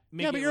kind of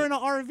make. Yeah, but it you're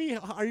like, in an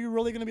RV. Are you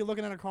really going to be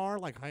looking at a car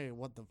like, hey,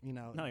 what the,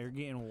 No, you're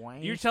getting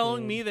wasted. You're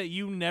telling me that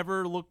you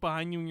never look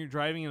behind you when you're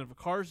driving, and if a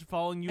car's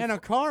following you, in a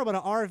car, but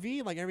an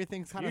RV, like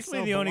everything's kind of Usually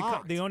so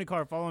the only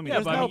car following me. yeah,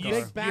 is there's but no I mean,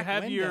 big you back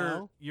have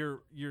window.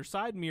 your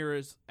side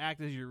mirrors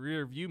act as your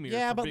rear view mirrors.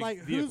 Yeah, for but big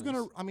like, vehicles.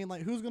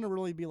 who's gonna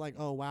really be like,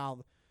 oh wow,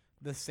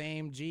 the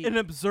same Jeep? An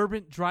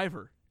observant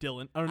driver,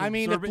 Dylan. I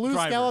mean, if observant Blue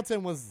driver.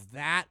 Skeleton was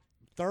that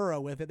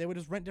thorough with it, they would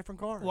just rent different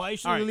cars. Well, I All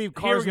usually right, leave here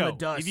cars we in go. the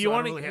dust. If you so I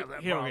want don't really have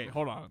that here, problem. okay,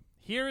 hold on.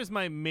 Here is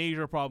my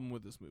major problem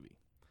with this movie: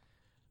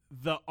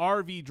 the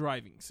RV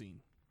driving scene.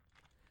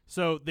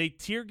 So they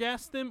tear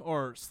gas them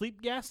or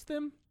sleep gas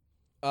them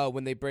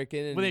When they break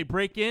in. And, when they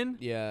break in.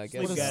 Yeah, I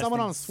guess. Was it gas someone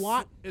thing. on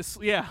SWAT?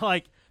 Yeah,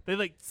 like they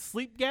like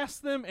sleep gas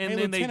them and Hey,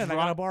 then Lieutenant, they I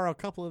gotta drop. borrow a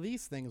couple of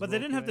these things. But they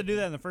real didn't have to quick. do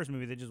that in the first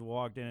movie. They just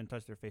walked in and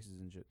touched their faces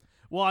and shit.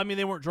 Well, I mean,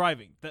 they weren't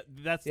driving.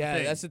 That's Yeah, the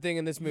thing. that's the thing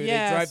in this movie.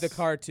 Yes. They drive the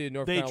car to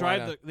North they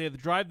Carolina.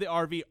 drive the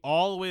RV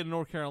all the way to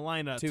North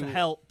Carolina to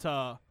help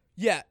to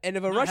Yeah, and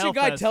if a Not Russian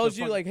guy Hellfest, tells the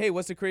you fuck- like, "Hey,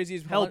 what's the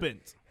craziest haunt-"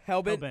 Hellbent.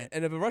 Hellbent, Hellbent.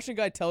 and if a Russian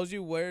guy tells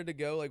you where to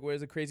go, like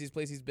where's the craziest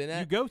place he's been at,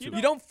 You go to You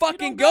it. don't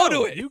fucking You go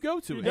don't to it. You go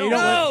to it. You don't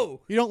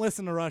No. You don't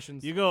listen to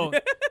Russians. You go.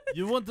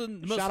 You want the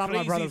most Shout out to my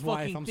crazy brother's wife,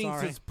 fucking I'm thing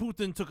sorry. since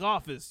Putin took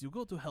office. You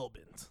go to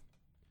Hellbent.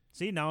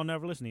 See, now I'll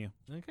never listen to you.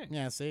 Okay.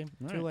 Yeah, see,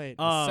 All too right. late.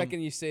 The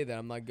second you say that,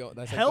 I'm not going.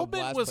 That's like the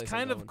Hellbent last was place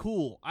kind I'm of going.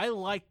 cool. I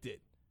liked it.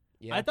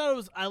 Yeah. I thought it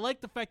was. I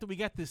liked the fact that we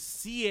got to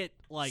see it.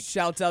 Like,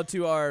 Shouts out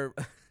to our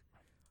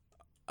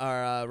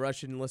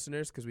Russian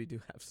listeners because we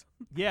do have some.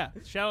 yeah.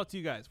 Shout out to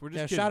you guys. We're just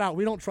Yeah, kidding. shout out.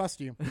 We don't trust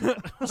you.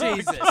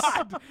 Jesus.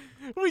 God,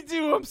 we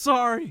do. I'm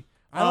sorry.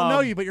 I don't know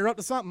Um, you, but you're up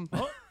to something.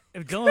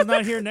 If Dylan's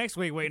not here next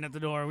week waiting at the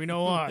door, we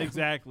know why.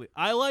 Exactly.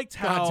 I liked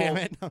how. God damn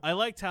it. I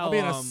liked how. I'll be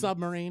in a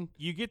submarine.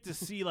 You get to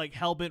see like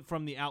Hellbent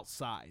from the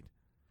outside.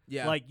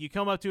 Yeah. Like you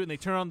come up to it and they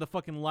turn on the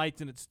fucking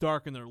lights and it's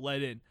dark and they're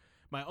let in.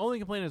 My only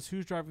complaint is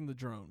who's driving the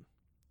drone.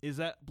 Is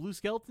that Blue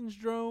Skeleton's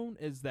drone?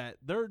 Is that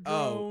their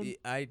drone?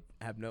 I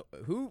have no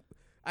who.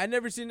 I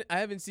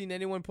haven't seen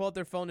anyone pull out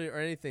their phone or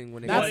anything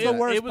when it That's goes the back.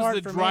 worst It was part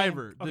the for me.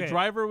 driver. Okay. The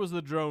driver was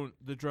the drone.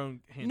 The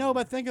drone. No, handler.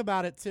 but think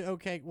about it too.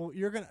 Okay, well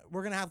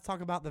we're gonna have to talk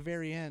about the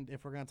very end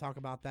if we're gonna talk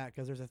about that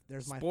because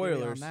there's my theory on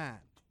Spoilers.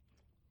 that.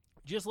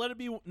 just let it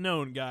be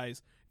known,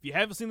 guys. If you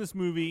haven't seen this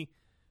movie,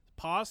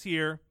 pause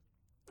here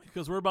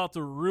because we're about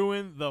to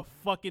ruin the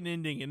fucking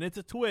ending, and it's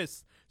a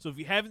twist. So if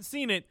you haven't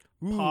seen it,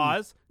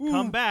 pause,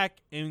 come back,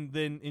 and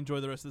then enjoy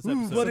the rest of this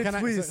episode. what So a can I,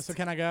 twist. so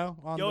can I go?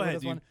 On Go with ahead,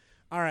 this dude. one?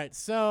 All right,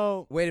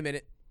 so Wait a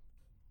minute.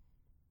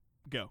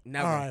 Go.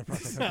 Now all go. right,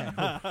 perfect. Okay,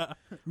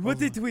 cool. What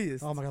the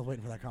twist? Oh my god, I was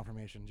waiting for that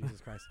confirmation. Jesus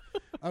Christ.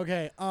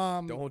 Okay.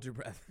 Don't hold your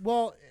breath.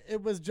 Well,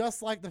 it was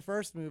just like the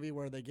first movie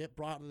where they get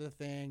brought to the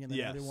thing, and then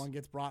Yes. everyone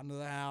gets brought into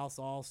the house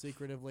all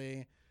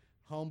secretively.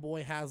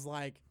 Homeboy has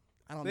like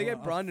I don't They know,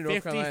 get brought into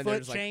North Carolina, 50-foot they're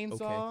just like,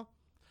 chainsaw. okay.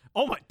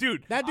 Oh my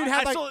dude! That dude I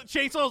had, like- saw the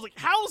chainsaw. I was like,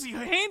 "How is he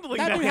handling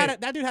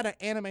that?" That dude had an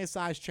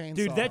anime-sized chainsaw.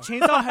 Dude, that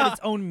chainsaw had its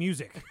own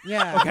music.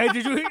 Yeah. Okay,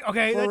 did you?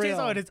 Okay, For that real.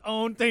 chainsaw had its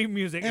own theme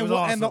music. It And, was well,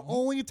 awesome. and the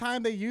only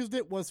time they used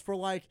it was for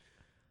like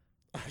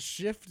a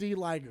shifty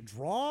like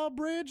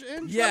drawbridge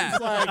entrance. Yeah.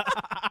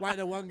 Like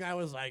the one guy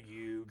was like,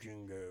 "You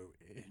can go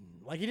in."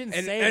 Like he didn't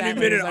And say any that.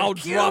 but he minute was like, I'll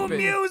drop Cue it.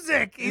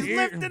 music. He's Yeah.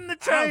 lifting the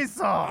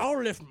chainsaw.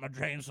 I'll lift my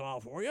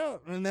chainsaw for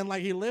you. And then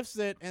like he lifts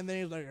it, and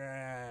then he's like,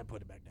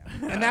 put it back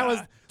down. And that was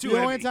Too the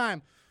only heavy.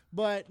 time.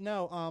 But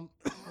no,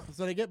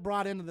 so they get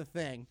brought into the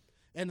thing,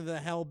 into the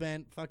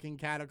hellbent fucking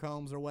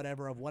catacombs or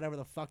whatever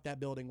the fuck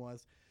that building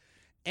was.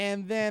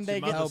 And then It's your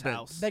they get mother's Hellbent.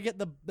 house.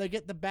 they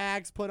get the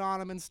bags put on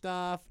them and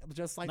stuff,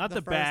 just like Not the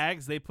first.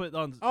 bags. They put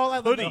on Oh,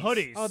 like hoodies. the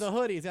hoodies. Oh, the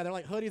hoodies. Yeah, they're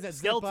like hoodies that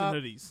zip Skeleton up.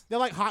 hoodies. They're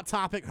like Hot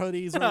Topic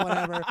hoodies or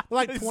whatever. They're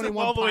like They zip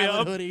 21 all the way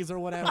Pilot up. hoodies or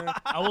whatever.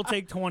 I will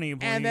take 20,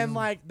 please. And then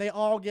like they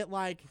all get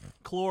like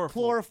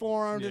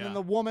chloroformed, and Yeah. then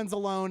the woman's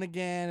alone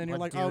again, and you're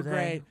What like, do oh they?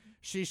 great,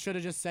 she should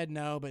have just said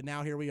no, but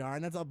now here we are,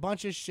 and that's a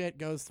bunch of shit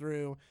goes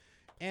through.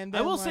 And I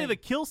then, will say like- the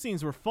kill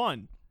scenes were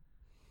fun.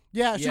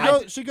 yeah, she Yeah.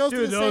 goes she goes Dude,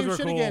 through the those same were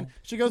shit cool. again.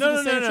 She goes No, through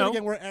the no, same no, shit no.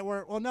 again.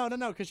 Where well, no,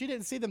 because she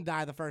didn't see them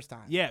die the first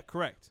time. Yeah,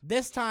 correct.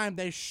 This time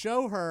they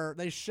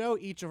show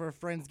each of her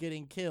friends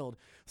getting killed.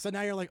 So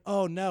now you're like,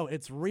 oh no,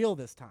 it's real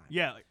this time.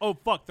 Yeah, like, oh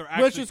fuck, they're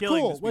actually Which is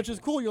killing cool. these Which is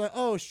people. cool. You're like,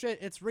 oh shit,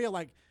 it's real.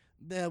 Like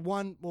the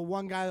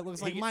one guy that looks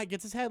He like get- Mike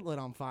gets his head lit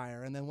on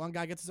fire, and then one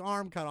guy gets his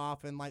arm cut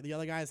off, and like the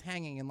other guy is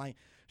hanging, and like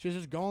she's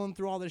just going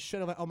through all this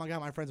shit of like, oh my god,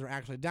 my friends are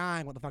actually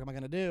dying. What the fuck am I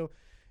gonna do?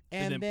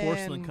 And then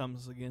porcelain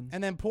comes again.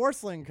 And then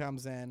porcelain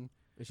comes in,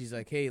 And she's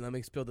like, hey, let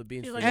me spill the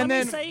beans. She's for like, you. and "Let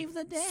me then save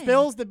the day."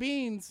 spills the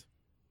beans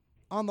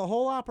on the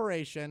whole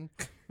operation,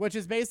 which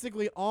is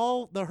basically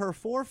all her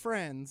 4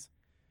 friends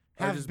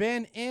Are have just-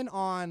 been in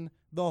on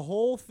the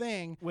whole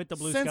thing With the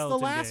blue since the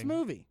skeleton last gang.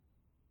 movie.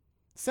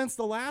 Since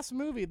the last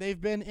movie,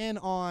 they've been in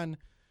on.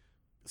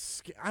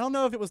 I don't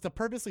know if it was to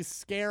purposely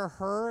scare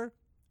her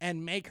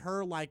and make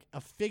her like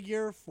a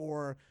figure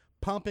for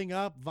pumping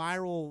up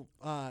viral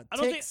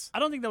ticks. I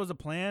don't think that was a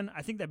plan.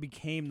 I think that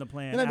became the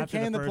plan. And that after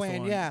became the first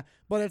plan, one. yeah.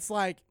 But it's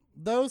like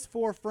those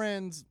 4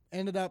 friends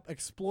ended up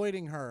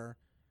exploiting her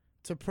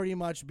to pretty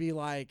much be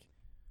like,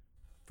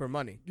 For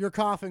money. you're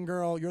Coffin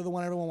Girl, you're the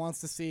one everyone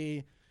wants to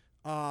see.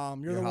 You're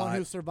You're the one hot.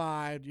 who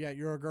survived. Yeah,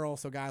 you're a girl,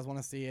 so guys want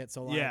to see it.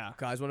 So like, Yeah.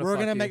 Guys want to we're fuck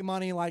gonna you. make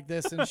money like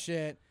this and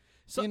shit.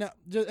 So- you know,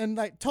 and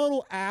like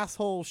total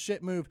asshole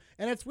shit move.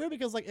 And it's weird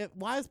because like,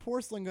 why is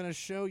Porcelain gonna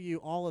show you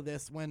all of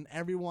this when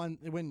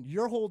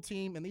your whole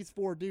team and these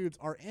 4 dudes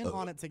are in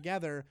on it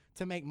together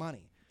to make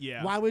money?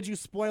 Yeah. Why would you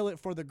spoil it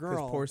for the Because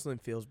girl? porcelain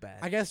feels bad.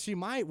 I guess she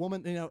might.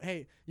 Woman,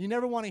 hey, you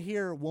never want to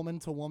hear woman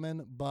to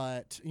woman,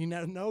 but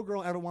no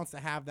girl ever wants to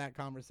have that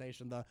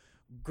conversation. The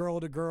girl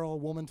to girl,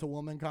 woman to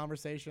woman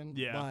conversation.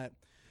 Yeah.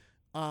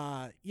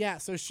 But yeah.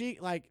 So she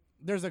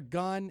there's a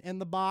gun in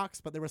the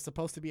box, but there was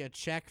supposed to be a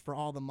check for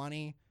all the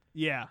money.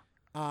 Yeah.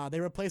 They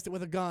replaced it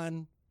with a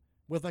gun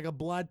with like a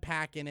blood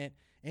pack in it,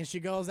 and she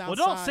goes outside.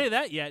 Well, don't say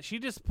that yet. She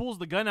just pulls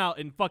the gun out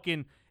and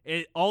fucking.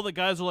 All the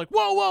guys are like,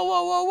 whoa, whoa,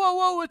 whoa, whoa, whoa,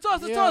 whoa! It's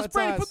us, it's Yeah, us, it's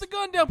Brady! us. Put the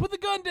gun down! Put the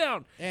gun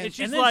down! And-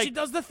 she's And then like, she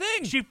does the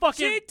thing. she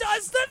fucking, She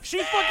does the she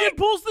thing. fucking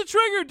pulls the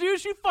trigger, dude.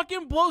 She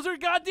fucking blows her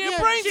goddamn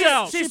Yeah, brains she-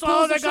 out. She pulls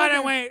swallowed the the gun trigger.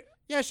 and went,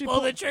 Yeah, she pull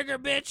pulled the trigger,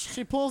 bitch.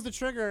 She pulls the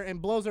trigger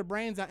and blows her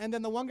brains out. And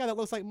then the one guy that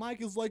looks like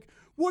Mike is like,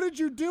 what did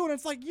you do? And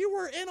it's like, you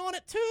were in on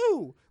it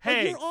too. Like,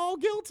 Hey. you're all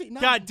guilty. No,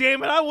 God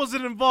damn it, I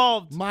wasn't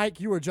involved. Mike,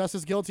 you were just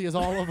as guilty as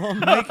all of them.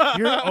 Mike,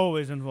 you're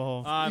always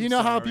involved. I'm you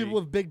know how sorry. people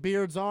with big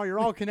beards are. You're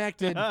all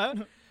connected.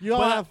 You all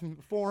But- have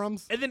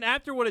forums. And then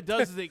after what it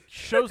does is it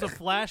shows a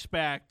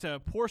flashback to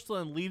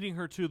Porcelain leading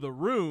her to the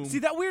room. See,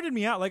 that weirded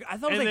me out. Like, I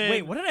thought, I was And like, wait,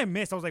 then- what did I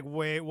miss? I was like,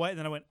 wait, what? And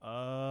then I went,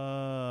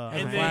 oh.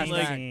 And I then,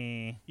 like,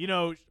 see. You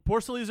know,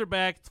 Porcelain leaves her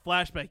back. It's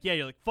flashback. Yeah,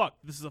 you're like, fuck,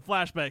 this is a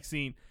flashback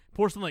scene.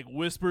 Porcelain like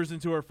whispers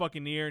into her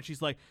fucking ear, and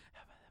she's like,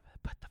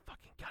 put the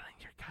fucking gun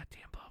in your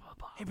goddamn blah blah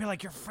blah. He'd be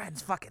like, your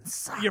friends fucking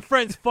suck. Your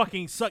friends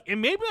fucking suck. And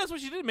maybe that's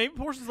what she did. Maybe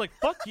Porcelain's like,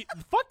 fuck you,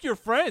 fuck your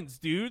friends,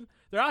 dude.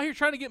 They're out here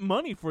trying to get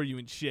money for you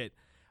and shit.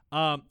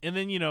 And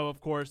then,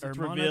 of course, it's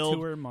Hermana revealed.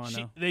 to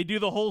hermana. They do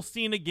the whole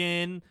scene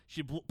again.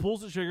 She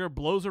pulls the trigger,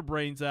 blows her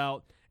brains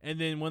out. And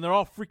then when they're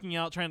all freaking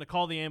out trying to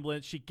call the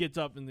ambulance, she gets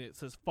up and it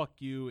says, fuck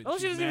you. And Oh,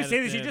 she she's doesn't even mad say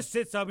at that. She them. just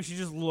sits up and she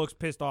just looks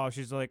pissed off.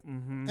 She's like,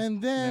 mm-hmm.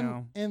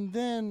 And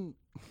then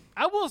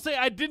I will say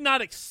I did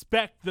not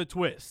expect the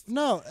twist.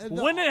 no,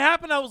 When it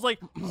happened, I was like,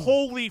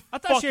 holy I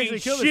thought she fucking actually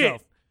killed shit.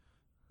 herself.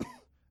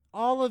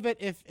 all of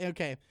it,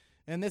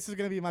 and this is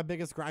going to be my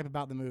biggest gripe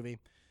about the movie.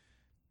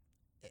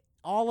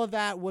 All of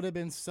that would have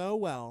been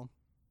would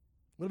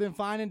have been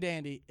fine and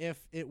dandy if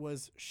it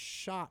was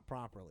shot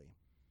properly.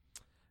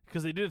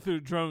 Because they did it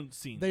through drone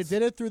scenes. They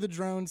did it through the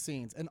drone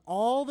scenes, and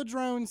all the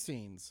drone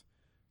scenes,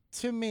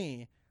 to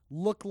me,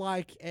 look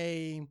like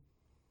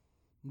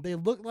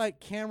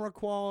camera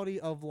quality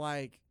of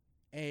like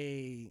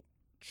a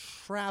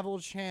Travel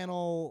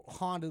Channel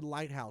haunted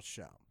lighthouse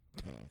show.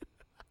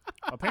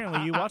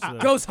 Apparently, you watched it.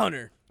 Ghost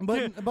Hunter.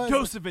 But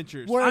Ghost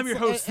Adventures. where I'm it's-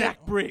 your host,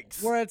 Zach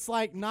Briggs. where it's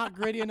like not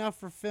gritty enough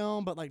for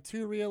film, but like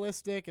too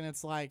realistic, and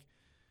it's like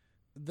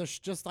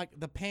just like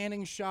the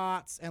panning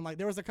shots, and like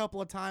there was a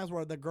couple of times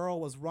where the girl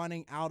was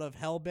running out of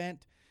Hellbent,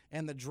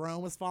 and the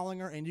drone was following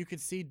her, and you could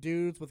see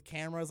dudes with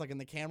cameras, like in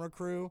the camera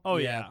crew, Oh,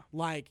 yeah.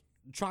 like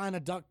trying to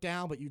duck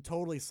down, but you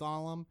totally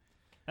saw them.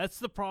 That's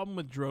the problem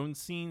with drone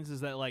scenes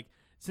is that, like,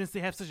 since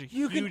they have such a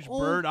You can huge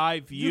only- bird eye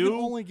You view, can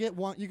only get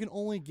one. You can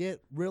only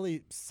get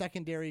really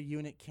secondary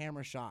unit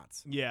camera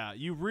shots. yeah,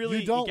 you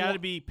You don't got to wa-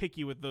 be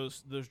picky with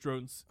those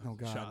drones Oh,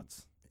 God.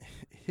 shots.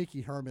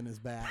 Hickey Herman is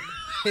back.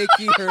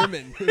 Hickey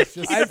Herman. It's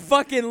just I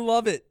fucking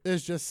love it.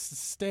 is just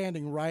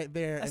standing right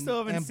there, I and, still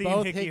haven't and seen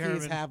both Hickey Hickeys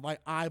Herman. have like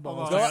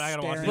eyeballs. Oh, just I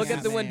gotta watch staring this. Look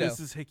at the me. window. This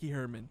is Hickey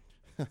Herman.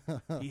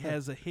 He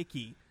has a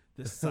hickey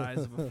the size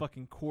of a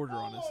fucking quarter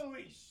on his.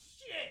 Holy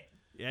shit!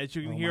 Yeah, as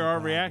you can Oh hear my our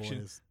God, reaction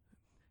boys.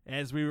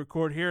 as we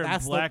record here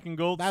That's in the- Black and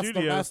Gold that's the-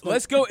 Studios. that's the-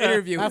 Let's go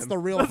interview That's him. the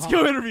real. Let's haunt.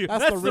 go interview.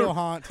 That's the real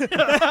haunt.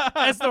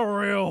 That's the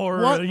real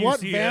horror what of the what,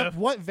 UCF.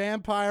 what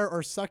vampire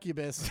or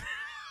succubus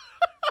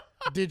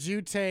did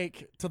you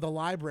take to the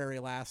library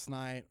last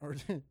night, or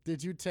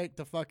did you take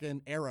to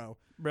fucking Arrow?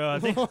 Bro, I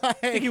think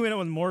Like- you went up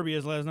with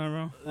Morbius last night,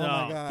 bro. Oh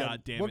my God!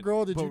 God damn what it.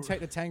 girl did you But- take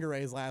to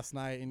Tangeray's last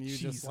night, and you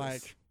Jesus. just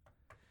like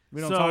We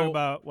don't So- talk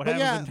about what But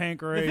happens yeah, in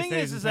Tanqueray. The thing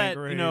stays is in that,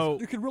 Tanqueray.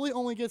 you could really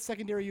only get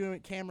secondary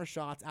unit camera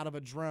shots out of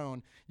a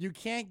drone. You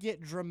can't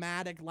get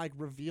dramatic like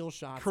reveal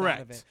shots out of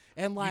Correct. it.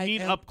 And you like need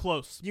and up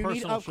close, you need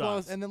personal up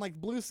close, shots. and then like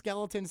Blue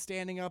Skeleton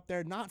standing up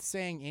there, not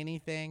saying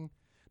anything,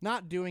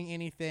 not doing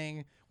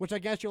anything. Which I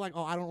guess you're like,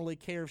 oh, I don't really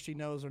care if she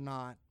knows or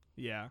not,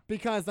 yeah.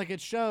 because like it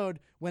showed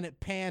when it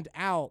panned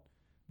out,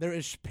 there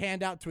is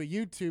panned out to a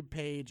YouTube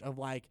page of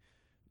like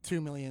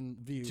 2 million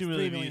views, 2 3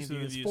 million million views, 2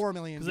 million views, views. 4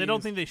 million Because views. I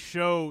don't think they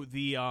show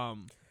the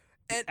And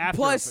after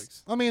plus,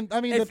 effects. I mean, the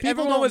if people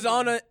everyone don't- was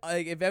on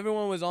if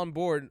everyone was on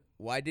board,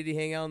 why did he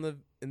hang out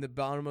in the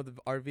bottom of the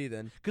RV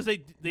then? Because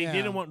they Yeah.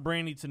 didn't want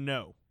Brandy to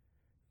know.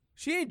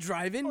 She ain't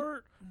driving.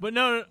 But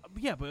no,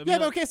 yeah, but I mean, Yeah,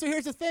 but like, okay. So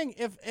here's the thing: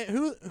 if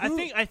who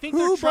I think who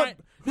they're but, trying.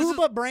 who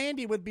but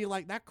Brandy would be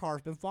like, that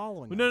car's been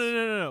following No, us.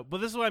 no. But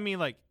this is what I mean.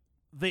 Like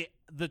the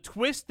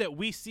twist that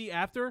we see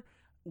after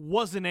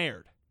wasn't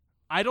aired.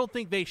 I don't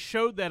think they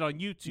showed that on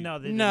YouTube. No,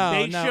 they No,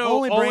 they no, show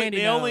only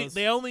Brandy knows.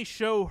 they only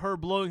show her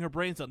blowing her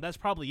brains out. That's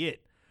probably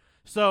it.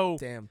 So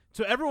Damn.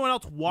 so everyone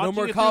else watching No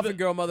more it through coffin the,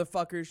 girl,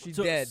 motherfucker. She's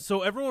so, dead.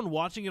 So everyone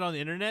watching it on the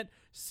internet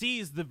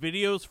sees the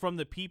videos from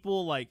the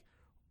people like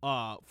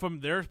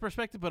from their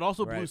perspective, but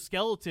also Blue Right.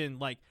 Skeleton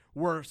like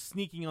were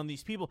sneaking on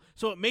these people.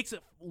 So it makes it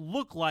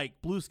look like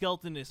Blue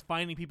Skeleton is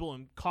finding people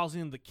and causing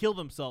them to kill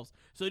themselves.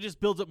 So it just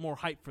builds up more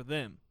hype for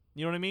them.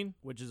 You know what I mean?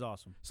 which is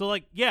awesome. So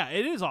like, yeah,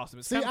 it is awesome.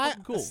 It's See, kind of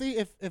fucking cool. see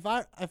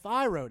if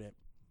I wrote it,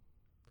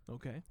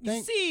 Okay. You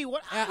Think- see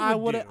what I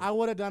would do.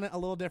 have done it a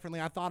little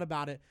differently. I thought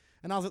about it,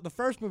 and I was like, the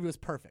first movie was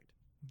perfect.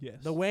 Yes.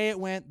 The way it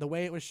went, the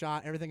way it was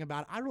shot, everything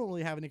about it. I don't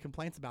really have any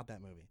complaints about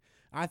that movie.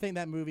 I think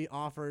that movie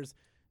offers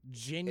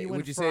genuine.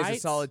 Would you say it's a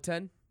frights. solid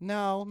 10?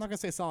 No, I'm not gonna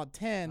say solid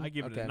 10. I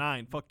give it a Okay.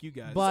 9. Fuck you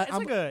guys. But It's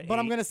I'm, like a but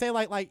I'm 8. gonna say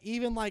like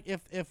even like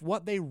if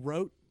what they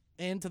wrote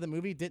into the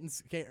movie didn't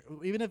scare,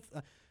 even if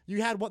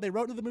you had what they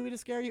wrote into the movie to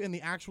scare you and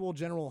the actual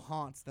general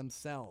haunts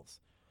themselves,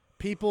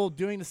 people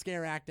doing the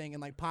scare acting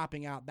and like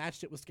popping out, that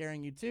shit was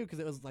scaring you too, because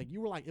it was like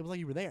you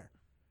were there.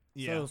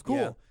 yeah. So it was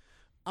cool.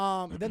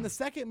 Then the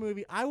second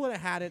movie, I would have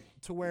had it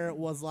to where it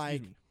was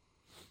like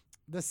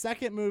the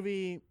second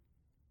movie,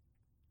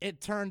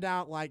 it turned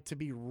out like to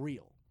be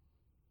real.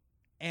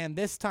 And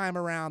this time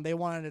around, they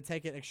wanted to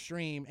take it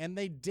extreme, and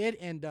they did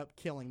end up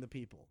killing the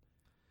people.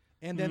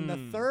 And then the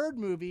third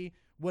movie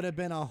would have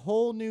been a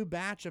whole new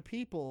batch of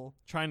people,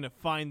 Trying to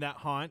find that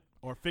haunt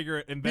or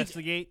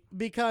investigate.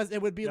 because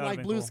it would be That would've like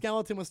been Blue cool.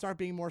 Skeleton would start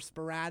being more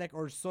sporadic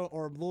or a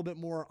little bit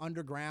more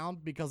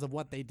underground because of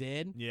what they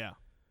did. Yeah.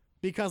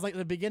 Because like at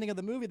the beginning of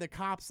the movie, the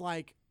cops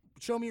like,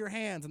 show me your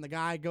hands, and the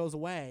guy goes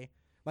away.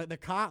 Like the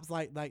cops,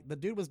 like the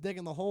dude was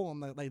digging the hole,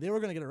 and like they were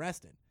gonna get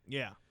arrested.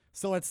 Yeah.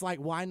 So it's like,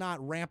 why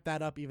not ramp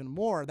that up even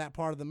more? That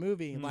part of the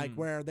movie, like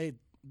where they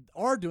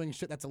are doing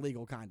shit that's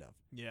illegal, kind of.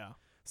 Yeah.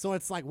 So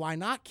it's like, why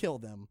not kill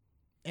them?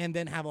 and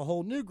then have a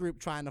whole new group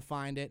trying to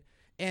find it,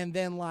 and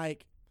then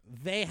like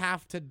they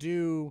have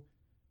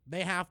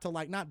to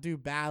like not do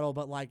battle,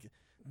 but like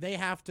they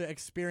have to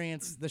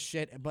experience the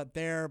shit, but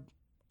they're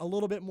a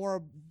little bit more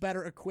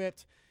better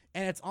equipped,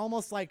 and it's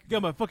almost like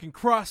Got my fucking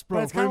crossbow.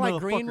 but it's kind of like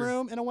Green motherfucker.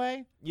 Room in a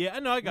way, Yeah, I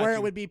know. I got where you.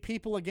 it would be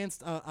people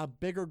against a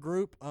bigger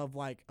group of a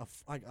White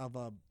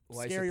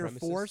scarier supremacists?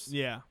 force.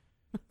 Yeah.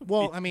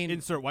 Well, I mean,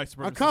 Insert white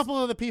supremacists. a couple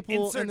of the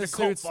people Insert in the the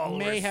cult suits may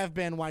followers. have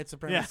been white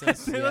Yeah.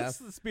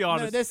 supremacists. let's be No,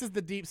 honest. this is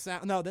the deep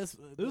south. No, this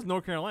is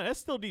North Carolina. That's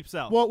still deep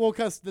south. well,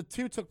 because the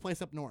two took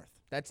place up north.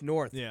 That's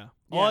north. yeah.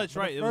 Yeah, Oh, that's but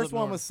right. The It was first up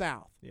one north. was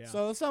south. Yeah.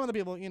 So some of the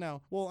people,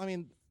 well, I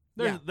mean,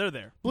 They're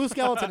there. Blue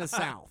Skeleton is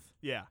south.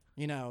 Yeah.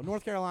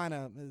 North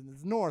Carolina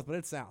is north, but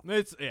it's south.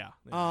 It's yeah.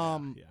 Yeah.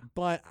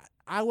 But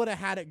I would have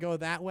had it go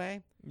that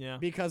way Yeah.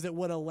 because it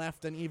would have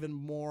left an even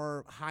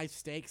more high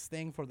stakes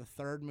thing for the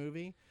third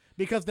movie.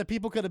 Because the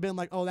people could have been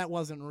like, oh, that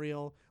wasn't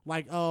real.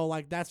 Like, oh,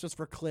 like that's just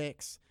for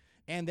clicks.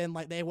 And then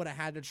like they would have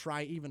had to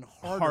try even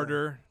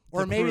harder.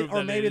 Or to maybe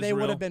prove that it is they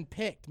would real. have been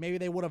picked. Maybe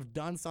they would have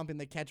done something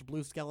to catch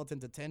Blue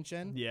Skeleton's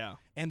attention. Yeah.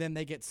 And then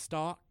they get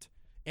stalked.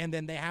 And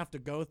then they have to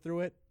go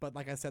through it. But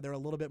like I said, they're a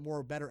little bit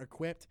more better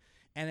equipped.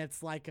 And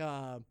it's like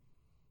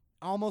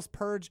almost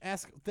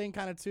Purge-esque thing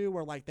kind of too,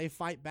 where like they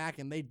fight back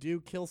and they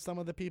do kill some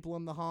of the people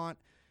in the haunt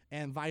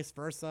and vice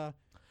versa.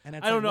 And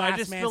it's I don't like know. I last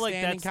just man feel like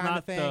standing that's kind of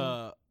not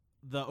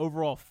thing. the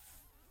overall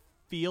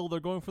feel they're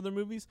going for their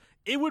movies.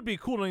 It would be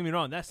cool, don't get me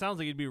wrong. That sounds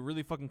like it'd be a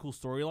really fucking cool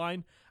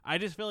storyline. I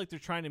just feel like they're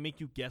trying to make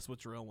you guess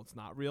what's real and what's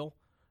not real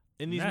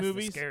in these that's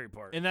movies. the scary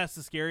part. And that's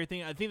the scary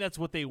thing. I think that's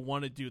what they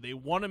want to do. They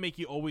want to make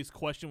you always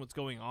question what's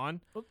going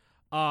on.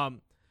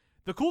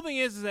 The cool thing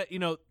is that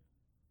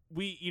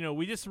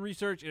we did some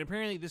research, and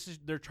apparently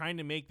they're trying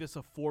to make this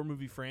a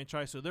 4-movie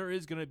franchise. So there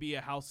is going to be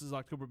a Houses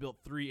October Built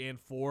 3 and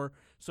 4.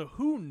 So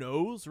who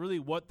knows really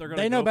what they're going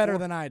to. They know better for.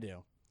 than I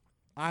do.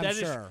 I'm That is-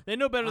 sure. they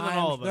know better than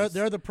all of us.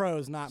 They're the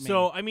pros, not me.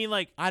 So I mean,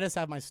 like I just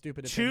have my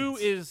stupid 2 opinions.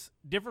 is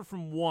different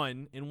from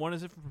 1, and 1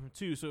 is different from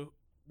 2. So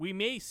we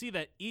may see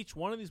that each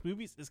one of these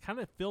movies is kind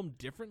of filmed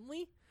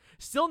differently.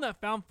 Still in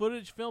that found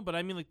footage film, but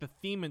I mean, like the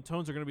theme and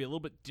tones are going to be a little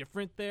bit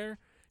different there.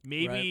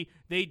 Maybe Right.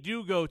 they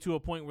do go to a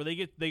point where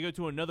they go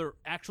to another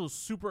actual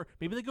super.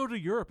 Maybe they go to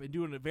Europe and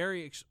do a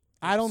very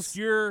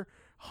obscure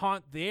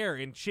haunt there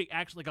and shit,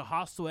 actually like a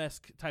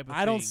Hostel-esque type of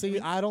I don't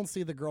thing. I don't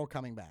see the girl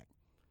coming back.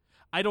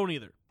 I don't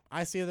either.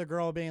 I see the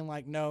girl being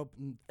like, nope.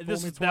 Fool me That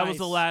was twice.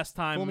 the last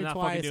time. Fool I'm me not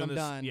twice. fucking doing I'm this.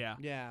 done. Yeah,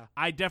 Yeah.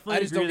 I definitely I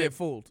just agree don't that- get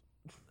fooled.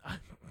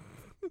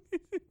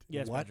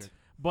 Yes, What? Patrick.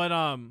 But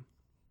I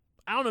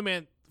don't know,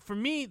 man. For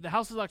me, the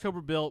House is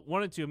October Built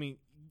 1 and 2. I mean,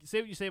 say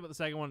what you say about the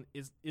second one.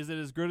 Is it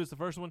as good as the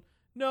first one?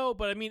 No,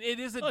 but I mean, it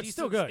is a it's decent.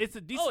 still good. It's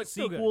a decent it's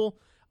still good. sequel.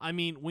 I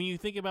mean, when you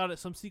think about it,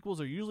 some sequels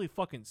are usually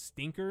fucking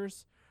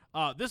stinkers.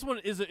 This one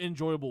is an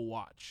enjoyable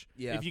watch.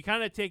 Yeah. If you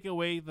kind of take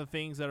away the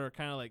things that are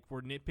kind of like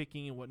we're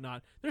nitpicking and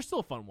whatnot, they're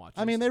still fun watches.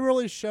 I mean, they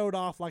really showed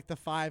off like the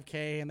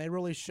 5K, and they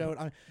really showed.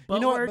 But you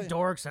know we're what?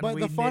 dorks and but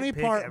we the funny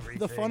nitpick part, everything.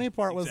 the funny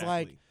part was Exactly.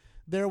 like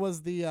there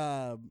was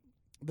the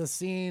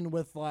scene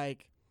with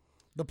like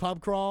the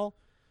pub crawl,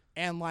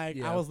 and like I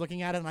Yeah. was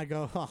looking at it and I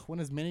go, huh, when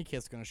is Mini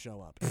Kiss gonna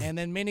show up? And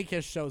then Mini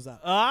Kiss shows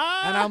up,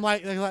 Ah! and I'm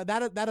like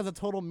that is a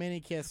total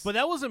Mini Kiss. But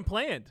that wasn't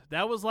planned.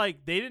 That was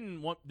like they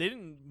didn't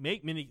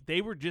make Mini.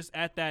 They were just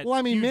at that. Well,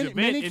 I mean, huge Mini- event,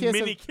 Mini and Kiss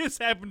Mini is- Kiss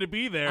happened to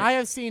be there. I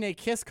have seen a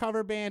Kiss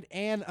cover band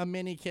and a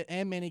Mini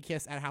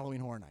Kiss at Halloween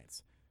Horror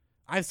Nights.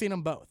 I've seen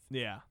them both.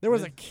 yeah, There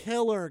was a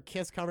killer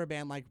Kiss cover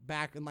band like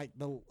back in like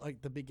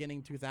the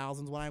beginning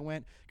 2000s when I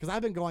went, because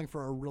I've been going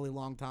for a really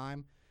long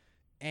time,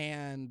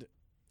 and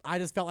I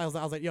just felt I was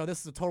like, yo,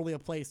 this is totally a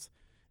place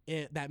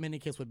that Mini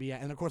Kiss would be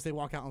at. And of course they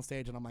walk out on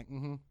stage and I'm like,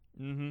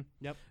 Mm-hmm.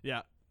 Yep.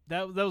 Yeah,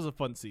 that was a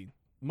fun scene.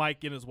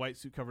 Mike in his white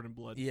suit covered in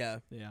blood. Yeah.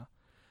 Yeah.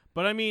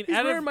 But I mean, He's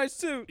out wearing of my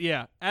suit.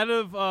 out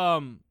of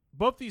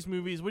both these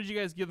movies, what did you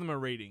guys give them a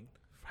rating?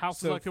 House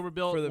So of October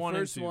Built for the 1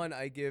 first and 2. one,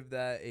 I give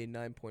that a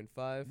 9.5,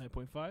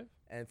 9.5.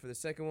 and for the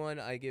second one,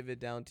 I give it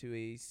down to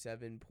a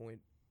 7.5.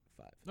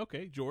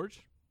 Okay,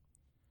 George.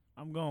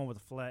 I'm going with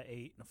a flat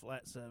 8 and a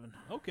flat 7.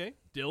 Okay,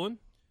 Dylan.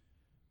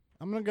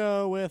 I'm gonna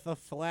go with a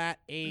flat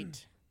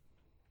 8,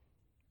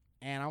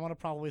 and I want to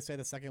probably say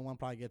the second one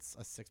probably gets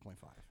a 6.5.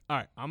 All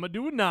right, I'm gonna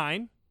do a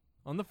 9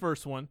 on the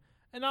first one,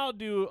 and I'll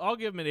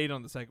give them an 8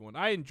 on the second one.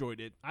 I enjoyed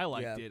it. I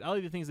liked Yeah. it. I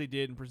like the things they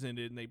did and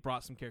presented, and they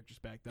brought some characters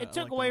back. That It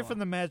took away from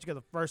the magic of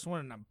the first one,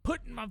 and I'm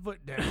putting my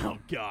foot down. Oh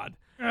God.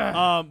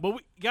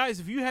 Guys,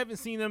 if you haven't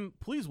seen them,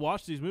 please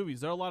watch these movies.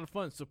 They're a lot of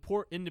fun.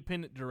 Support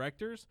independent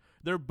directors.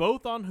 They're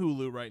both on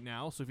Hulu right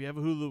now, so if you have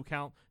a Hulu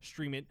account,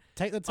 stream it.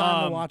 Take the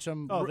time to Um, watch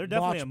them. Oh, they're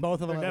definitely watch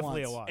both of them they're at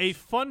definitely once. a watch. A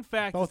fun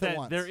fact Both is at that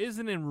once. there is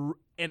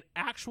an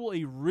actual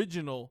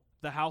original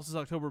The House is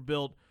October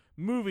Built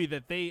movie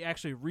that they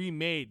actually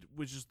remade,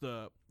 which is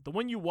the the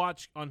one you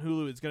watch on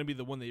Hulu is going to be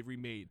the one they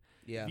remade.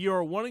 Yeah. If you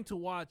are wanting to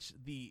watch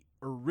the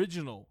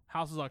original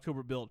Houses of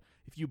October build,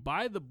 if you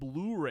buy the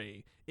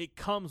Blu-ray, it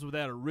comes with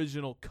that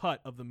original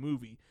cut of the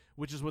movie,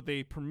 which is what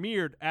they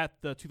premiered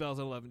at the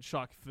 2011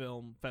 Shock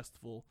Film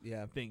Festival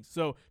things.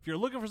 So if you're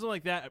looking for something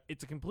like that,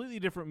 it's a completely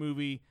different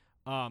movie.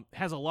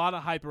 Has a lot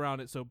of hype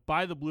around it. So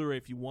buy the Blu-ray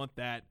if you want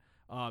that,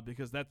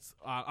 because that's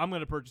I'm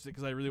going to purchase it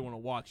because I really want to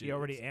watch it. You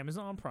already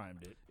Amazon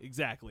Primed it.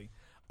 Exactly.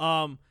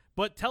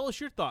 But tell us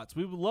your thoughts.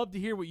 We would love to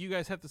hear what you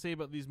guys have to say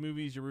about these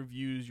movies, your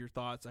reviews, your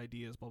thoughts,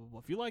 ideas, blah, blah, blah.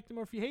 If you like them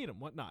or if you hate them,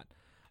 whatnot.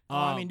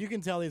 I mean, you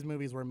can tell these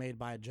movies were made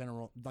by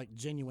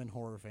genuine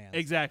horror fans.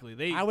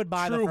 Exactly. I would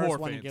buy the true first horror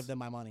one fans. and give them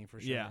my money for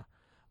sure.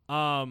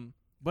 Yeah.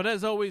 But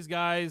as always,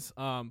 guys,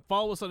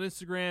 follow us on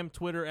Instagram,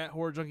 Twitter at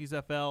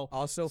HorrorJunkiesFL.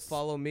 Also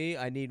follow me.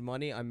 I need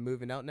money. I'm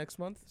moving out next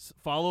month.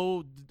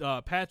 Follow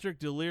Patrick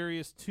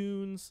Delirious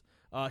Tunes.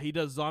 He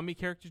does zombie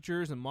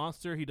caricatures and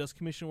monster. He does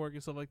commission work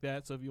and stuff like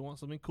that. So if you want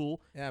something cool,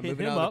 Yeah, hit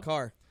moving him out of up. the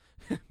car.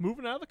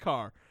 Moving out of the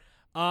car.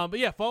 But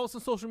yeah, follow us on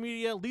social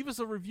media. Leave us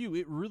a review.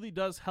 It really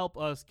does help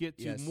us get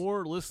to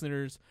more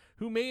listeners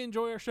who may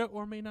enjoy our show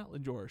or may not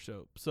enjoy our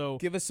show. So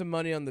Give us some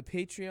money on the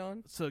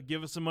Patreon.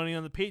 give us some money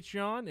on the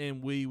Patreon,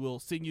 and we will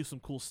send you some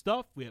cool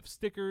stuff. We have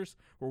stickers.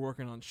 We're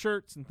working on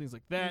shirts and things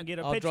like You that. can get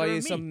a I'll picture draw you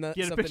of me. some Get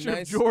a something picture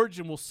nice. of George,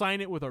 and we'll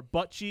sign it with our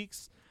butt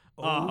cheeks.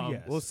 Oh,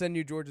 yes. We'll send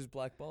you George's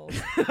black balls.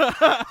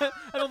 I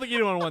don't think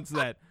anyone wants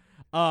that.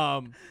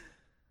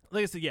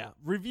 Like I said, yeah,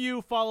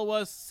 review, follow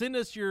us, send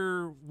us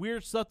your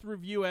weird stuff to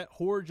review at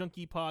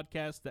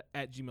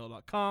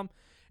horrorjunkiepodcast@gmail.com.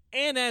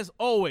 And as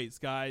always,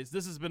 guys,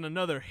 this has been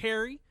another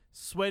hairy,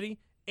 sweaty,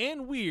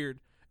 and weird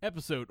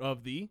episode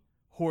of the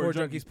Horror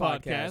Junkies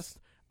Podcast.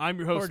 I'm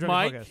your host, Horror Junkies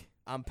Mike. Podcast.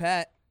 I'm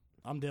Pat.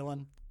 I'm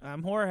Dylan.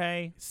 I'm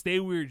Jorge.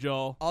 Stay weird,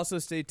 y'all. Also,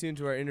 stay tuned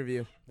to our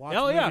interview. Watch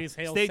Hell yeah. movies,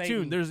 hail Stay Satan.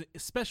 tuned. There's a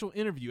special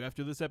interview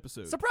after this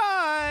episode.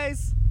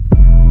 Surprise!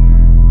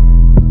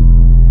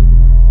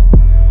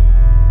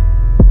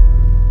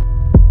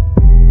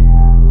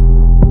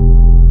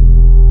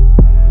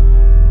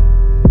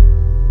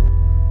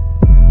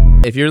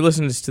 If you're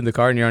listening to this in the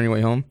car and you're on your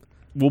way home,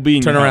 We'll be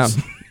in turn your around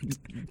house.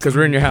 because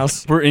we're in your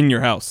house. We're in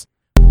your house.